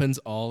 already happens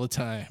all the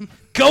time.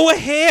 Go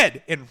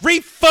ahead and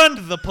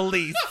refund the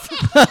police.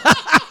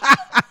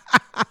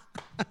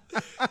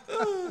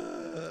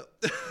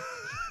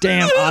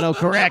 Damn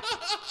autocorrect.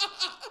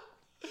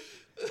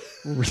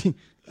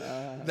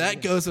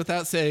 That goes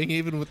without saying,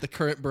 even with the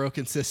current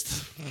broken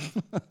system.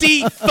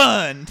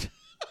 Defund.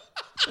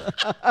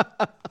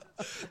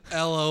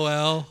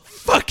 LOL.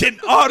 Fucking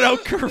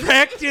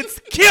autocorrect. It's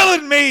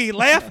killing me.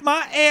 Laugh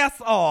my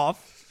ass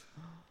off.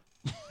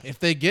 If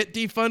they get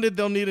defunded,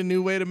 they'll need a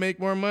new way to make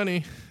more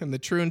money, and the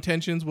true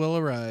intentions will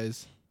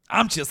arise.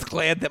 I'm just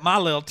glad that my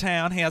little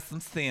town has some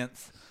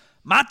sense.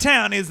 My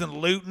town isn't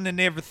looting and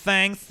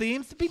everything.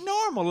 Seems to be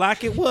normal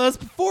like it was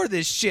before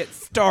this shit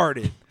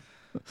started.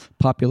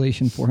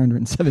 Population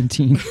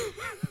 417.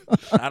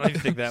 I don't even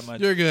think that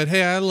much. You're good.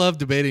 Hey, I love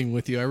debating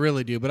with you. I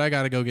really do, but I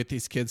got to go get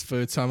these kids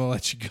food, so I'm going to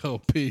let you go.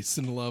 Peace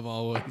and love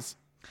always.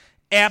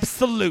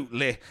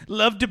 Absolutely.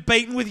 Love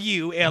debating with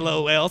you,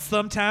 LOL.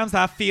 Sometimes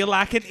I feel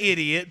like an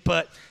idiot,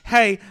 but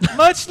hey,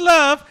 much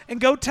love and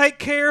go take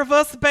care of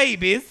us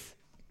babies.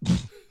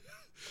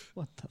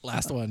 What the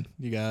Last one.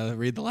 You got to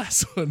read the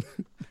last one.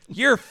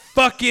 You're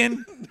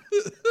fucking...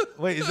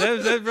 Wait, is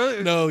that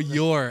really... No,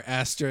 your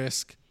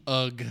asterisk.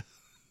 Ugh.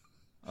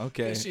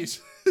 Okay.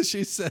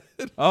 She said,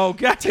 Oh,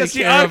 God. take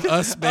care of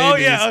us babies. Oh,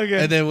 yeah,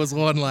 okay. And there was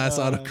one last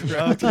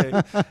autocorrect.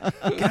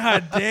 Okay.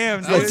 God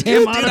damn, Oh, dude.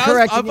 damn Dude,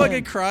 autocorrect I'm again.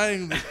 fucking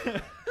crying.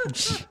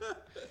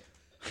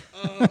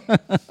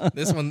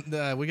 This one,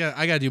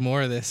 I gotta do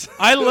more of this.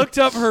 I looked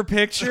up her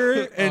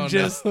picture and Oh,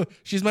 just... no.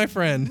 She's my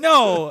friend.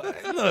 No,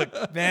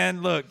 look,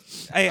 man, look.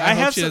 I I hope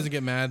have she some, doesn't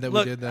get mad that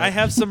look, we did that. I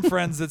have some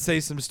friends that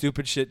say some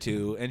stupid shit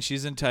too, and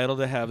she's entitled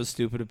to have a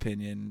stupid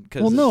opinion.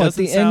 Well, no, at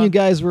the end, you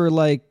guys were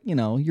like,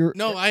 you're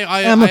No,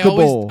 I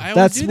amicable. I always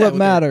That's do that what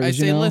with her. matters. I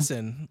say, you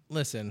know?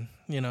 listen.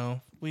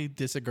 We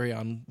disagree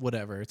on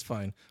whatever. It's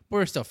fine. But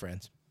we're still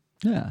friends.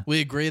 Yeah.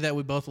 We agree that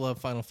we both love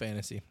Final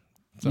Fantasy.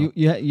 So.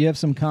 You have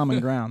some common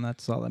ground.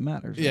 That's all that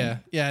matters. Right?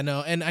 Yeah,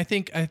 no, and I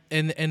think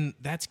and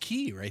that's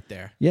key right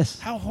there. Yes.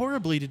 How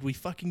horribly did we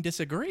fucking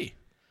disagree?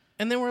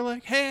 And then we're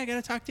like, hey, I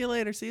gotta talk to you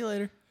later. See you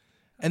later.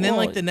 And then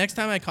Well, like the next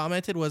time I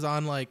commented was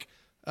on like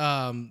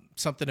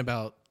something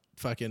about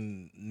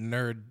fucking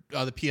nerd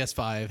the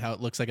PS5, how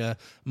it looks like a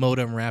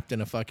modem wrapped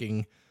in a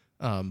fucking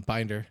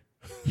binder.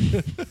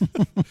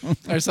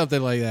 Or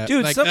something like that.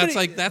 Dude, like,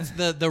 somebody- that's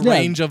the Yeah,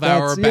 range of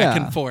our that's- back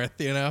yeah. and forth,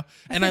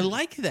 And I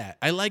like that.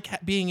 I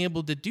like being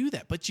able to do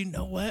that. But you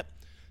know what?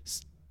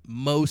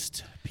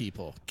 Most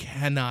people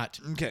cannot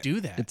do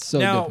that. It's so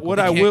now, difficult. what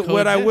I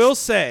coexist. will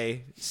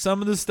say,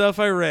 some of the stuff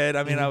I read,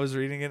 I mean, I was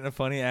reading it in a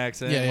funny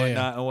accent Yeah, and yeah,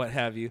 whatnot and what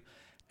have you,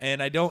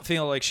 and I don't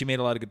feel like she made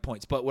a lot of good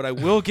points. But what I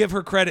will give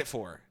her credit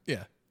for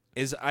yeah.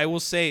 is I will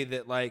say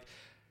that, like,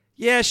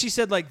 yeah, she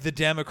said, like, the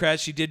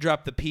Democrats, she did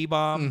drop the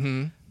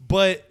P-bomb,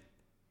 but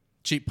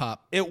cheap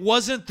pop. It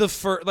wasn't the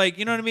first, like,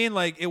 you know what I mean?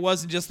 Like, it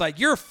wasn't just like,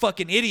 you're a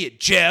fucking idiot,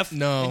 Jeff.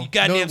 No. And you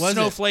goddamn No, it wasn't.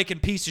 snowflake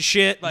and piece of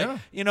shit. Like, No.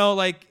 you know,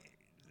 like,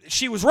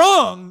 she was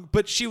wrong,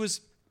 but she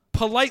was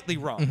politely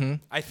wrong, Mm-hmm.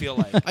 I feel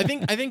like. I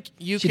think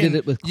you She can did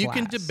it with you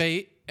can class.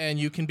 debate and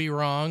you can be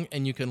wrong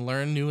and you can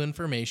learn new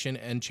information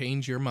and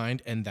change your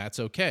mind, and that's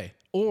okay.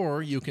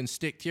 Or you can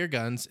stick to your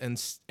guns and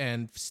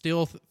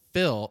still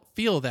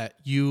feel that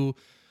you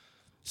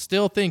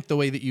still think the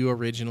way that you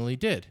originally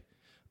did.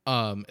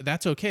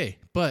 That's okay.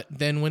 But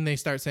then when they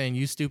start saying,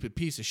 you stupid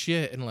piece of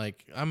shit, and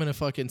like, I'm gonna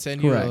fucking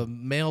send you a Correct.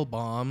 mail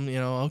bomb,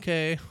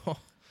 okay,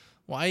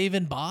 why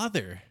even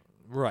bother?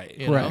 Right.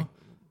 You Correct. know?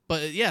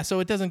 But yeah, so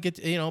it doesn't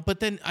get but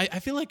then I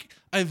feel like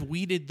I've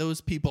weeded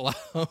those people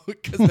out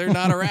because they're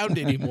not around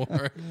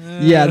anymore.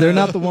 Yeah, they're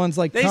not the ones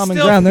like They common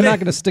still ground. They're fit- not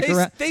going to stick they-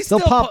 around. they They'll still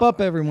pop po- up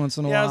every once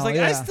in a Yeah, while. I was like,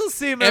 I still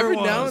see him Every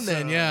once, now and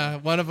then, yeah,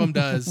 one of them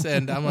does,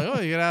 and I'm like, oh,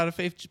 you got out of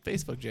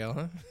Facebook jail,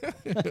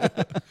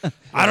 huh?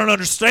 I don't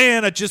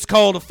understand. I just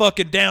called a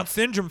fucking Down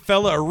syndrome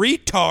fella a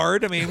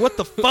retard. I mean, what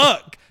the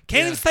fuck?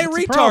 Can't even say That's a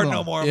retard problem.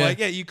 no more. I'm Yeah. like,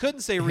 yeah, you couldn't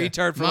say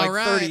retard for All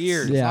like 30 right.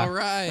 years. Yeah. All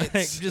right.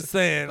 Like, just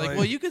saying. Like,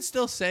 well, you can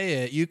still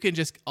say it. You can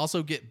just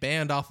also get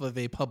banned off of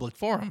a public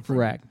forum. from it.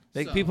 Correct.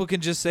 like, so- people can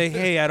just say,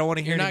 hey, I don't want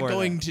to hear You're not anymore of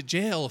going that. to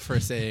jail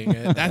for saying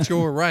it. That's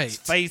your right.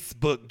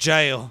 Facebook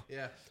jail.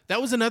 Yeah. That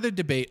was another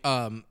debate.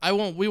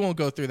 We won't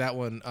go through that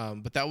one.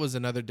 But that was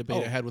another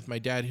debate I had with my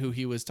dad, who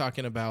he was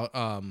talking about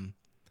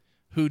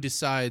who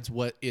decides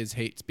what is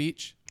hate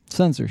speech.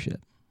 Censorship.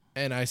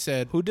 And I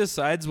said, Who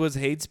decides what's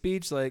hate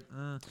speech? Like,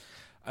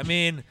 I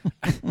mean,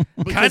 kind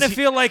Because of he-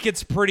 feel like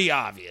it's pretty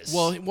obvious.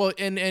 well,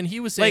 and he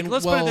was saying, like,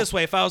 let's put it this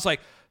way. If I was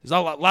like, there's a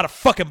lot of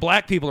fucking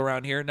black people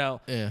around here.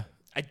 No, Yeah.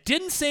 I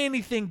didn't say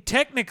anything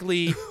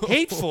technically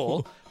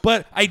hateful,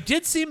 but I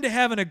did seem to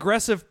have an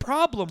aggressive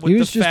problem with He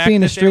was the just fact being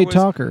a that there straight was,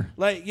 talker.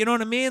 Like, you know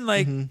what I mean?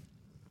 Like,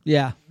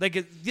 Yeah.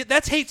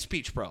 that's hate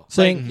speech, bro.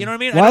 Saying, like, you know what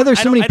I mean? why there's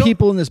so many I don't-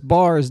 people in this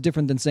bar is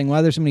different than saying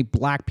why there's so many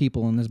black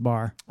people in this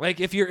bar. Like,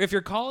 if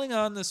you're calling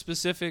on the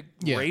specific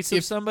Yeah, race of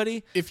if-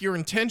 somebody, If your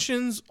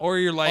intentions or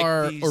you're like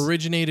are these,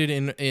 originated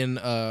in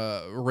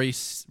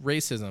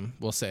racism,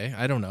 we'll say.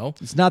 I don't know.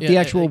 It's not Yeah, the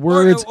actual like-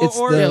 words. or- it's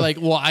or- the Yeah, like,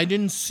 well, I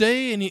didn't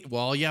say any.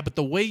 Well, yeah, but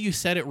the way you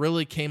said it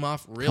really came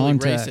off really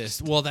Context.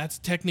 racist. Well, that's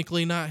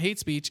technically not hate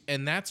speech,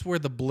 and that's where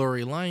the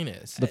blurry line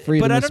is. the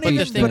freedom I of don't speech.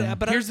 even- the thing, thing.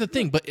 but I- here's the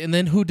thing. But and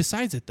then who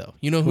decides it though?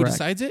 You know who Correct.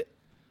 decides it?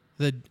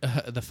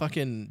 The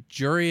fucking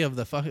jury of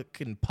the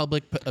fucking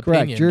public opinion.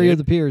 Correct. Jury dude. of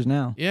the peers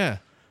now. Yeah,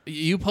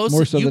 you post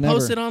More it. so You than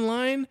post ever. it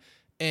online,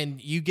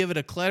 and you give it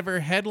a clever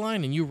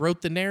headline, and you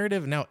wrote the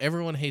narrative. And now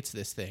everyone hates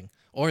this thing,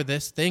 or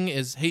this thing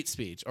is hate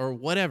speech, or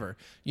whatever.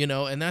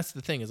 And that's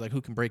the thing is like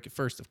who can break it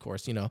first, of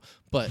course.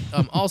 But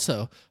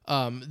also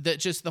that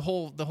just the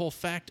whole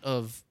fact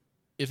of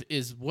if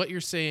is what you're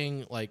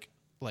saying like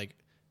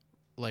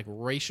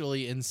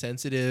racially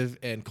insensitive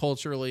and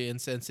culturally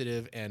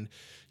insensitive, and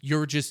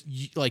you're just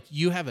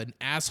you have an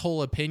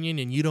asshole opinion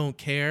and you don't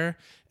care,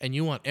 and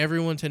you want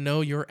everyone to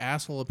know your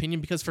asshole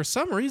opinion because for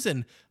some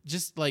reason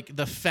just like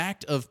the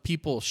fact of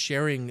people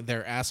sharing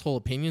their asshole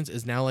opinions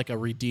is now like a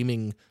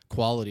redeeming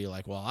quality.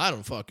 Like, well, I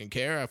don't fucking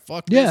care. I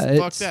fuck Yeah, this,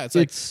 fuck it's- that. It's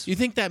like, it's- you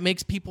think that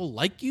makes people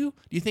like you?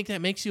 Do you think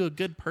that makes you a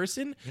good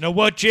person? you know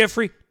what,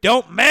 Jeffrey?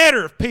 Don't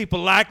matter if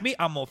people like me.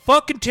 I'm gonna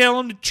fucking tell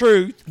them the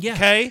truth. Yeah.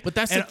 Okay. But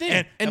that's the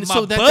thing. And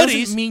so my that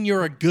buddies, doesn't mean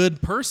you're a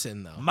good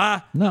person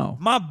though. No.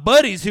 My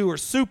buddies who are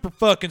super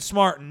fucking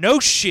smart and know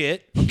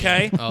shit,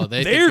 okay? Oh,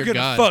 they think they're you're gonna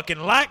God. fucking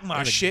like my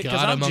You're the shit because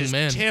God I'm among just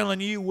men. telling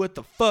you what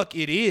the fuck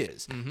it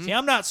is. See,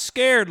 I'm not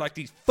scared like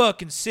these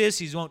fucking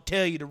sissies won't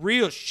tell you the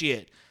real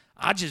shit.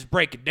 I just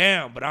break it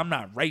down, but I'm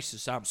not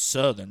racist. I'm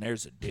Southern.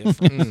 There's a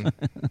difference.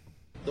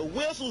 The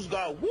whistles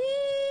got woo.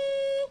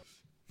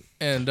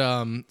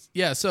 And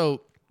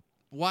so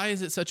why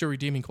is it such a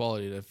redeeming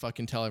quality to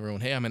fucking tell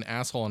everyone, hey, I'm an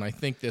asshole and I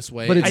think this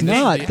way? But it's I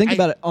not. Think, Think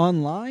about it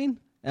online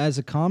as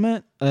a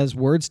comment, as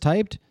words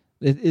typed.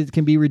 It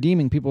can be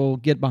redeeming. People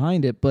get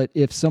behind it. But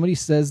if somebody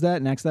says that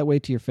and acts that way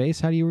to your face,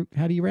 how do you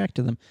react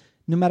to them?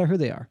 No matter who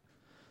they are.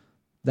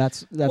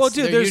 That's Well,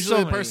 dude, They're there's usually so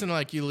the many. person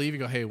like you leave, you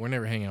go, hey, we're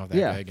never hanging out with that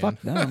yeah, guy again.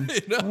 fuck them.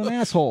 You know? What an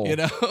asshole. You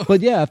know?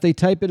 But yeah, if they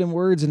type it in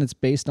words and it's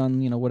based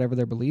on whatever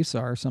their beliefs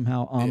are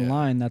somehow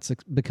online, that's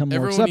become more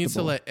Everyone acceptable. needs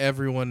to let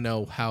everyone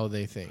know how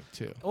they think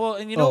too. Well,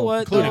 and you know Oh, what?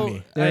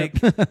 including though? me.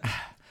 Like,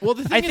 Well,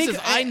 the thing I is, think- is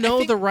I I know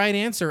think- the right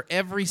answer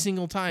every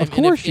single time. Of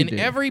course and you if in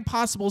do. every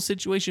possible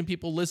situation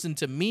people listened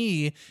to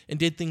me and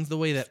did things the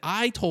way that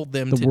I told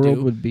them The to world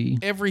do, would be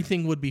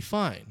everything would be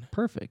fine.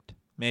 perfect.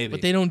 maybe.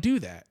 But they don't do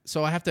that.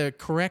 So I have to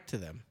correct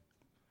them.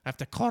 I have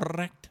to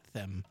correct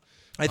them.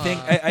 I think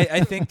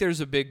I think there's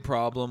a big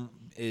problem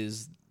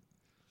is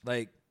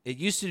like It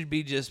used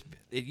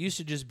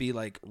to just be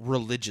like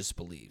religious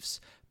beliefs,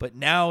 but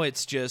now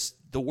it's just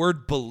the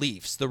word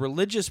beliefs. The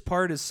religious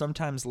part is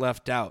sometimes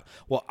left out.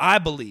 Well, I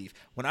believe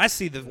when I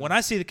see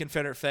the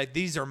Confederate flag,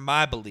 these are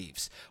my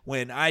beliefs.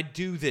 When I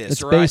do this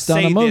It's or I based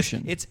on say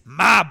emotion. this, it's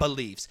my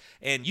beliefs,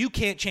 and you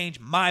can't change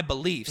my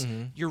beliefs.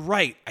 You're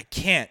right, I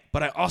can't,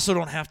 but I also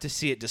don't have to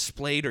see it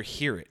displayed or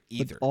hear it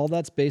either. All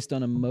that's based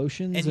on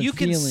emotions And you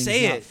can feelings,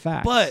 say not it,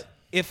 facts. but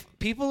if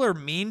people are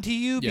mean to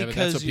you Yeah, but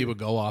because that's what people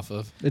go off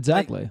of.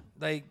 Exactly.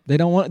 like They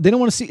don't want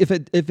to see if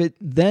it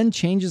then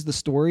changes the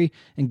story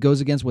and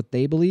goes against what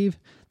they believe.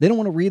 They don't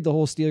want to read the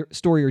whole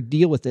story or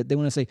deal with it. They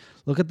want to say,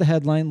 look at the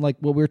headline, like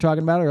what we were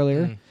talking about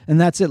earlier,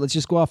 and that's it. Let's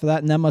just go off of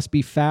that, and that must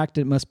be fact.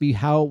 It must be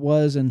how it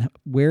was and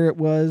where it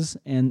was,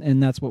 and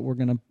that's what we're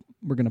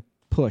gonna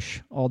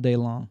push all day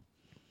long.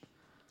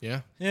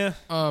 Yeah. yeah.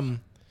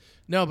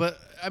 No, but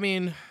I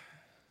mean,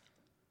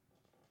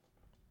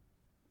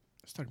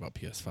 let's talk about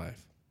PS5.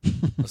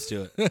 Let's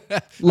do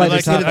it. Lighter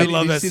like topic. I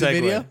love Did you that see the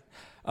segue. video?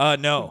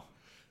 No.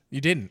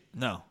 You didn't.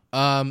 No.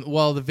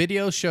 Well, the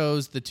video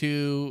shows the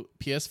two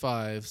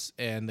PS5s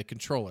and the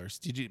controllers.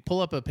 Did you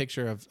pull up a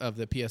picture of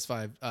the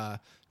PS5?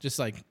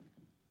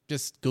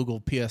 Just Google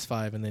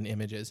PS5 and then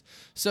images.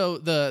 So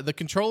the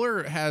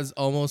controller has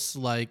almost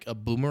like a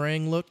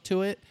boomerang look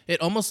to it.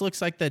 It almost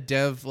looks like the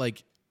dev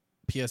like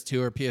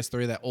PS2 or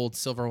PS3, that old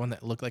silver one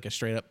that looked like a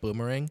straight up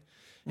boomerang.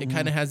 It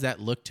kind of has that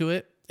look to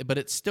it, but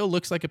it still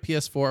looks like a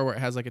PS4 where it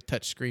has like a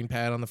touch screen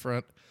pad on the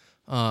front.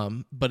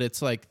 But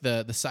it's like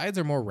the sides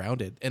are more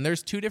rounded, and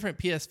there's two different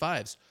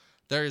PS5s.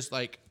 There's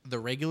like the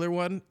regular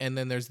one, and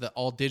then there's the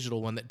all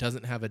digital one that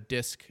doesn't have a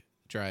disc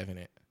drive in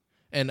it.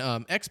 And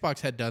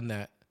Xbox had done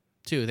that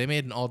too. They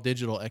made an all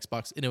digital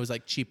Xbox, and it was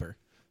like cheaper.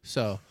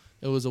 So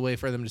it was a way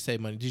for them to save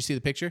money. Did you see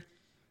the picture?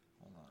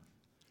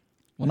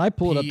 When I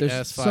pull it up, there's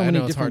PS5. so I many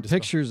know it's hard different to spell.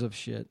 pictures of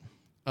shit.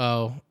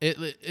 Oh,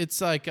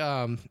 it's like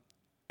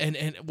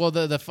and well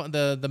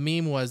the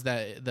meme was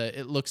that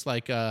it looks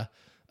like a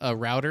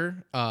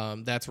router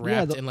that's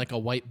wrapped in like a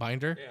white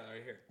binder. Yeah,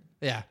 right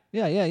here.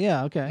 Yeah.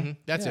 Yeah. Okay.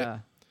 That's yeah. it.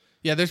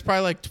 Yeah, there's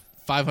probably like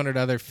 500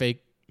 other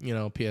fake,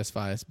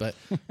 PS5s, but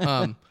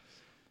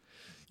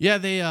yeah,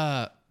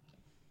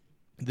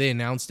 they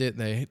announced it.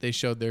 They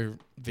showed their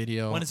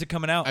video. When is it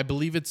coming out? I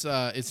believe it's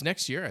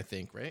next year, I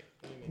think, right?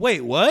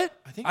 Wait, what?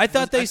 I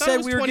thought they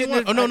said we were getting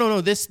it. Oh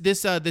no, this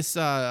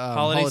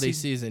holiday season?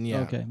 season, yeah.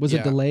 Okay. Was it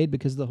Yeah. delayed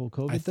because of the whole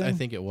COVID thing? I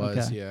think it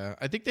was, Okay. yeah.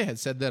 I think they had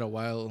said that a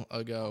while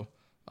ago.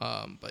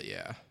 But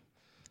yeah.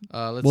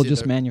 Let's Well, see.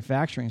 just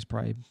manufacturing is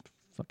probably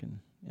fucking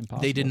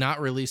impossible. They did not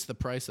release the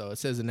price though. It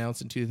says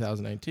announced in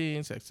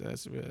 2019,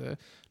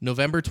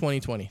 November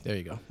 2020. There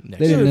you go. Next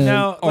They year. didn't,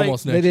 Now,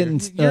 Almost They next year.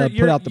 didn't You're-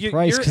 put out the you're-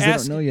 price you're because they don't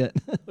asking- know yet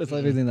with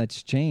everything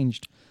that's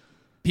changed.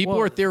 People Well-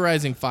 were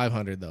theorizing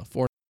 500 though.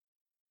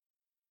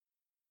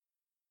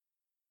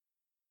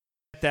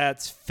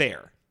 That's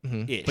fair.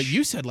 Ish. But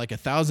you said like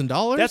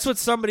 $1,000. That's what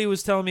somebody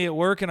was telling me at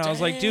work, and I was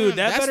like, dude,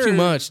 Damn, that's better too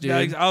much, dude.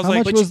 I was How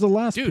like, much was the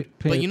last dude.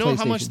 p- But you know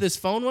how much PlayStation? this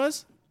phone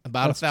was?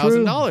 About That's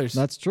true. $1,000.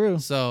 That's true.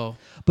 So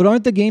But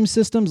aren't the game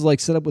systems like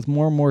set up with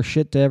more and more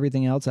shit to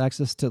everything else,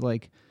 access to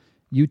like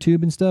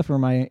YouTube and stuff? Or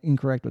am I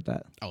incorrect with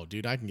that? oh,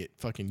 dude, I can get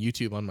fucking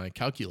YouTube on my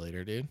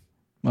calculator, dude.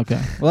 Okay.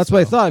 Well, that's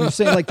what I thought. I'm just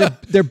saying like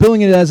they're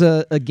billing it as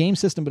a game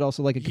system, but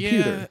also like a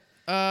computer.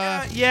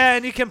 yeah,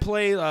 and you can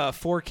play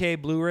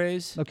 4K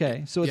Blu-rays.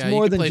 Okay, so it's Yeah, you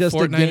more can than play just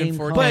Fortnite a and game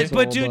Fortnite. console.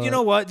 But dude, you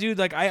know what, dude?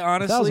 Like, I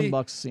honestly,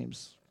 $1,000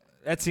 seems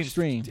that seems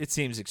extreme. It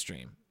seems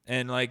extreme.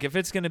 And like, if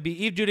it's gonna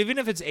be, dude, even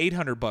if it's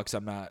 $800,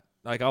 I'm not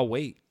like, I'll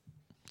wait.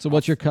 So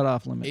what's your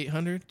cutoff limit?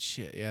 800?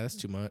 Shit, yeah, that's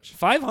too much.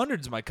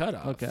 500's my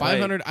cutoff. Okay.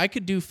 500, I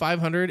could do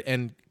 500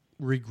 and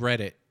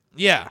regret it.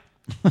 Yeah.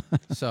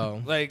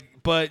 So Like,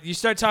 but you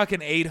start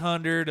talking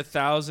 800,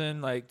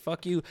 1,000, like,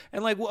 fuck you.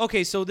 And like,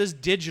 okay, so this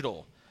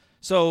digital.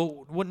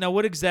 So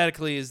what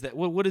exactly is that?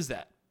 What is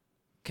that?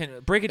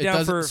 Can break it down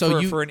doesn't- for,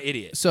 so for an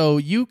idiot. So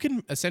you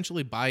can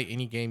essentially buy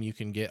any game you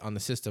can get on the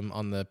system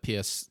on the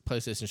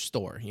PlayStation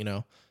Store,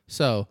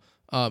 So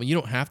you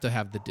don't have to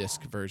have the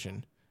disc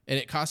version, and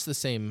it costs the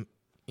same,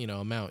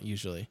 amount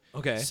usually.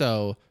 Okay.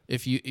 So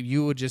if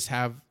you would just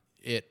have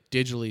it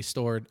digitally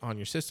stored on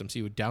your system, so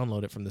you would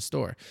download it from the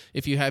store.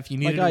 If you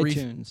needed Like to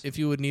iTunes. if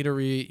you would need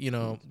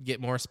to get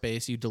more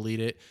space, you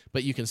delete it,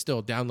 but you can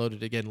still download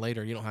it again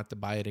later. You don't have to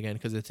buy it again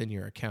because it's in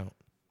your account.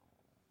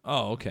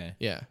 Oh, okay.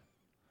 Yeah.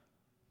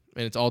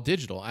 And it's all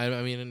digital.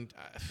 I mean,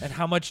 And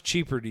how much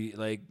cheaper do you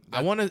like?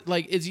 I want to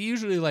it's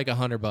usually like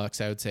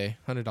 $100. I would say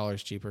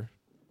 $100 cheaper.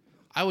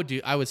 I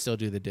would still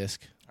do the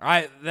disc.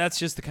 That's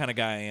just the kind of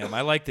guy I am.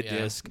 I like the Yeah.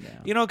 disc.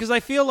 Yeah. Because I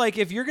feel like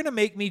if you're gonna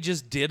make me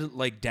just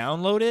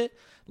download it,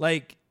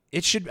 like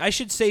I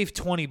should save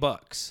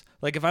 $20.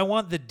 Like if I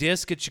want the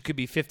disc, it could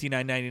be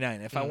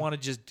 $59.99. If I want to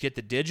just get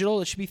the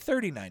digital, it should be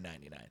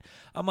 $39.99.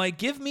 I'm like,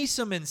 give me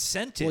some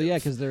incentive. Well, yeah,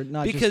 because they're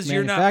not because just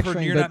you're not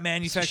manufacturing, you're but not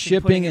manufacturing,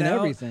 shipping putting and it out.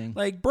 everything.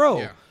 Like, bro,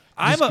 Yeah.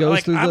 I'm Just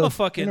goes through I'm the a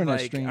fucking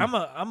internet like stream.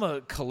 I'm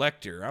a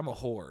collector. I'm a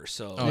whore.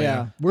 So Oh, yeah,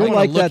 yeah. I we're wanna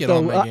like look that it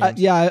on though. my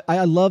games.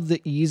 I love the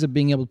ease of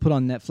being able to put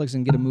on Netflix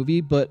and get a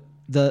movie, but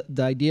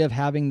the idea of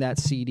having that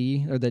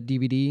CD or that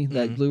DVD,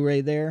 that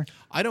Blu-ray there.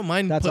 I don't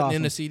mind That's putting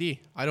in awesome. a CD.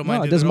 I don't No,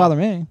 mind. it doesn't bother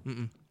me.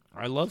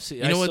 I love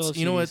CDs. You know what's?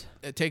 You know what?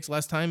 It takes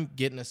less time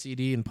getting a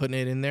CD and putting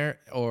it in there,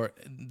 or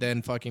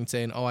than fucking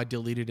saying, "Oh, I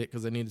deleted it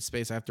because I needed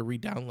space. I have to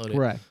re-download it."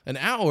 Correct. An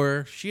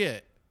hour,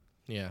 shit.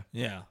 Yeah,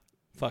 Yeah.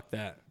 Fuck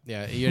that.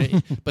 yeah.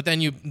 But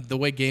then the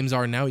way games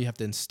are now, you have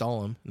to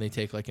install them, and they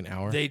take like an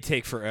hour. They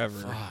take forever.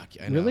 Fuck.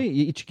 I know. Really,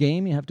 each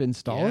game you have to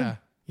install Yeah. it.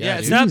 Yeah,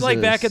 it's dude. not like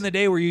Jesus. back in the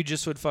day where you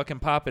just would fucking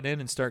pop it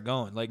in and start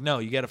going. Like, no,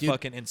 you got to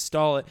fucking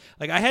install it.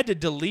 Like, I had to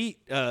delete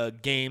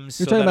games.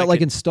 You're so talking that about I like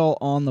could, install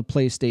on the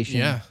PlayStation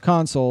Yeah.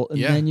 console, and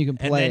Yeah. then you can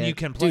and play then it. you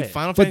can play Dude, it.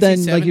 Final But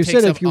Fantasy then, like VII you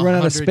takes said, up if you run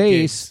out of 100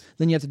 space, gigs.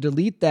 then you have to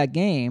delete that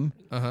game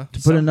Uh-huh. to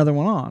put another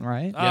one on,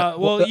 right? Yeah.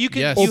 Well, you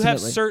can. yes. You have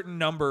Ultimately. certain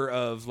number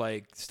of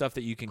like stuff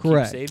that you can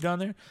Correct. keep saved on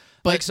there.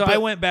 But- Like, so but- I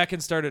went back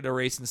and started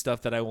erasing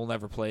stuff that I will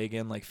never play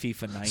again, like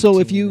FIFA 19. So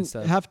if you and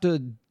stuff. have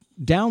to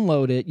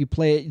download it, you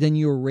play it, then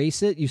you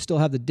erase it. You still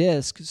have the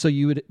disc, so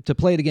you would to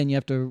play it again. You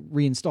have to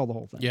reinstall the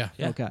whole thing. Yeah.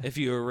 yeah, Okay. if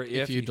you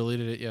If you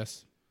deleted it,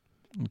 yes.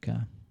 Okay.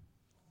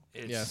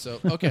 it's- Yeah. So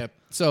okay.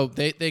 So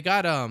they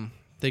got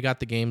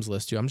the games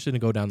list too. I'm just gonna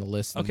go down the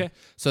list. Okay.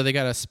 So they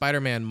got a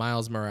Spider-Man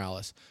Miles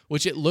Morales,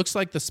 which it looks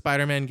like the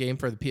Spider-Man game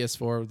for the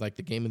PS4, like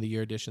the Game of the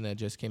Year edition that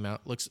just came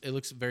out. It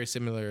looks very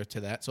similar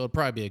to that. So it'll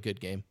probably be a good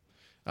game.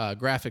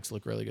 Graphics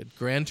look really good.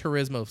 Gran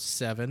Turismo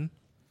 7.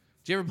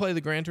 Did you ever play the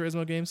Gran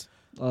Turismo games?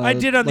 I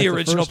did on the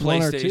original first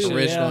one or two. PlayStation.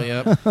 Original,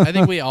 yeah. yep. I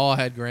think we all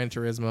had Gran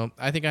Turismo.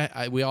 I think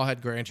we all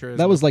had Gran Turismo.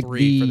 That was like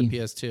 3 for the- the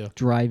PS2.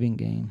 Driving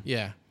game.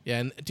 Yeah, yeah,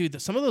 and dude,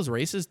 some of those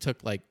races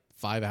took like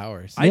 5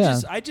 hours. I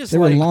Yeah, just they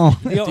were like, long.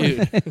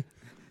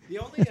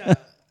 The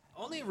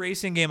only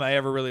racing game I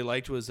ever really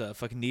liked was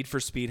fucking Need for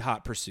Speed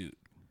Hot Pursuit,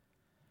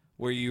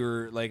 where you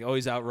were like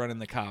always outrunning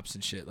the cops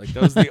and shit. Like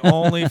that was the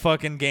only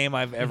fucking game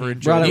I've ever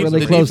enjoyed. Brought it really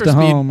The close for to Speed-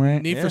 home,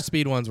 right? Need Yeah. for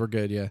Speed ones were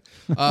good,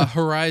 yeah.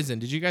 Horizon.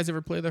 Did you guys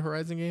ever play the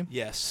Horizon game?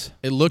 Yes.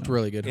 It looked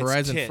really good. It's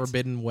Horizon tits.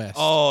 Forbidden West.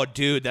 Oh,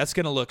 dude, that's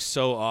gonna look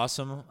so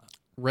awesome.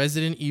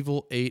 Resident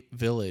Evil 8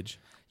 Village.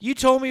 You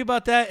told me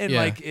about that, and Yeah.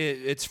 like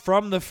it's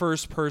from the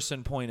first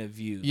person point of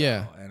view. though,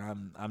 Yeah.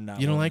 and I'm not.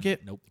 You don't one- like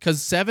it? Nope.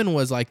 Because 7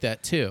 was like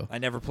that too. I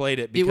never played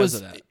it It because was.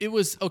 of that. It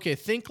was okay.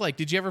 Think like,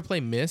 did you ever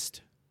play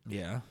Myst?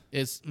 Yeah.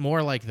 It's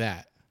more like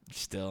that.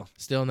 Still.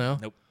 Still no.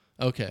 Nope.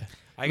 Okay.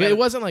 I But got it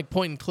wasn't like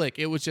point and click.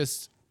 It was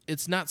just.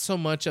 It's not so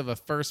much of a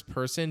first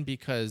person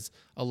because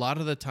a lot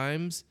of the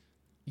times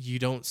you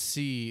don't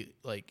see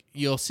like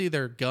you'll see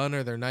their gun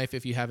or their knife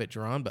if you have it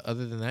drawn, but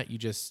other than that, you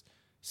just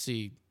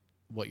see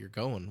what you're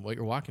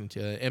walking to,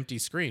 an empty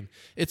screen.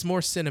 It's more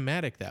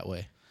cinematic that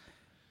way.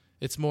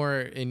 It's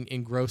more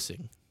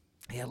engrossing.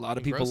 Yeah, a lot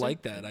of people Engrossing?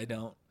 like that. I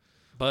don't.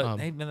 But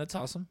hey, man, that's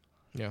awesome.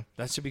 Yeah.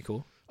 That should be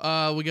cool.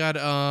 We got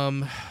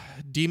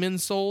Demon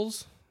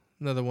Souls,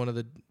 another one of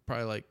the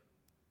probably like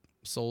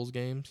Souls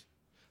games.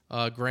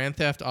 Grand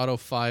Theft Auto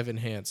 5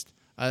 Enhanced.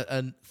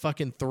 A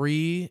fucking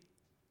 3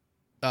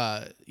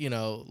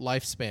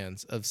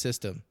 lifespans of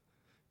system.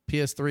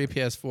 PS3,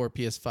 PS4,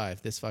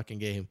 PS5. This fucking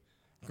game.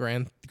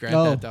 Grand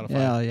Oh, Theft Auto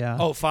 5. yeah.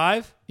 Oh,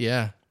 5?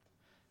 Yeah.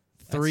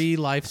 3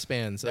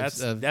 lifespans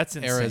of that's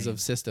eras insane.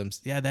 of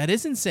systems. Yeah, that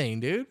is insane,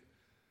 dude.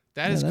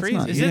 That Yeah, is that's crazy.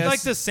 not- Is Yes. it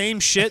like the same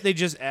shit? They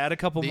just add a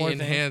couple the more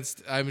things.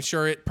 enhanced? I'm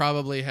sure it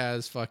probably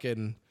has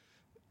fucking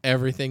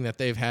everything that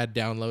they've had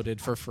downloaded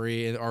for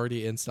free and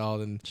already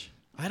installed. And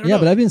I don't Yeah,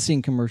 know. but I've been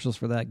seeing commercials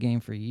for that game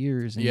for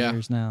years and Yeah.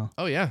 years now.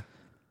 Oh yeah,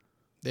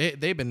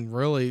 they've been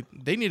really.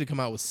 They need to come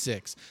out with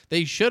 6.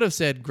 They should have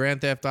said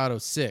Grand Theft Auto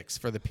 6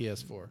 for the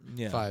PS4.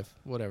 Yeah. 5,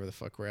 whatever the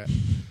fuck we're at.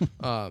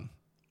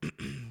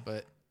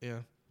 But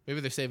yeah,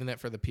 maybe they're saving that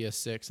for the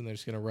PS6 and they're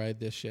just gonna ride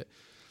this shit.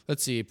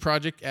 Let's see.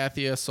 Project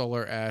Athia,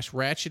 Solar Ash,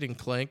 Ratchet and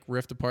Clank,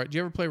 Rift Apart. Do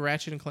you ever play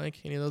Ratchet and Clank?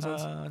 Any of those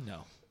ones?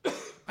 No.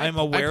 I'm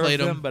aware of played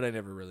them, 'em. but I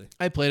never really.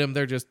 I played them.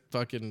 They're just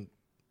fucking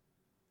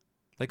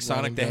Like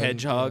Sonic the gun,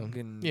 Hedgehog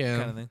and yeah.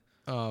 kind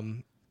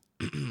of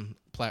thing.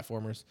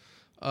 platformers.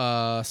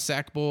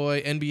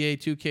 Sackboy, NBA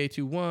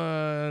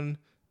 2K21,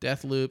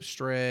 Deathloop,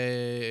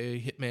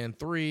 Stray, Hitman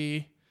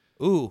 3,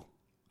 Ooh,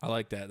 I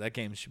like that. That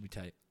game should be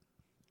tight.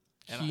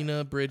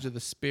 Kena, Bridge of the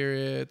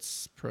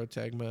Spirits,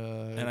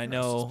 Protagma. And I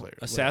know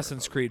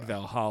Assassin's Creed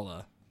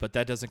Valhalla, but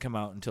that doesn't come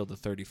out until the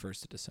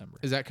 31st of December.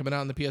 Is that coming out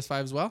on the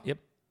PS5 as well? Yep.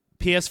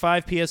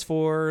 PS5,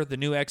 PS4, the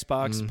new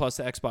Xbox, Mm. plus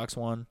the Xbox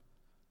One.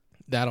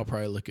 That'll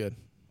probably look good.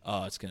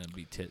 Oh, it's going to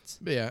be tits.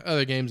 But yeah,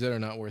 other games that are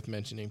not worth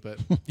mentioning. But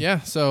yeah,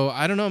 so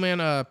I don't know, man.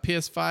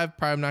 PS5,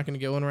 probably not going to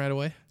get one right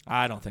away.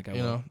 I don't think I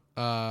You will.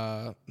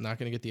 know, not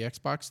going to get the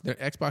Xbox. Their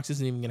Xbox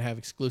isn't even going to have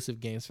exclusive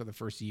games for the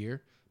first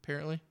year,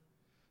 apparently.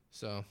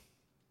 So,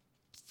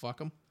 fuck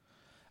them.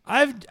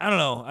 I don't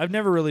know. I've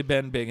never really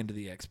been big into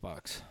the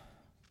Xbox.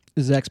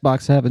 Does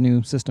Xbox have a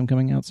new system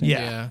coming out soon?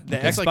 Yeah.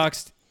 The It's like-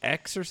 Xbox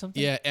X or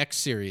something? Yeah, X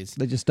series.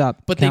 They just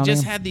stopped. But they counting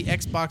just them? had the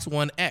Xbox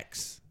One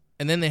X,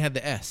 and then they had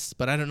the S.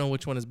 But I don't know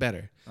which one is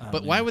better.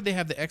 But why would they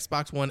have the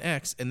Xbox One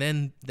X, and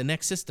then the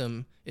next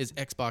system is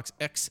Xbox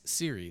X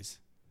series?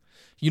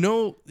 You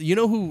know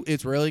who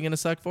it's really gonna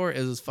suck for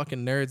is those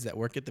fucking nerds that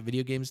work at the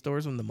video game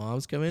stores when the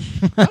moms come in.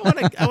 I want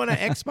an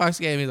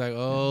Xbox game. He's like,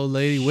 oh,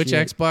 lady, which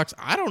Shit. Xbox?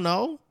 I don't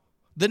know.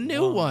 The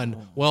new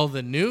one. Well,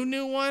 the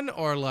new one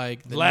or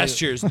like the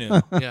Last year's new.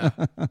 Yeah.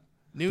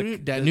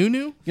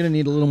 New. Gonna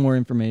need a little more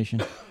information.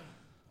 A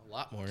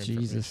lot more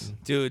information. Jesus.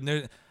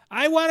 Dude,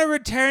 I want to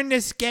return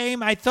this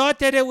game. I thought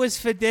that it was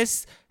for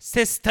this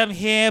system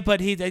here, but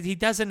he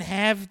doesn't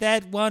have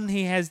that one.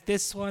 He has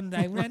this one.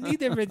 I need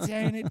to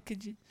return it.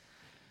 Could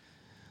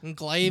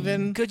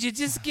you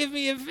just give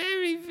me a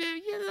very,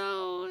 very,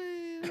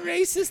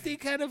 racist-y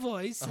kind of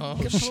voice and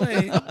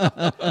complain?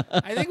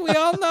 I think we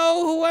all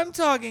know who I'm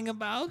talking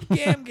about.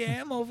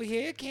 Gam over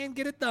here can't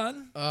get it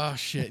done. Oh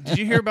shit! Did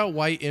you hear about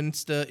white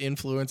Insta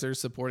influencers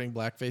supporting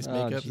blackface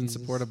Oh, makeup in Jesus.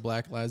 support of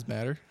Black Lives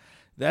Matter?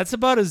 That's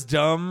about as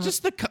dumb.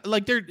 Just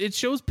it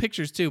shows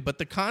pictures too, but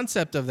the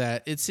concept of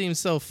that, it seems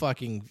so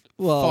fucking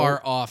Well,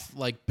 far off,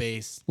 like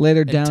base.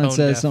 Later and down it tone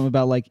says deaf. something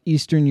about like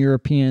Eastern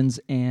Europeans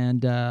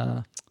and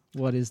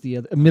what is the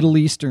other Middle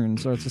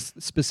Easterns are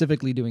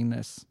specifically doing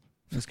this.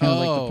 It's kind of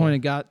like the Oh. point it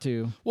got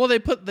to. Well, they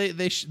put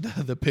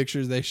the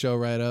pictures they show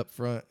right up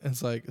front.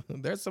 It's like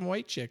there's some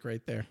white chick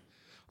right there.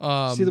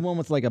 See the one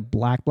with like a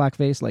black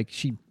face, like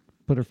she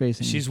put her face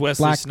in. She's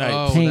Wesley black Snipes.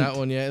 Oh, paint. that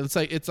one, yeah. It's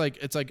like a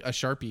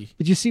Sharpie.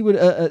 Did you see what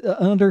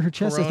under her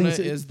chest? I Corona think it's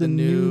is the the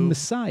new new-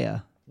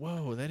 Messiah.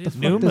 Whoa, that is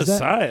New Fuck does that-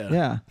 Messiah.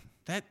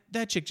 Yeah,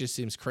 that chick just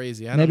seems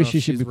crazy. I don't maybe know if she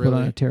should she's be put on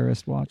really- a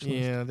terrorist watch list.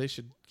 Yeah, they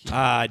should. Keep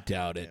I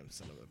doubt it. Damn,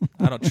 son of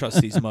a- I don't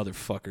trust these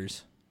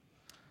motherfuckers.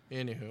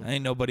 Anywho,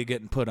 Ain't nobody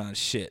getting put on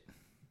shit.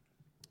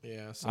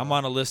 yeah. So. I'm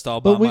on a list all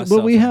by But we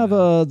myself. we right have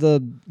now.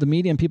 the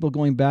media and people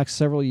going back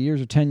several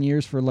years or 10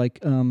 years for like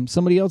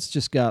somebody else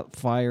just got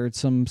fired,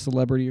 some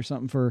celebrity or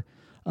something for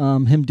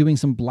him doing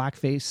some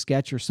blackface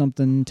sketch or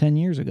something 10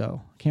 years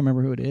ago. Can't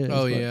remember who it is.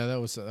 Oh but- yeah,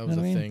 that was what a I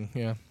mean? thing.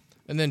 Yeah,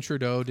 and then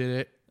Trudeau did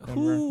it.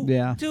 Remember? Who?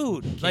 Yeah.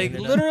 Dude, like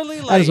Canada. literally,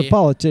 like As a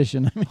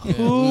politician, I mean,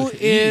 who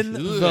in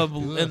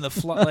Ugh.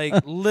 the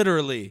like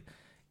literally,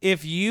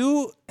 if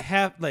you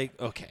have like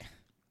okay,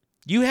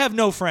 you have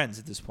no friends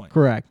at this point.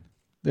 correct.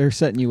 They're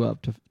setting you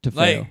up to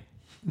fail. Like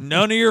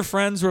none of your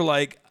friends were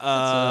like,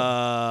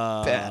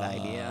 bad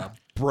idea.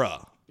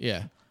 bruh.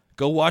 Yeah.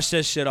 Go wash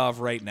that shit off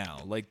right now.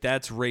 Like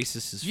that's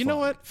racist as You know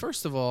what?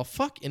 First of all,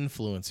 fuck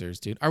influencers,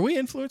 dude. Are we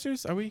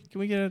influencers? Are we? Can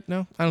we get it?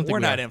 No, I don't think We're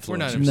we not are. We're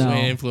not influencers. No. we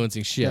ain't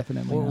influencing shit.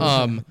 Definitely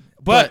not.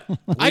 But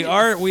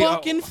I we fuck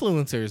are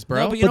influencers,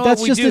 bro. No, but you But know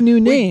that's what? just we do, a new we-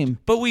 name.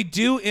 But we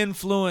do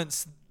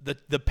influence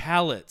the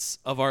palates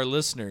of our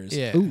listeners.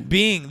 Yeah. Ooh.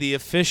 Being the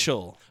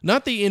official.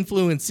 Not the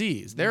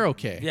influencees. They're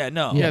okay. Yeah,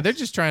 no. Yeah, they're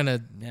just trying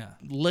to Yeah.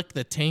 lick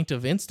the taint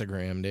of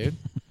Instagram, dude.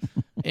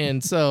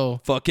 And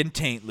so, Fucking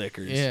taint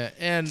lickers. yeah,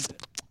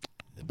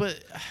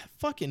 but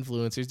fuck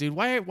influencers, dude.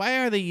 Why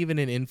are they even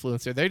an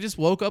influencer? They just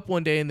woke up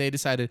one day and they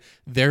decided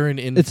they're an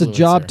influencer. It's a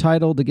job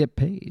title to get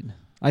paid.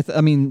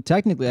 I mean,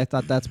 technically, I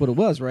thought that's what it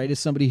was, right? Is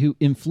somebody who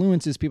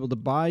influences people to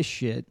buy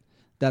shit.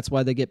 That's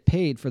why they get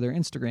paid for their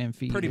Instagram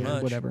feed Pretty or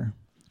much. whatever.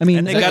 I mean,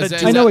 And they gotta I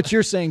do- know what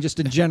you're saying, just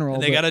in general.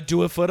 And they but got to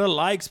do it for the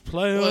likes,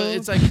 play. Well,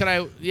 it's like,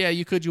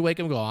 you wake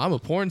up and go, I'm a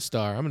porn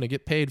star. I'm going to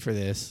get paid for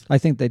this. I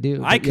think they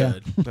do. I but yeah.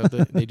 could.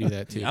 But they do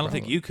that too. I don't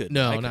think probably. you could.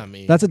 No, I could. not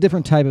me. That's a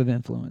different type of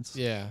influence.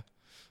 Yeah.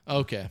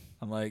 Okay.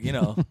 I'm like,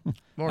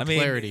 More I mean,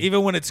 clarity.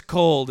 even when it's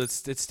cold,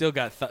 it's still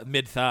got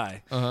mid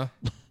thigh. Uh-huh.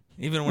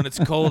 Even when it's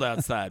cold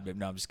outside, babe.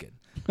 No, I'm just kidding.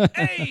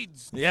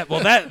 AIDS. Yeah, well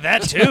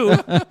that too.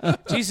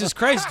 Jesus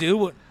Christ,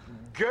 dude.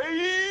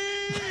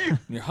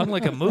 You're hung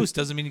like a moose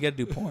doesn't mean you got to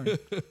do porn.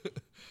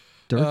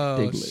 Dirk Oh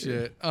Diggler.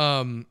 shit.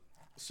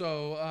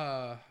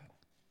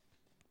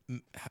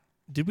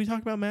 Did we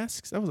talk about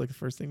masks? That was like the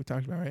first thing we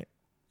talked about, right?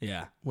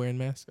 Yeah. Wearing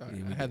masks.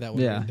 I had that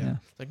one Yeah, written down. yeah.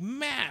 Like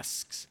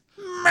masks.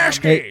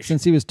 Hey,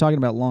 since he was talking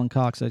about long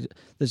cocks,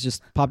 this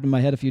just popped in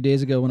my head a few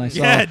days ago when I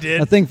saw Yeah, it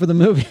did. a thing for the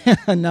movie.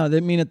 No, they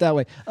didn't mean it that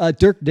way.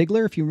 Dirk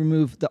Diggler, if you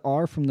remove the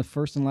R from the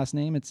first and last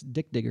name, it's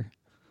Dick Digger.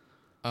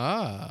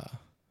 Ah.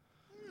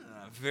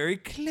 Very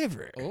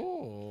clever.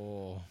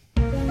 Oh.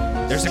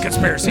 There's a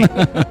conspiracy.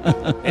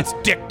 It's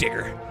Dick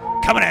Digger.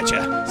 Coming at you.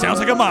 Sounds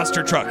like a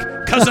monster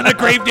truck. Cousin of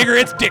Grave Digger,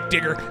 it's Dick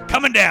Digger.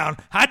 Coming down.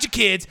 Hide your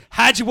kids.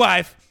 Hide your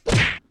wife.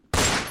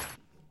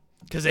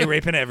 Because they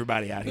raping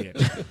everybody out here.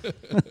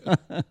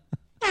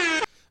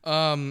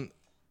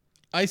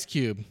 Ice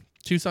Cube.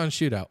 Tucson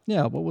shootout.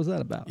 Yeah, what was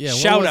that about? Yeah. what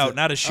Shout was out, it?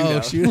 not a Oh,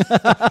 shootout.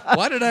 shoot.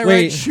 Why did I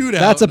Wait, write shootout?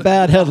 that's a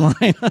bad headline.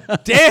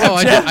 Damn,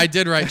 Oh, Jeff. I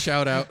did write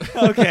shout out,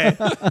 Okay.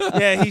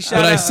 Yeah, he shot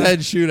but I out. said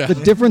shootout. The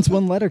difference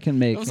one letter can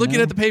make. I was looking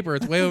at the paper.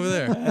 It's way over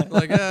there.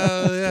 Like,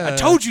 yeah. I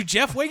told you,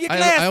 Jeff. Wear your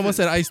glasses. I almost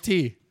said iced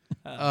tea.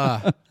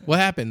 What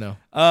happened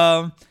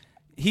though?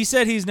 He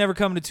said he's never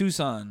coming to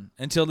Tucson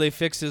until they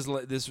fix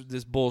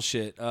this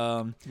bullshit.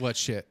 What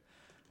shit?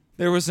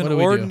 There was an,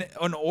 What do we do?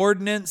 an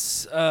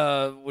ordinance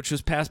which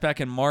was passed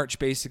back in March,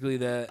 basically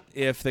that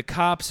if the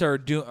cops are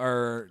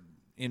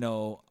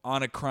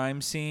on a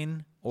crime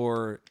scene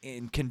or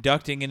in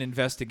conducting an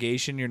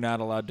investigation, you're not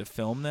allowed to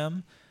film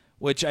them.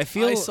 which I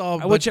feel I saw a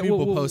bunch which of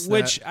people post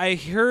which that. I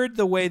heard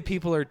the way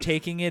people are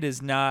taking it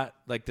is not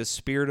like the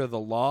spirit of the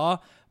law,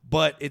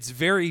 but it's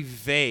very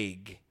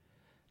vague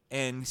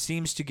and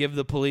seems to give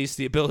the police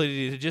the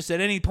ability to just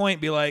at any point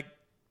be like,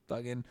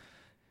 fucking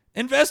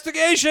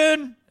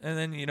investigation, and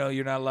then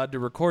you're not allowed to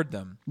record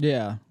them.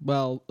 Yeah.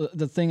 Well,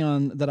 the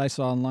thing that I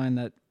saw online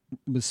that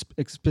was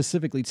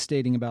specifically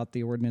stating about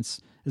the ordinance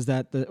is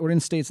that the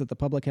ordinance states that the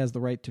public has the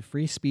right to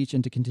free speech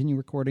and to continue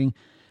recording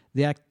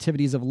the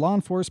activities of law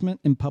enforcement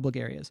in public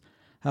areas.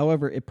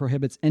 However, it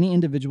prohibits any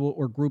individual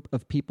or group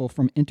of people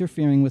from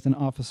interfering with an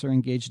officer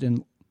engaged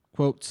in,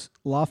 quotes,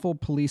 lawful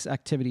police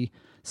activity,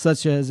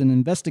 such as an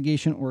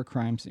investigation or a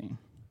crime scene.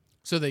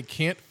 So they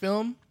can't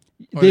film?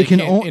 Or They they can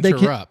can't o- they can-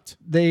 interrupt?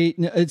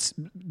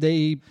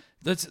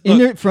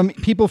 From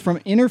people from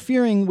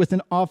interfering with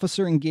an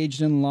officer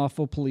engaged in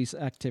lawful police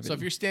activity. So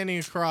if you're standing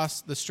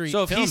across the street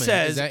So if he filming,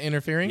 says- is that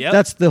interfering? Yep.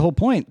 That's the whole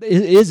point.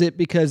 Is it?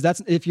 Because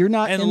that's if you're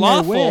not And in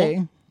lawful, their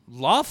way.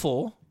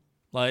 lawful,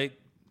 like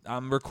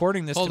I'm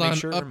recording this Hold to make on,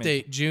 sure.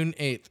 update June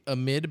 8th.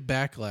 Amid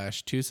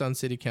backlash, Tucson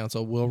City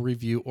Council will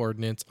review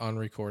ordinance on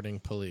recording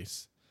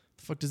police.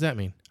 The fuck does that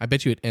mean? I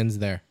bet you it ends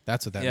there.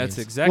 That's what that Yeah, means.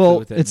 it's exactly Well,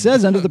 what that it means.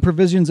 says under the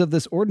provisions of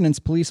this ordinance,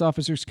 police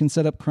officers can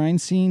set up crime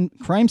scene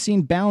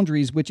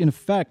boundaries, which in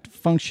effect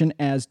function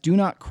as do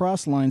not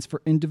cross lines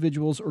for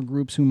individuals or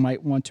groups who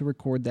might want to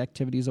record the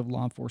activities of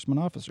law enforcement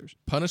officers.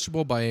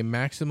 Punishable by a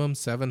maximum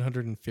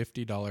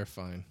 $750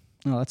 fine.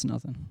 Oh, that's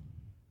nothing.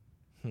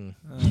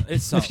 It's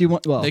If something. you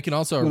want, well, They can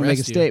also you wanna arrest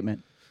make a you.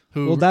 statement.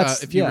 Who, Well,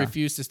 that's- if you yeah.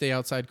 refuse to stay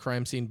outside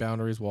crime scene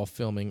boundaries while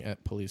filming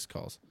at police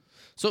calls.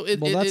 So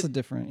That's a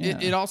different. Yeah.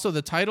 It also,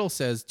 the title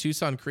says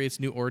Tucson creates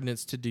new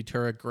ordinance to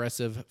deter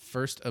aggressive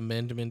First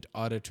Amendment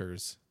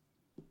auditors.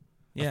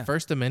 yeah, A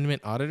First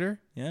Amendment auditor?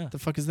 yeah. What the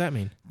fuck does that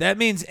mean? That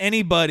means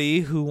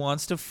anybody who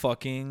wants to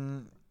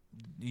fucking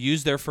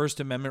use their First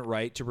Amendment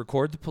right to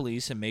record the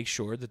police and make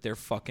sure that they're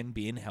fucking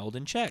being held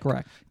in check.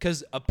 Correct.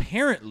 Because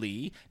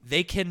apparently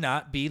they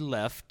cannot be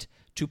left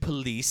to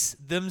police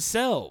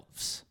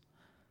themselves.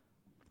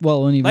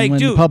 Well, and even Like, when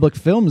dude- the public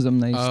films them,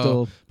 they Oh,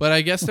 still. but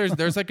I guess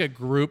there's like a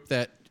group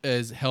that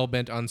is hell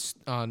bent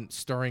on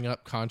stirring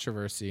up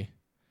controversy.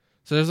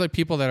 So there's like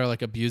people that are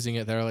like abusing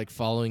it, that are like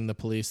following the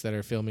police that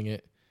are filming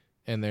it,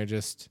 and they're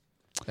just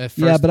at first.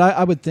 Yeah, but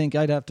I would think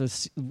I'd have to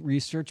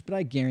research, but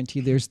I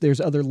guarantee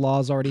there's other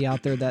laws already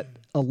out there that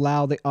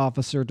allow the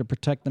officer to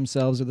protect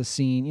themselves or the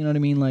scene. You know what I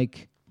mean?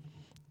 Like,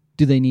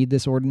 do they need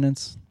this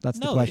ordinance? That's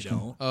the No, they question.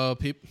 don't. Oh,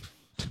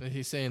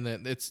 he's saying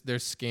that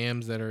there's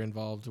scams that are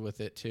involved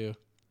with it too.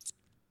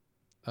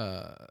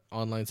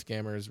 Online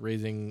scammers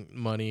raising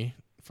money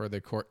for their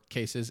court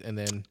cases and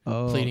then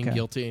pleading okay.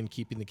 guilty and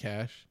keeping the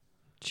cash.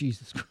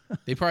 Jesus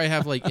Christ. They probably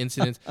have like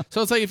incidents.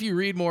 So it's like if you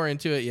read more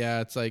into it,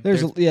 yeah, it's like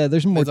There's more it's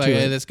to like, it.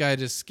 hey, this guy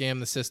just scammed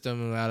the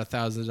system about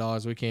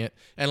 $1,000. We can't.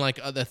 And like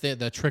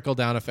the trickle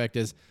down effect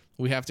is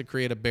we have to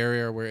create a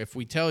barrier where if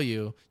we tell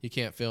you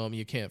can't film,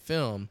 you can't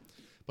film.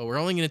 But we're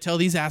only going to tell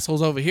these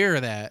assholes over here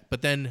that.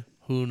 But then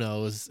who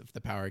knows if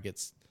the power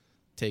gets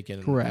taken out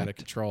of Correct.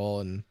 control,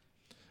 and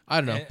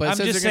I don't know. But I'm it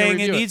says just they're gonna saying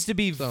it review needs to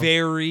be So-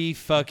 very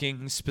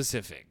fucking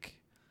specific.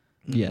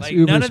 Yes, Like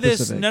uber none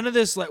specific. of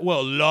this like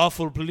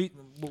lawful police.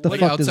 The Like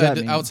fuck does that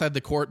mean? outside the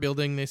court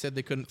building, they said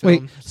they couldn't film.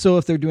 Wait, so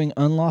if they're doing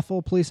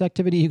unlawful police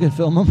activity, you can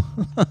film them?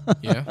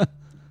 Yeah.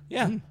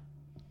 Yeah,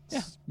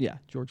 Yeah,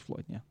 George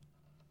Floyd, yeah.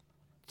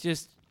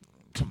 just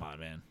come on,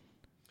 man.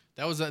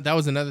 That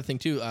was another thing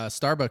too.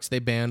 Starbucks, they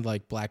banned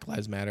like Black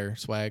Lives Matter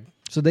swag.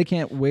 So they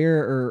can't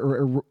wear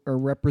or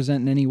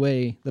represent in any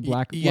way the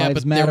Black yeah, Lives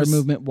but there Matter was-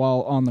 movement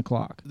while on the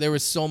clock. There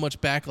was so much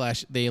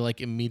backlash, they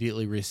like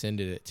immediately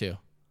rescinded it too.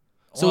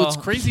 So it's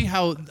Well, crazy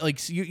how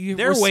like you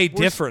They're way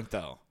different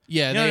though.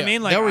 Yeah, You know what I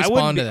mean? Like they'll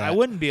respond to I that.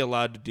 wouldn't be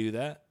allowed to do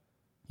that.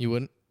 You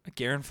wouldn't. I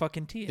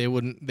guarantee it. They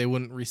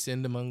wouldn't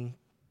rescind among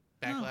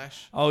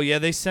backlash. Oh yeah,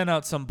 they sent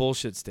out some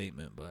bullshit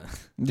statement, but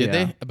Did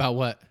Yeah. they? About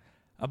what?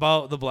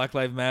 about the Black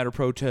Lives Matter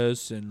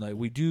protests and like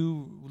we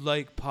do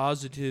like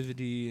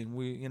positivity and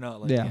we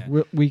like Yeah,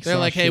 we They're saw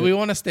like, hey, shit. we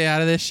want to stay out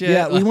of this shit.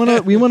 Yeah, we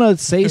want to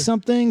say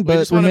something, We but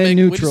just wanna remain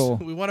make- neutral.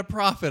 We want to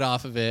profit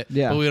off of it,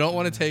 Yeah. but we don't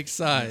want to take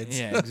sides.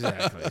 yeah,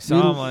 exactly. So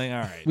I'm like, all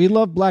right. We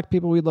love black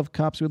people. We love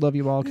cops. We love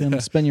you all. Come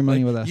spend your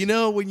money with us. You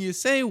know, when you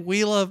say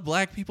we love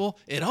black people,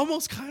 it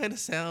almost kind of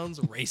sounds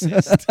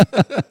racist.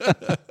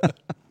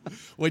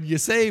 When you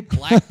say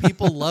black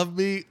people love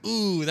me,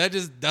 ooh, that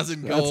just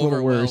doesn't go That's a over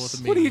little well worse.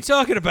 with me. What are you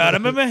talking about?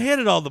 I'm in my head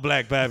at all the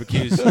black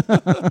barbecues.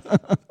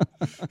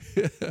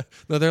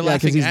 No, they're Yeah,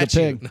 'cause laughing he's the at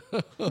pig.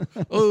 you.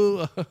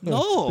 Oh,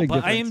 No, Big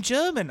but I difference. am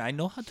German. I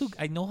know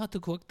how to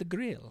cook the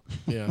grill.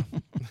 yeah.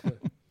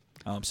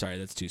 Oh, I'm sorry,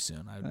 that's too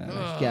soon. I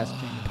Gas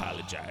chamber.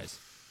 apologize.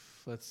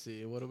 Let's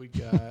see. What do we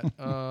got?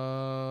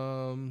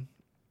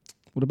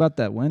 What about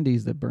that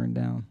Wendy's that burned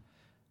down?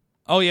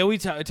 Oh yeah, we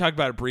talked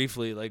about it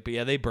briefly, but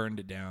yeah, they burned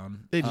it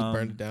down. They just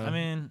burned it down. I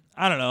mean,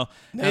 I don't know.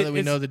 Now that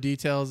we know the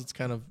details, it's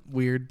kind of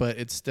weird, but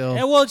it's still.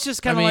 Yeah, well, it's just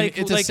I kind of mean, like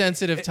it's like, a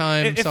sensitive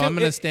time, if so it- I'm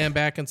going to it- stand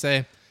back and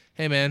say,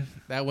 hey man,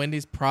 that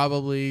Wendy's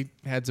probably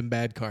had some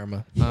bad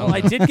karma. Well,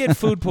 I did get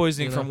food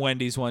poisoning from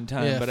Wendy's one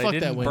time, Yeah, but I fuck that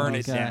didn't burn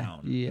Wendy's. it Okay. down.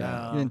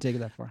 Yeah, you didn't take it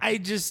that far.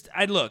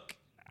 I look.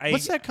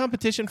 What's that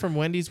competition from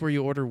Wendy's where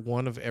you order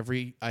one of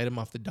every item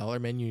off the dollar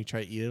menu and you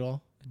try to eat it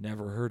all?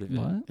 Never heard of it.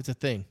 What? It's a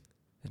thing.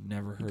 I've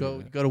never heard Go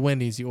of it. go to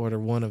Wendy's, you order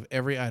one of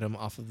every item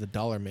off of the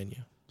dollar menu.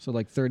 So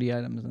like 30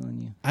 items, and then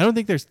you. I don't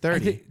think there's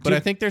 30, think- but dude- I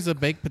think there's a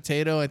baked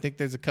potato. I think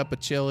there's a cup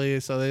of chili,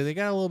 so they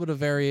got a little bit of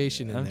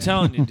variation in I'm there.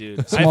 telling you,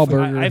 dude. Small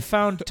burger. I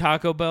found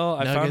Taco Bell.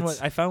 Nuggets.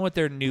 I found what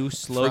their new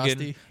slogan.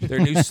 Frosty. Their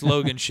new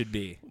slogan should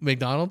be.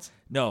 McDonald's,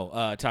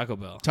 No, Taco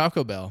Bell.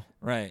 Taco Bell.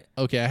 Right.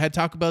 Okay, I had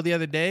Taco Bell the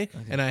other day,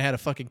 and I had a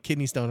fucking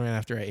kidney stone right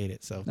after I ate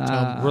it. So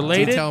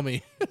Related? tell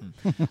me,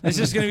 It's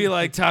just gonna be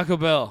like Taco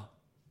Bell.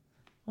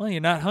 Well,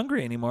 you're not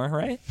hungry anymore,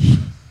 right?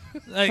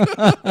 Like,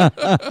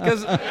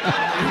 because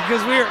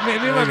me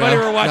and my buddy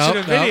were watching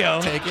a video,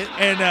 take it.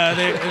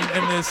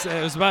 and this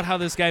it was about how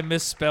this guy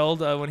misspelled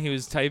when he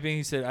was typing.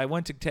 He said, "I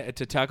went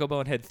to Taco Bell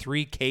and had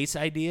 3 case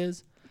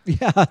ideas,"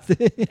 Yeah,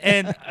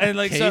 and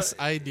like case so,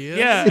 idea.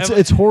 yeah,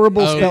 it's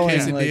horrible Oh, spelling.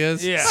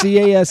 quesadillas? Yeah.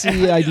 CASE I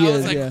was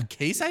ideas. like, Yeah.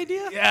 case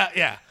idea.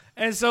 yeah.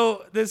 And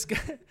so this guy,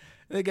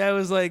 the guy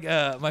was like,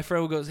 my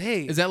friend goes,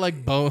 "Hey, Is that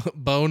like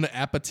bone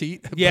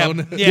appetit? yeah,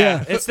 Bone,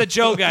 yeah, it's the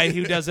Joe guy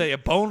who does a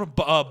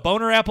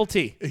boner apple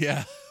tea."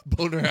 yeah,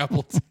 boner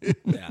apple.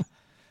 Yeah.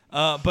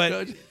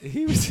 But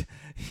he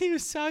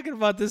was talking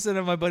about this,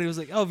 and my buddy was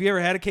like, "Oh, have you ever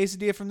had a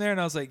quesadilla from there?"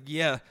 And I was like,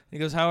 "Yeah." He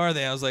goes, "How are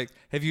they?" I was like,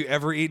 "Have you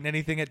ever eaten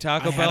anything at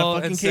Taco I had a Bell?"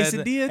 fucking and said,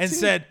 quesadilla, and too.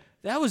 said,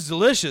 "That was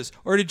delicious."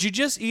 Or did you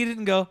just eat it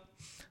and go,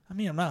 "I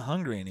mean, I'm not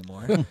hungry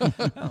anymore."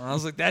 I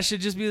was like, "That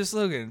should just be the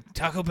slogan.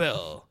 Taco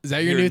Bell. Is that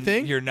your You're- new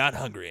thing? You're not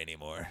hungry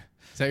anymore."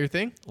 Is that your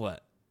thing?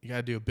 What? You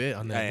gotta do a bit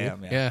on that. I dude.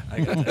 am. Yeah. I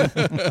got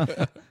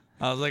that.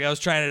 I was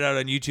trying it out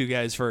on you two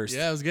guys first.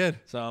 Yeah, it was good.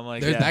 So I'm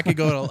like, There's, yeah. That could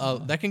go.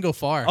 That can go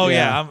far. Oh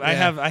yeah, Yeah.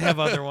 I have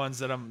other ones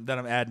that I'm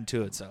adding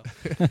to it. So,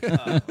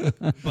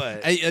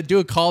 but Hey, do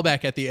a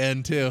callback at the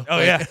end too. oh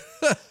Like, yeah,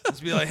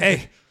 just be like,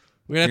 hey,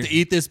 we're gonna have to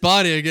eat this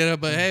body again.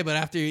 But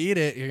after you eat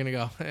it, you're gonna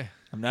go hey,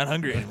 I'm not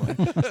hungry anymore.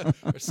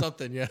 or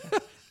something. Yeah.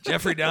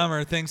 Jeffrey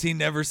Dahmer, things he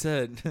never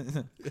said.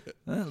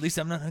 Well, at least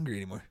I'm not hungry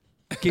anymore.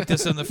 Keep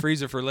this in the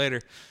freezer for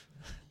later.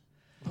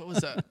 What was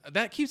that?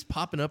 That keeps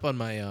popping up on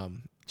my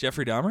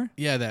Jeffrey Dahmer?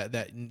 Yeah, that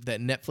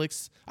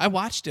Netflix. I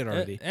watched it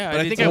already, yeah, I but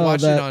I did think too. I Oh,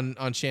 watched it that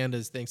on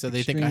Shanda's thing, so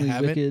they think I Extremely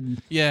haven't.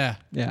 Wicked. Yeah,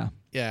 Yeah,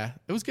 yeah,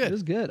 it was it good.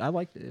 was good. I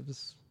liked it. It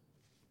was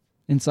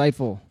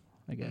insightful,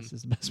 I guess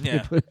is the best way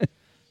Yeah. to put it.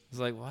 It's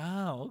like,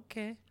 wow,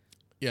 okay.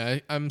 Yeah,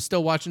 I'm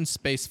still watching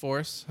Space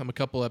Force. I'm a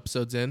couple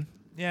episodes in.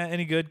 Yeah,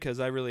 any good? Because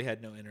I really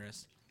had no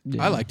interest.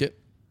 Yeah. I liked it.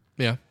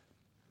 Yeah,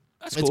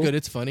 That's it's cool. good.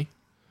 It's funny.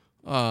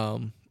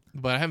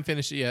 But I haven't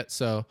finished it yet.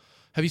 So,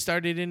 have you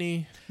started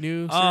any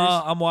new series?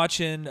 I'm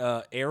watching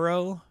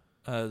Arrow.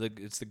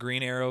 It's the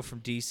Green Arrow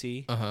from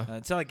DC. Uh-huh.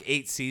 It's like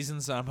 8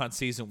 seasons. So I'm on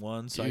season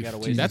 1, so I gotta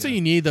Dude, wait. that's what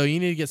you need, though. You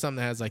need to get something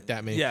that has like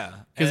that many. Yeah,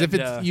 because if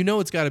and, it's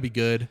it's got to be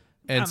good.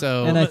 And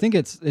so And I think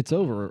it's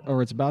over,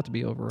 or it's about to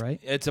be over, right?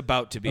 It's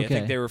about to be. I Okay,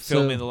 think they were so-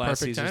 filming the last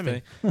Perfect season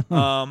timing.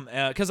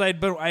 thing. Because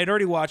I'd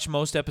already watched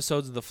most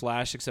episodes of The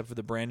Flash except for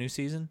the brand new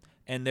season,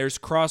 and there's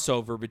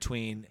crossover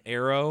between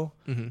Arrow,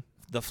 Mm-hmm.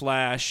 The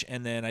Flash,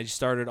 and then I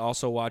started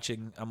also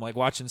watching. I'm like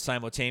watching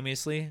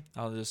simultaneously.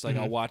 I'll just Mm-hmm.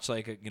 I'll watch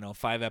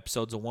 5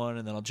 episodes of one,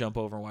 and then I'll jump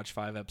over and watch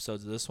 5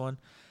 episodes of this one.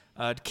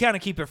 To kind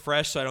of keep it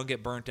fresh, so I don't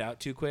get burnt out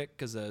too quick.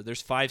 Because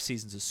there's 5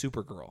 seasons of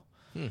Supergirl.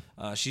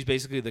 She's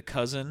basically the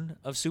cousin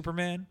of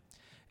Superman.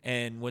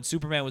 And when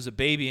Superman was a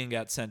baby and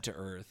got sent to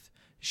Earth,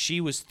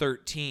 she was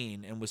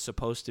 13 and was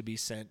supposed to be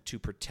sent to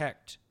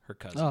protect her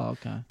cousin. Oh,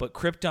 okay. But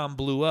Krypton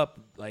blew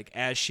up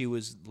as she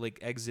was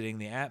exiting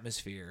the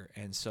atmosphere,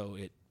 and so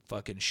it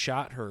fucking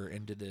shot her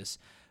into this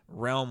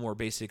realm where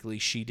basically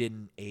she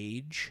didn't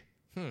age.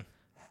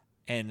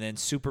 And then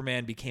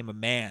Superman became a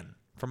man,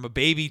 from a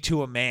baby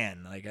to a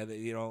man.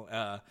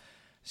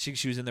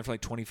 She was in there for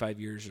 25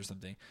 years or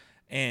something.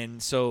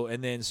 And so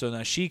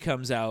now she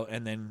comes out,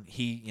 and then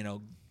he,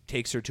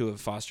 takes her to a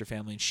foster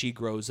family, and she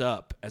grows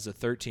up as a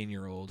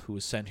 13-year-old who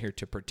was sent here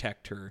to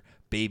protect her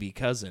baby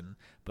cousin,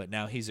 but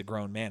now he's a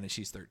grown man and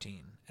she's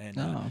 13. And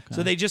okay.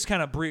 so they just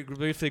kind of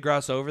briefly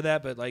gloss over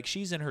that, but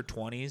she's in her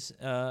 20s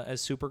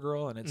as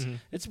Supergirl, and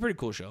it's a pretty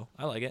cool show.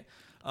 I like it.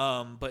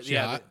 But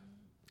Yeah,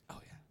 yeah.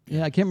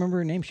 Yeah, I can't remember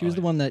her name. She was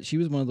one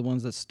of the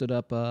ones that stood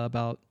up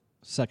about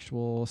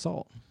sexual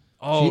assault.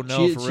 Oh, she,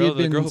 no, she, for she real? had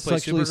The been girl who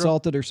plays sexually Supergirl?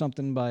 assaulted or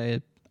something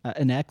by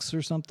an ex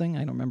or something. I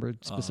don't remember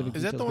specific.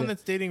 is that the details, one but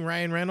that's dating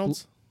Ryan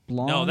Reynolds?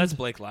 blonde? No, that's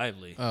Blake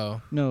Lively.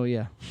 Oh, no,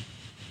 yeah.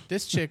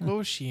 this chick. What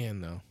was she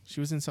in though?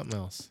 She was in something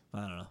else. I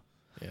don't know.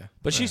 Yeah,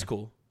 But she's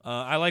cool.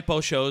 I like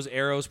both shows.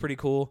 Arrow's pretty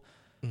cool.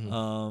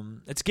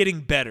 It's getting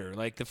better.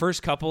 The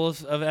first couple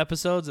of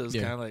episodes, it was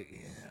Yeah. kind of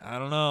I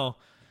don't know.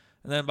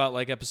 And then about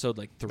episode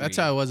 3. That's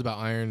how it was about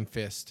Iron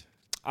Fist.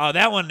 Oh,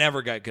 that one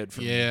never got good for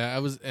me. Yeah, I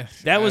was.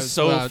 That I was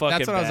so fucking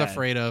That's what I was bad.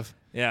 afraid of.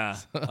 Yeah.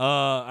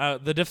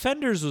 The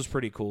Defenders was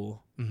pretty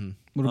cool.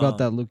 What about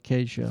that Luke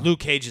Cage show? Luke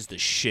Cage is the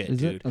shit, Is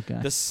dude. it? Okay.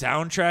 The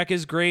soundtrack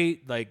is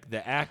great. Like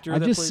the actor.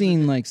 I've that just plays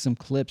seen it, like some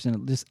clips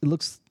and it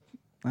looks,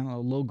 I don't know,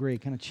 low grade,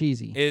 kind of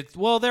cheesy.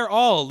 they're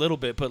all a little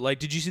bit, but like,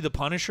 did you see The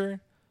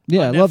Punisher?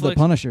 Yeah, I on love The Netflix?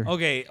 Punisher.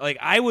 Okay, like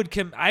I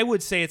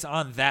would say it's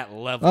on that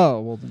level. Oh,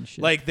 well then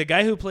shit. Like the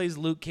guy who plays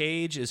Luke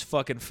Cage is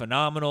fucking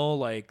phenomenal.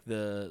 Like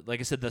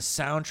I said, the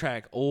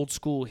soundtrack, old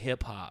school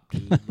hip hop,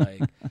 dude.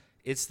 Like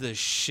it's the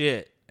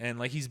shit. And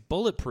like he's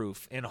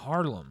bulletproof in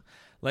Harlem.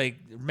 Like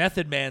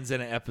Method Man's in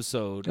an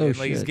episode, Oh, and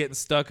like he's shit. getting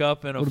stuck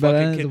up in a What about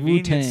fucking the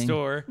convenience Wu-Tang?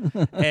 store,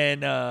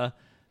 and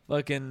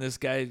fucking this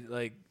guy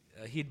like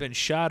he'd been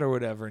shot or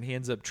whatever, and he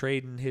ends up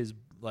trading his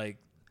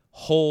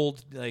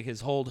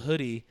his hold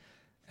hoodie.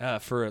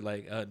 For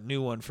like a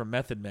new one from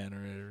Method Man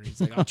or whatever.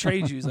 He's like, I'll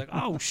trade you. He's like,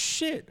 oh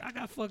shit, I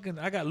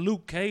got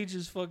Luke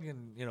Cage's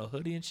fucking,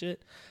 hoodie and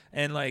shit.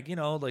 And like,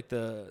 like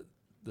the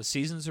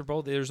seasons are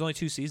both, there's only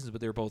 2 seasons, but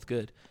they were both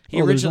good.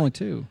 There's only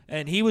 2.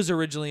 And he was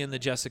originally in the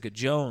Jessica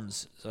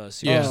Jones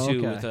series Oh,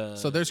 2 okay. with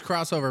So there's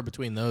crossover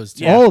between those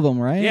two. Yeah. All of them,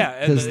 right? yeah,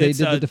 because they it's,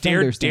 did the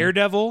Defenders thing.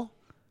 Daredevil,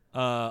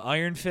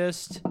 Iron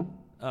Fist.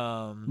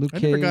 Luke I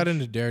Cage. never got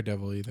into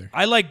Daredevil either.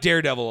 I like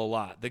Daredevil a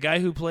lot. The guy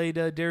who played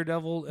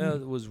Daredevil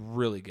was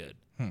really good.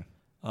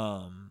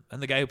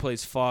 And the guy who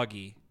plays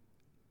Foggy,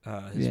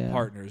 his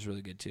partner, is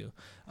really good too.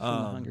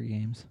 From the Hunger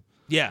Games.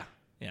 Yeah.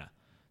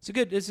 It's a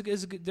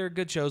good. They're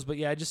good shows, but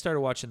yeah, I just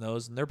started watching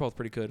those, and they're both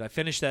pretty good. I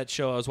finished that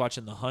show. I was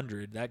watching The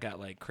 100. That got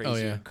like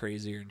crazier and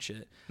crazier and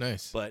shit.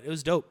 Nice. But it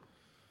was dope.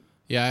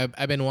 Yeah,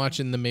 I've been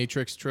watching the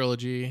Matrix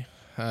trilogy.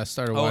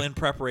 Started Oh, watching. in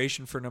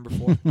preparation for number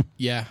 4.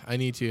 Yeah, I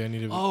need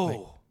to.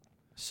 Oh,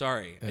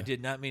 sorry, I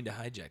did not mean to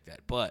hijack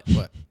that. But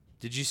What?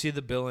 did you see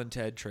the Bill and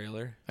Ted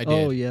trailer? I did.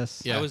 Oh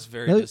yes. Yeah. I was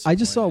very disappointed. I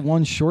just saw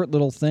one short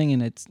little thing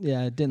and it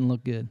didn't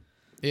look good.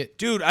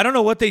 Dude, I don't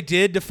know what they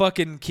did to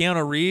fucking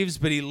Keanu Reeves,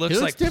 but he looks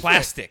like different.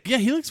 plastic. Yeah,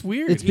 he looks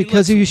weird. It's He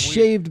because he was looks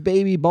weird. shaved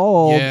baby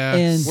bald. Yeah,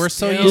 and we're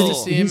so still- used to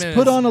seeing him. he's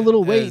put on a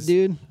little weight, as-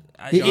 dude.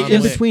 John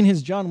In Wick. between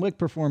his John Wick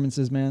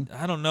performances, man.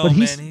 I don't know, But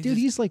man.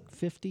 he's like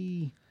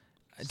 50.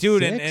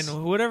 Dude,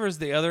 and whatever's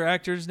the other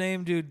actor's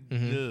name, dude.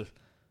 Ugh.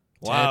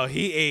 Wow,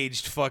 he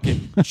aged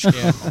fucking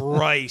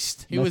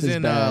Christ. He Meth was is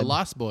in bad.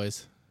 Lost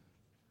Boys,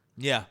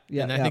 Yeah.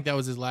 Yeah, and I think that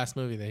was his last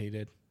movie that he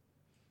did.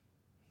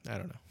 I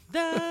don't know.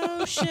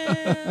 Thou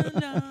shalt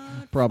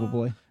not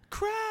probably.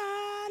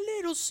 cry,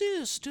 little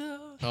sister.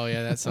 Oh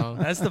yeah, that song.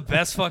 That's the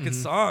best fucking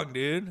song,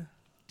 dude.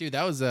 Dude,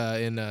 that was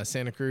in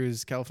Santa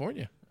Cruz,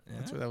 California.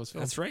 That's where that was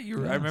filmed. That's right.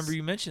 I remember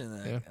you mentioning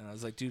that, Yeah. and I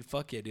was like, dude,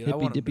 fuck yeah, dude. I Hippy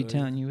want to Dippy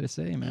Town,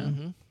 USA,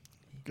 man.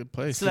 Good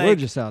place. It's like,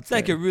 gorgeous out it's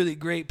like there. a really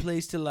great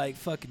place to like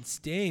fucking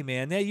stay,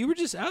 man. Yeah, you were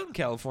just out in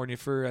California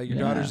for your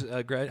Yeah.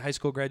 daughter's high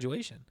school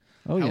graduation.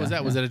 Oh, How yeah, was that?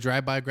 yeah. Was it a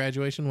drive-by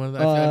graduation? One of the,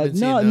 I've been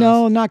seeing those.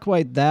 No, not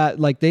quite that.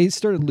 Like they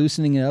started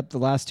loosening it up the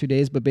last 2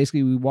 days, but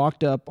basically we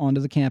walked up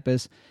onto the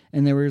campus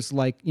and there was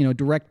like,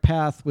 direct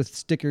path with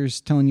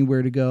stickers telling you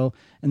where to go,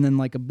 and then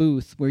like a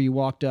booth where you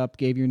walked up,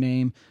 gave your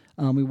name.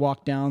 We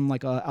walked down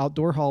like a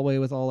outdoor hallway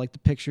with all like the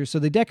pictures. So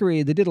they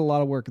did a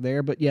lot of work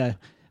there, but yeah,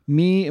 and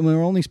we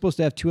were only supposed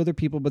to have 2 other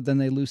people, but then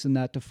they loosened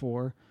that to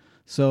 4.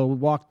 So we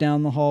walked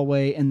down the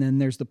hallway and then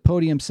there's the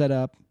podium set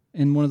up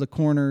in one of the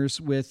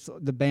corners with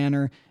the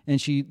banner, and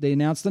they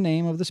announced the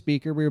name of the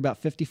speaker. We were about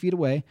 50 feet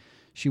away.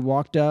 She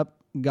walked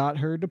up, got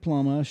her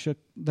diploma, shook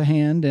the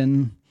hand,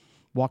 and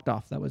walked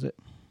off. That was it.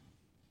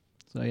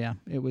 So yeah,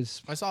 it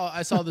was I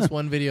saw this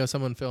one video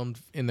someone filmed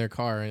in their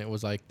car, and it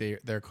was like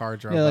their car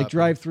drove like up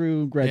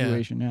drive-through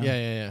graduation. Yeah,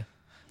 Yeah.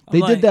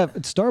 They I'm did like- that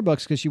at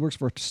Starbucks because she works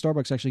for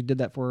Starbucks. Actually, did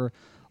that for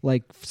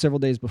like several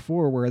days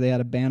before, where they had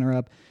a banner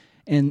up,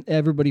 and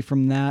everybody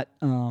from that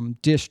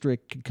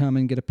district could come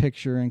and get a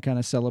picture and kind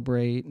of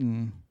celebrate.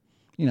 And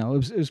it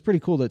was pretty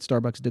cool that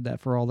Starbucks did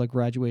that for all the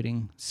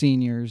graduating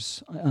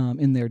seniors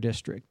in their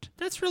district.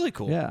 That's really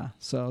cool. Yeah,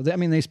 so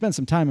they spent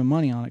some time and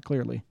money on it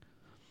clearly,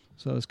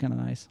 so it was kind of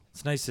nice.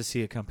 It's nice to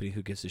see a company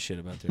who gives a shit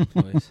about their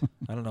employees.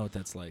 I don't know what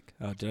that's like.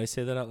 Oh, did I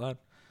say that out loud?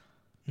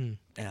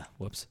 Yeah.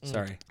 Whoops.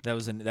 Sorry. That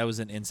was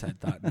an inside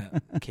thought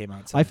that came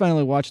out. I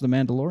finally watched The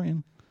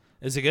Mandalorian.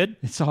 Is it good?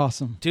 It's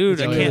awesome. Dude,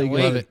 It's I really can't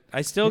good. wait.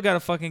 I still got to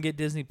fucking get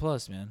Disney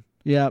Plus, man.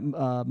 Yeah,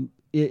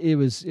 it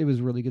was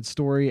really good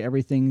story.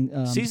 Everything.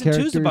 Season 2's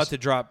characters. about to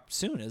drop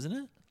soon, isn't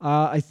it?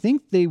 I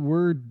think they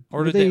were.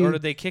 Or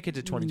did they kick it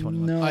to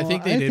 2021? No, I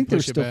think they did they're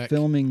push it still back.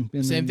 filming.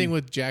 Same thing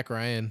with Jack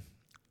Ryan.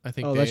 I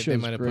think Oh, that they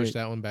show's might have great. pushed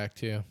that one back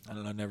too. I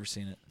don't know. I've never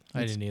seen it.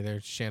 I didn't either.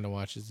 Shanda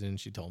watches it and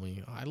she told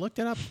me, I looked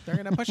it up. They're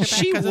going to push it back.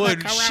 She 'cause of the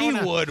would. She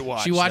corona." would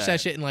watch. She watched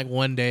that shit in like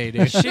one day,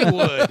 dude. She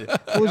would.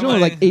 It was only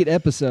like 8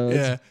 episodes.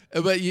 Yeah,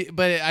 but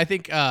I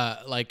think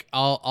like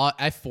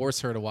I force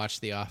her to watch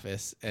The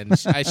Office, and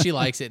she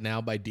likes it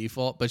now by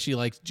default. But she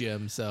likes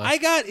Jim, so I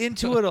got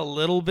into it a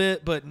little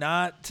bit, but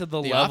not to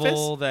the The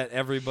level Office? that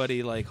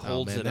everybody like oh,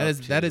 holds man, it up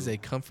that to. is a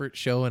comfort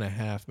show and a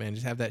half, man.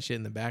 Just have that shit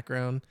in the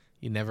background.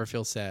 You never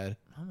feel sad,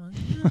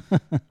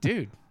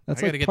 dude. That's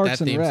I gotta like get Parks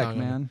that and theme Rec, song on.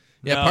 man.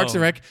 Yeah, No. Parks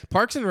and Rec.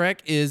 Parks and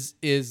Rec is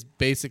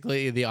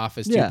basically The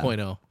Office Yeah.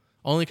 2.0.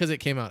 only because it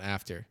came out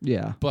after.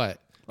 Yeah. But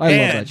I love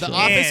And that The show.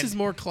 Office is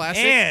more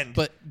classic,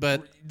 but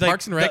like,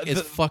 Parks and Rec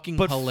is fucking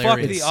but hilarious.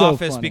 fuck The It's so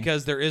Office funny.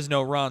 because there is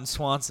no Ron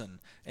Swanson.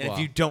 And Wow. if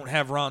you don't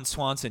have Ron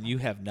Swanson, you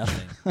have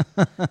nothing.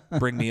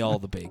 Bring me all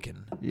the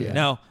bacon. Yeah.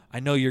 Now, I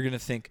know you're going to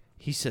think,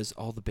 he says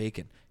all the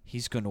bacon.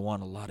 He's going to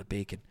want a lot of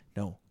bacon.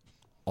 No,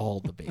 all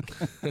the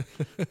bacon.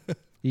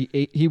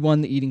 He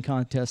won the eating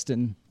contest,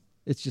 and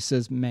it just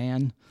says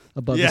 "man"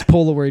 above Yeah. his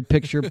Polaroid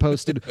picture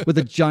posted with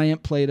a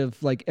giant plate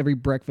of like every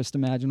breakfast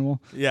imaginable.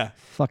 Yeah.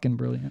 Fucking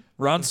brilliant.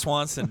 Ron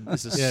Swanson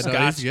is a Yeah, no,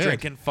 he's scotch good.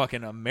 drinking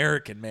fucking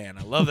American man.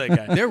 I love that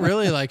guy. They're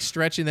really like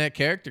stretching that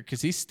character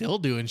because he's still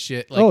doing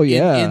shit. Like, Oh,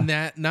 yeah. in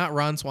that, not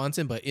Ron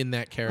Swanson, but in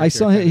that character. I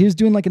saw he was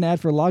doing like an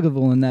ad for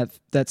Lagavulin, and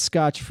that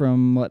scotch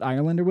from what,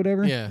 Ireland or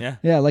whatever. Yeah. Yeah.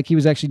 Yeah, like he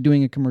was actually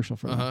doing a commercial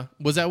for Uh them. huh.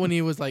 Was that when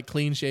he was like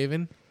clean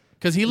shaven?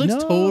 Because he looks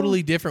No.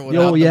 totally different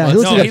without. Oh the yeah, he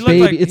looks No, like he a looked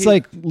baby. like It's he-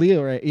 like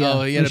Leo, right? Yeah.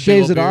 Oh, he had a big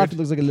shaves old it off. beard. It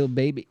looks like a little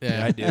baby.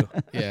 Yeah, I do.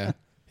 Yeah,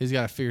 he's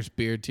got a fierce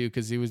beard too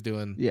because he was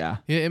doing. Yeah.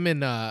 Him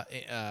and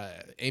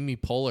Amy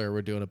Poehler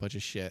were doing a bunch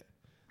of shit.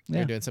 They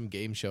Yeah. were doing some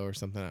game show or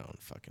something. I don't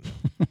fucking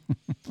know.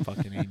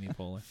 Fucking Amy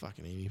Poehler.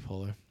 Fucking Amy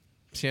Poehler.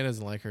 Shannon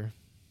doesn't like her.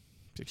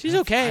 She's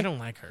okay. I don't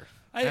like her.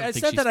 I don't think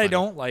said she's that I funny.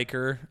 don't like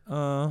her.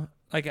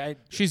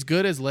 She's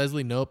good as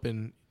Leslie Knope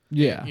and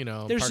Yeah. you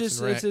know, There's Parks just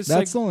and Rec. it's That's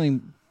like, the only.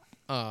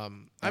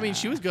 I mean,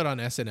 she was good on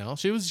SNL.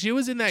 She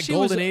was in that she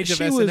golden was, age of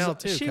she SNL was,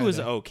 too. She kinda. was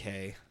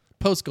okay.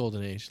 Post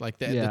golden age, like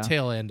the Yeah.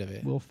 tail end of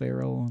it. Will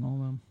Ferrell and all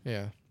them.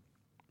 Yeah.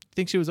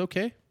 Think she was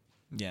okay?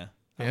 Yeah.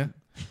 Yeah.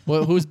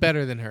 Well, who's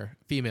better than her?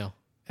 Female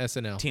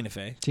SNL. Tina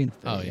Fey. Tina Fey.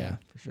 Oh, yeah.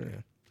 for sure.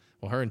 Yeah.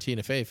 Well, her and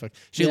Tina Fey,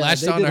 she Yeah,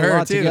 latched they on did to a her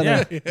lot too.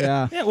 together. Yeah.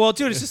 Yeah. Yeah, well,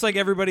 dude, it's just like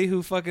everybody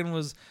who fucking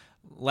was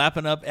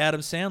lapping up Adam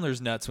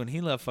Sandler's nuts when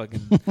he left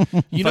fucking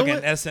You know fucking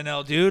what?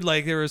 SNL, dude.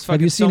 Like there was fucking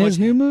Have you so seen much. his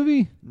new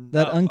movie?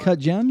 That No. Uncut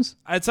Gems?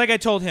 It's like I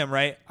told him,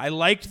 right? I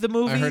liked the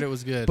movie. I heard it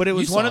was good. But it You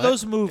was saw one of it.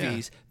 those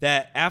movies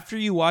that after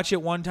you watch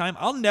it one time,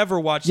 I'll never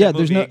watch Yeah, that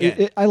movie there's no.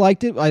 again. I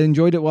liked it. I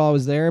enjoyed it while I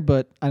was there,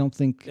 but I don't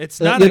think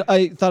It's not a-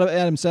 I thought of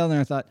Adam Sandler.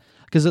 I thought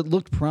because it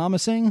looked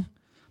promising,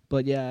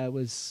 but yeah, it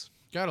was.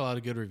 Got a lot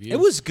of good reviews. It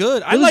was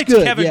good. I was liked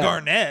good, Kevin yeah.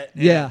 Garnett.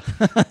 Yeah.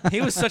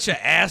 He was such an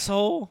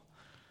asshole.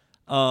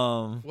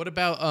 What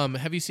about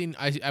have you seen?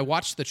 I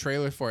watched the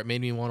trailer for it. Made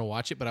me want to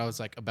watch it, but I was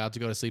like about to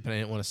go to sleep and I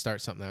didn't want to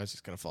start something. I was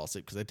just gonna fall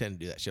asleep because I tend to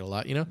do that shit a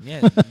lot. You know. Yeah.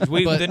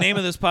 The name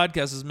of this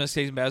podcast is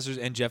Mistakes and Bastards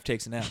and Jeff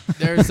Takes a Nap.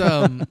 There's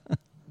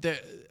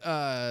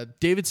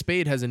David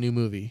Spade has a new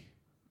movie.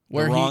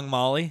 The Wrong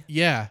Molly.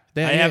 Yeah. I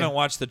haven't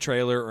watched the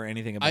trailer or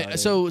anything about it.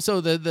 So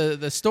the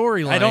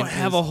storyline. I don't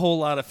have a whole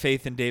lot of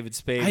faith in David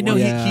Spade. I know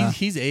Yeah.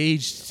 he's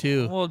aged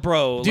too. Well,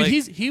 bro, Dude,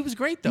 like, he was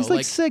great though. He's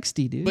like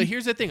 60, dude. But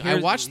here's the thing: I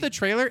Here's- watched the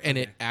trailer and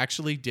it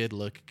actually did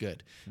look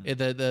good.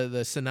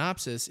 The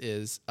synopsis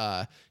is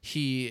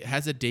he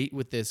has a date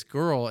with this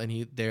girl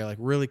and they're like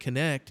really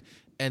connect,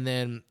 and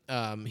then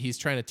he's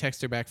trying to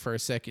text her back for a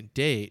second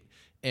date,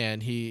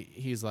 and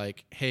he's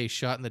like, "Hey,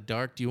 shot in the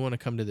dark, do you want to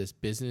come to this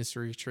business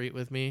retreat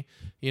with me?"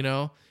 You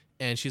know.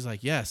 And she's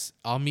like, "Yes,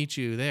 I'll meet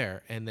you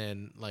there." And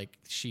then like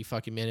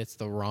it's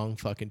the wrong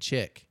fucking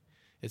chick.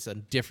 It's a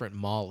different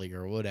Molly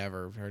or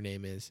whatever her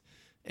name is,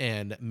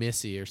 and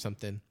Missy or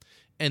something.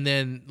 And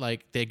then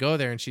like they go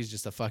there and she's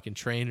just a fucking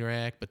train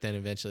wreck. But then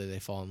eventually they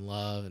fall in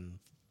love and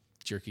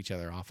jerk each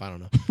other off. I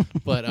don't know,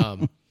 but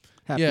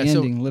Happy yeah. ending,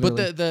 So,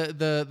 literally.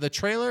 but the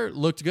trailer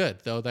looked good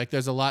though. Like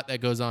there's a lot that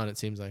goes on. It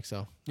seems like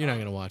so. You're not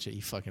gonna watch it,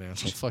 you fucking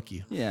asshole. Fuck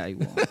you. yeah, he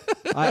won't.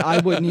 I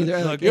wouldn't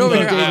either. Like, You're over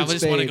here. David I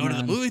just want to Spade, go to the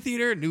man. movie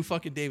theater. New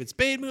fucking David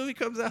Spade movie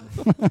comes out.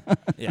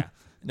 yeah,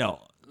 no,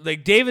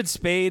 like David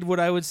Spade. What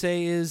I would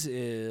say is,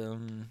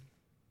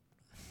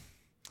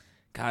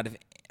 God,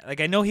 like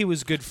I know he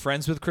was good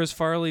friends with Chris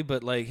Farley,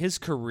 but like his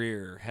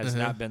career has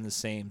not been the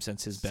same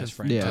since his best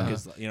friend Yeah. took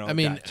his. I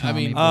mean,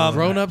 Tommy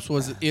Grown Ups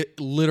was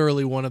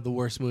literally one of the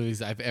worst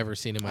movies I've ever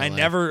seen in my life.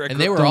 never and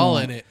they were all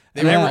Don't. in it.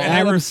 They Yeah, were all and I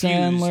Adam refuse.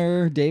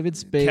 Sandler, David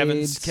Spade,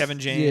 Kevin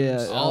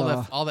James. yeah,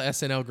 all the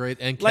SNL great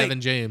and like,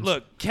 Kevin James.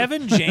 Look,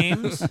 Kevin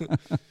James.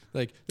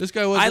 like this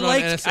guy wasn't on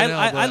SNL.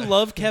 I but-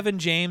 love Kevin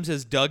James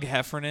as Doug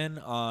Heffernan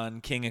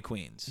on King of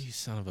Queens. You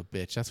son of a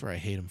bitch. That's where I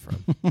hate him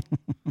from.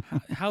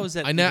 How is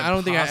that? I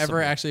don't think I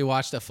ever actually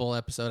watched a full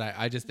episode.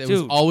 It was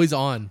Dude. always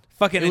on.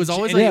 fucking. It was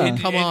always like, and,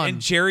 come and- on. And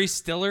Jerry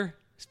Stiller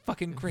is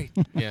fucking great.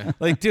 Yeah.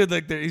 Like, dude,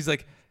 like he's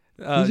like.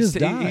 He just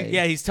died.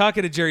 Yeah, he's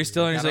talking to Jerry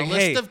Stiller, and he's Got like, a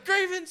list "Hey, of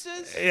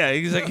grievances. yeah."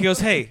 He goes,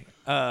 "Hey,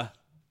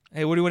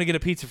 hey, where do you want to get a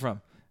pizza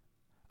from?"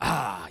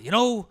 I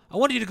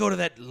wanted you to go to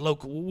that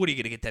local. What are you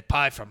gonna get that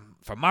pie from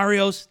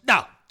Mario's?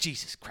 No,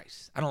 Jesus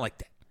Christ, I don't like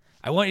that.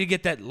 I want you to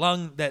get that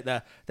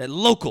that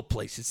local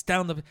place. It's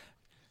down the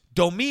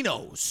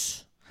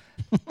Domino's.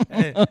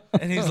 and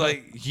he's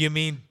like, "You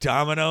mean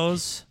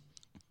Domino's?"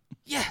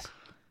 Yes,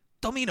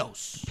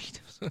 Domino's.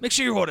 Make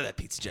sure you order that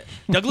pizza, Jet.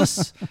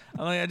 Douglas.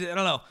 I'm like, I don't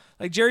know.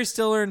 Like Jerry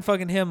Stiller and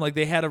fucking him, like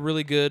they had a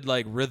really good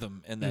like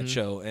rhythm in that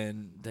show,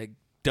 and like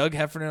Doug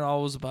Heffernan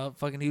always about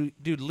fucking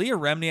dude. Leah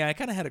Remini, I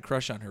kind of had a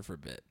crush on her for a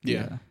bit.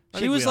 Yeah. I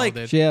She think was we all like-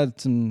 did. She had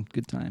some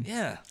good time.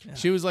 Yeah.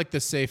 She was like the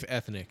safe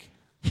ethnic.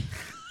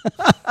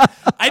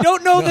 I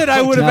don't know that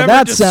I would have Now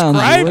ever that sounds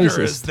described her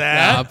racist. as Nah,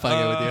 that. I'm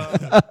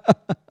fucking with you.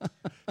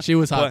 She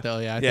was hot though.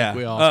 Yeah, I think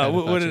we all. kinda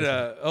what thought she did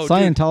was hot.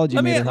 dude, Scientology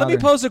let made me her let me hotter.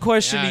 pose a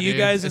question Yeah, to you dude,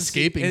 guys and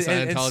escaping see,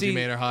 and Scientology see,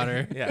 made her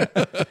hotter. yeah,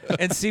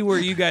 and see where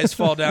you guys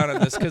fall down on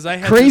this because I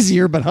had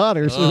Crazier but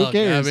hotter, so Oh, who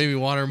cares? Yeah, maybe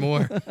want her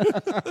more.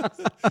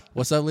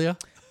 What's up, Leo?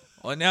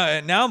 Well, now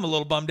I'm a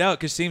little bummed out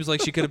because it seems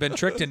like she could have been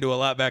tricked into a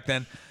lot back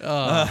then.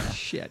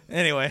 Shit.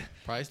 Anyway,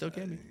 Probably still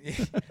can be.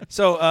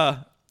 so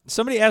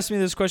somebody asked me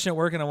this question at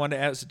work, and I wanted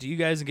to ask it to you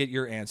guys and get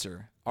your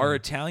answer. Are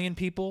Italian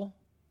people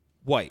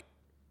white?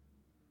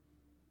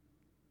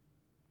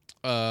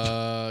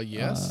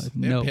 Yes.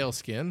 They no. have pale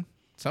skin.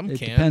 Some It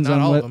can. depends Not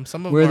on all what, of them.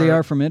 Some of where them they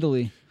are from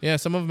Italy. Yeah,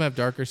 some of them have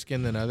darker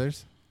skin than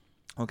others.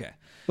 Okay.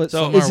 But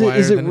So- Some is are it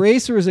whiter than-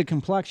 race or is it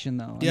complexion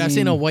though? Yeah, I've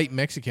seen a white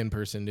Mexican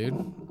person, dude.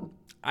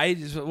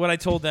 What I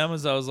told them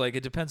is I was like,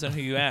 it depends on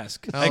who you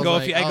ask. I was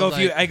like-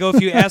 I go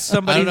if you ask I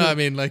somebody. don't know. who- I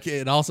mean, like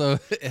it also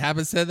it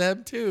happens to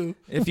them too.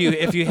 If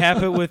you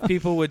happen with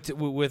people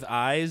with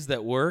eyes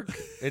that work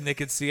and they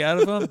could see out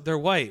of them, they're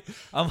white.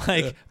 I'm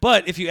like,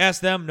 but if you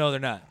ask them, no, they're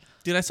not.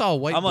 Dude, I saw a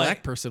white I'm black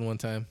like- person one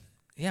time.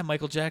 Yeah,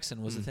 Michael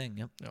Jackson was the thing.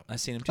 Yep, Yep. I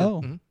seen him too.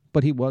 Oh,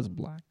 but he was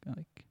black.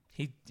 Like,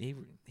 He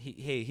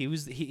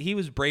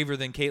was braver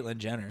than Caitlyn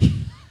Jenner.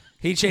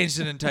 He changed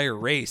an entire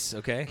race.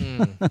 Okay,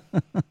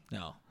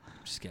 no,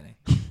 just kidding.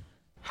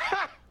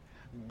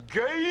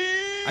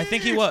 I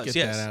think he was. Get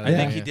Yes, that out of I there.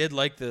 think he Yeah. did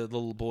like the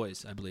little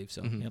boys. I believe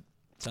so. Yep,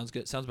 sounds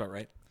good. Sounds about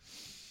right.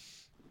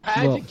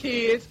 Hide Well- your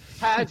kids,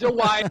 hide your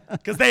wife.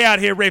 Because they out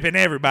here raping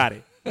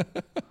everybody.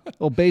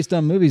 well, based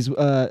on movies,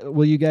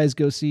 will you guys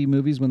go see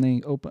movies when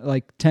they open?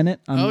 Like Tenet.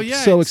 I'm Oh, yeah,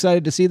 so it's-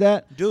 excited to see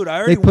that. Dude, I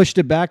They already pushed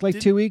it back like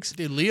 2 weeks.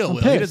 Dude, Leo I'm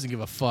will. He pissed. doesn't give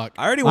a fuck.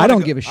 I already. I wanna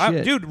don't go- give a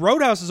shit. Dude,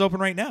 Roadhouse is open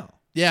right now.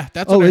 Yeah,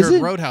 that's Oh, what I is heard.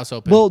 it? Roadhouse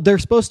open. Well, they're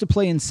supposed to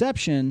play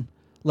Inception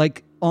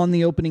like on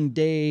the opening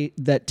day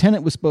that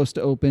Tenet was supposed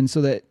to open, so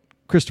that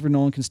Christopher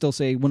Nolan can still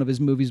say one of his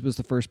movies was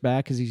the first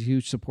back because he's a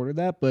huge supporter of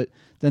that. But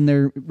then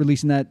they're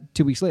releasing that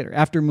 2 weeks later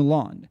after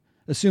Mulan,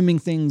 assuming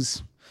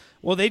things.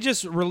 Well, they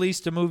just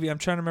released a movie. I'm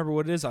trying to remember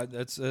what it is. I'm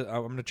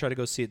going to try to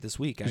go see it this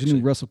week. There's a Actually,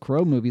 new Russell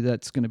Crowe movie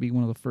that's going to be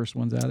one of the first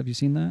ones out. Have you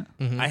seen that?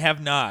 I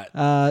have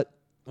not.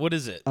 What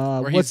is it?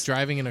 where he's what's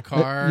driving in a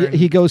car. Yeah, and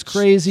he goes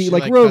crazy, she,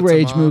 like like, Road cuts him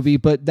Rage off. movie,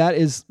 but that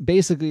is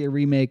basically a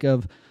remake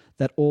of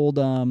that old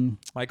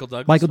Michael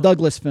Douglas. Michael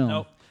Douglas film.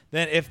 Nope.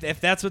 Then if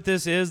that's what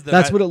this is, then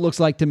That's what it looks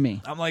like to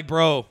me. I'm like,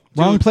 bro.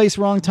 Wrong dude, place,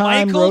 wrong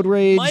time. Michael, Road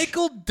Rage.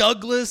 Michael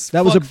Douglas.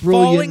 That was a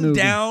brilliant falling movie.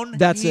 down.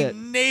 That's he it.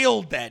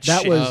 Nailed that.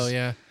 That shit. was- Oh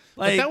yeah.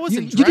 Like, But that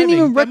wasn't you didn't driving.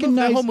 even That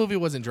recognize- whole movie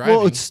wasn't driving.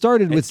 Well, it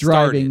started with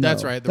started. driving.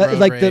 That's though. right, the That- road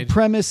like the rage.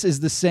 premise is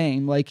the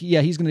same. Like,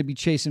 yeah, he's going to be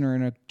chasing her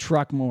in a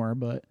truck more,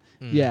 but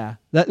Hmm. yeah.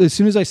 That as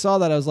soon as I saw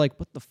that, I was like,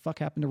 "What the fuck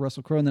happened to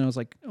Russell Crowe?" And then I was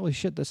like, "Holy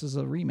shit, this is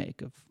a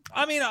remake of."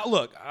 I mean,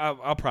 look,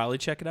 I'll probably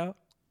check it out,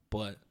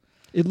 but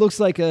It looks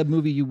like a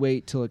movie you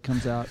wait till it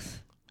comes out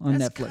on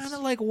that's Netflix. kind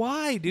of like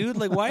why, dude?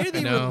 Like, why are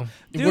they? No,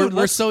 Dude, we're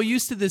let's- so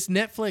used to this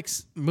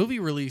Netflix movie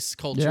release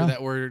culture Yeah.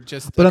 that we're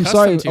just. But I'm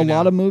sorry, accustomed to a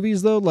lot now. of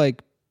movies though,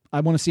 like I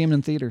want to see them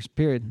in theaters.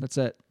 Period. That's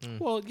it.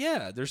 Well,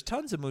 yeah, there's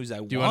tons of movies I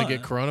want. Do you want to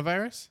get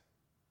coronavirus?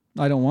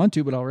 I don't want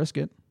to, but I'll risk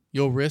it.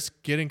 You'll risk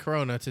getting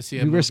corona to see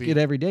a We movie. risk it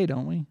every day,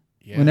 don't we?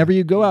 Yeah. Whenever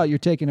you go out, you're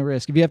taking a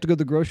risk. If you have to go to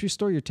the grocery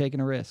store, you're taking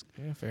a risk.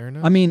 Yeah, fair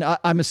enough. I mean,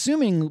 I'm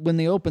assuming when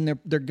they open,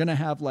 they're gonna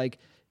have like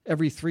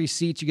every 3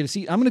 seats you get a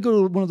seat. I'm gonna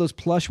go to one of those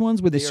plush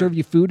ones where they serve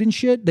you food and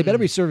shit. They better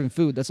be serving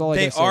food. That's all I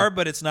They gotta say. are,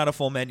 but it's not a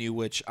full menu,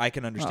 which I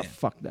can Oh, understand.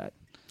 fuck that.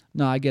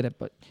 No, I get it,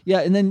 but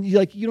yeah, and then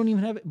you don't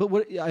even have it. But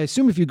what I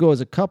assume if you go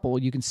as a couple,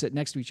 you can sit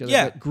next to each other.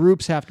 Yeah. But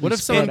groups have to. what be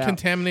if someone spread out.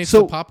 contaminates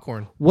So the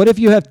popcorn? what if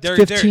you have They're-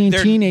 15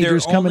 they're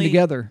teenagers coming only-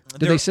 together? Do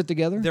they're- they sit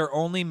together? They're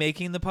only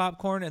making the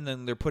popcorn and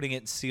then they're putting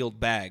it in sealed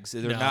bags.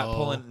 They're not No.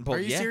 pulling. Are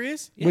you yeah.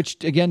 serious? Yeah. Which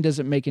again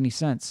doesn't make any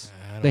sense.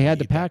 I don't They had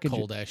to eat that package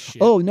cold it. ass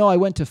shit. Oh no, I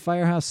went to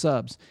Firehouse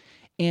Subs,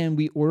 and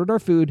we ordered our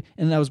food,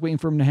 and I was waiting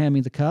for him to hand me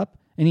the cup,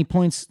 and he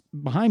points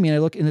behind me, and I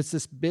look, and it's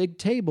this big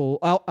table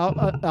out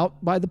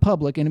by the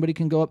public. Anybody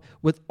can go up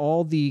with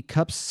all the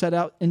cups set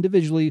out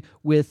individually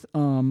with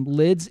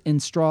lids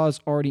and straws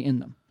already in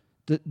them.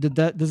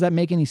 Does that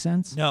make any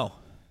sense? No.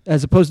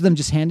 As opposed to them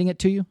just handing it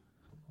to you,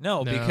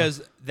 No, No.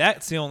 because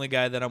that's the only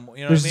guy that I'm.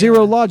 You know there's what I mean?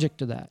 zero logic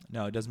to that.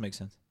 No, it doesn't make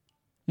sense.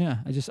 Yeah,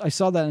 I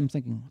saw that, and I'm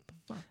thinking, what the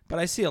fuck? But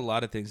I see a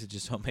lot of things that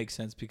just don't make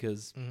sense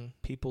because Mm-hmm.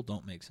 people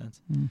don't make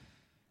sense.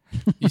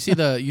 You see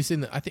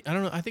the I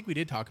don't know. I think we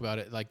did talk about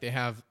it. Like they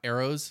have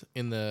arrows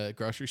in the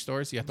grocery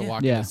stores. You have to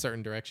walk in Yeah. a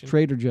certain direction.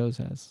 Trader Joe's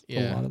has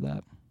Yeah. a lot of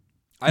that.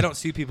 I don't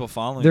see people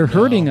following. They're me.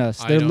 hurting No, us.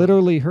 I They're don't.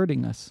 literally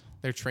hurting us.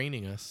 They're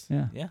training us.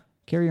 Yeah. Yeah,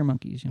 Carrier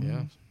monkeys. You know?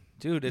 Yeah.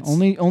 dude, it's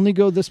Only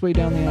go this way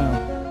down the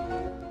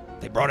aisle.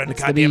 they brought in the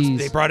It's the goddamn. bees.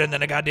 They brought in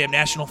the goddamn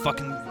national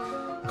fucking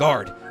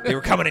guard. They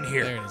were coming in There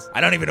here. it is.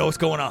 I don't even know what's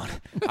going on.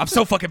 I'm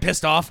so fucking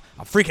pissed off.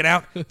 I'm freaking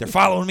out. They're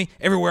following me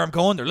everywhere I'm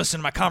going. They're listening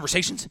to my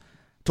conversations.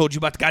 Told you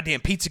about the goddamn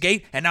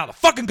Pizzagate, and now the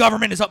fucking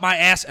government is up my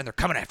ass, and they're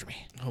coming after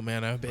me. Oh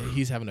man, I bet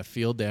he's having a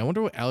field day. I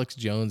wonder what Alex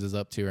Jones is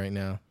up to right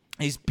now.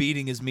 He's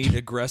beating his meat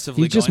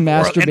aggressively. He's just going,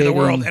 "World, end of the masturbating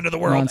world, end of the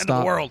world, end of the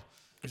nonstop. world.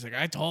 He's like,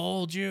 I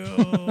told you.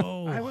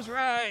 I was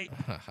right.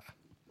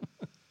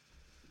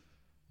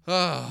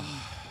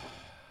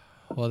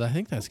 Well, I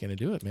think that's gonna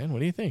do it, man. What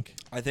do you think?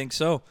 I think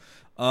so.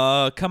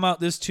 Come out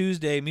this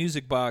Tuesday,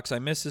 Music Box. I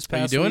missed this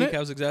past doing week.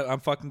 it? I'm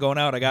fucking going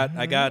out. I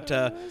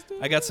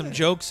got some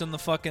jokes in the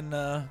fucking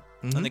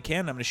in the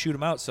can. I'm gonna shoot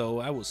them out. So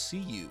I will see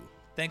you.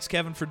 Thanks,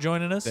 Kevin, for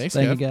joining us. Thanks,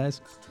 Thank Kev. you,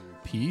 guys.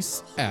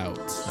 Peace out.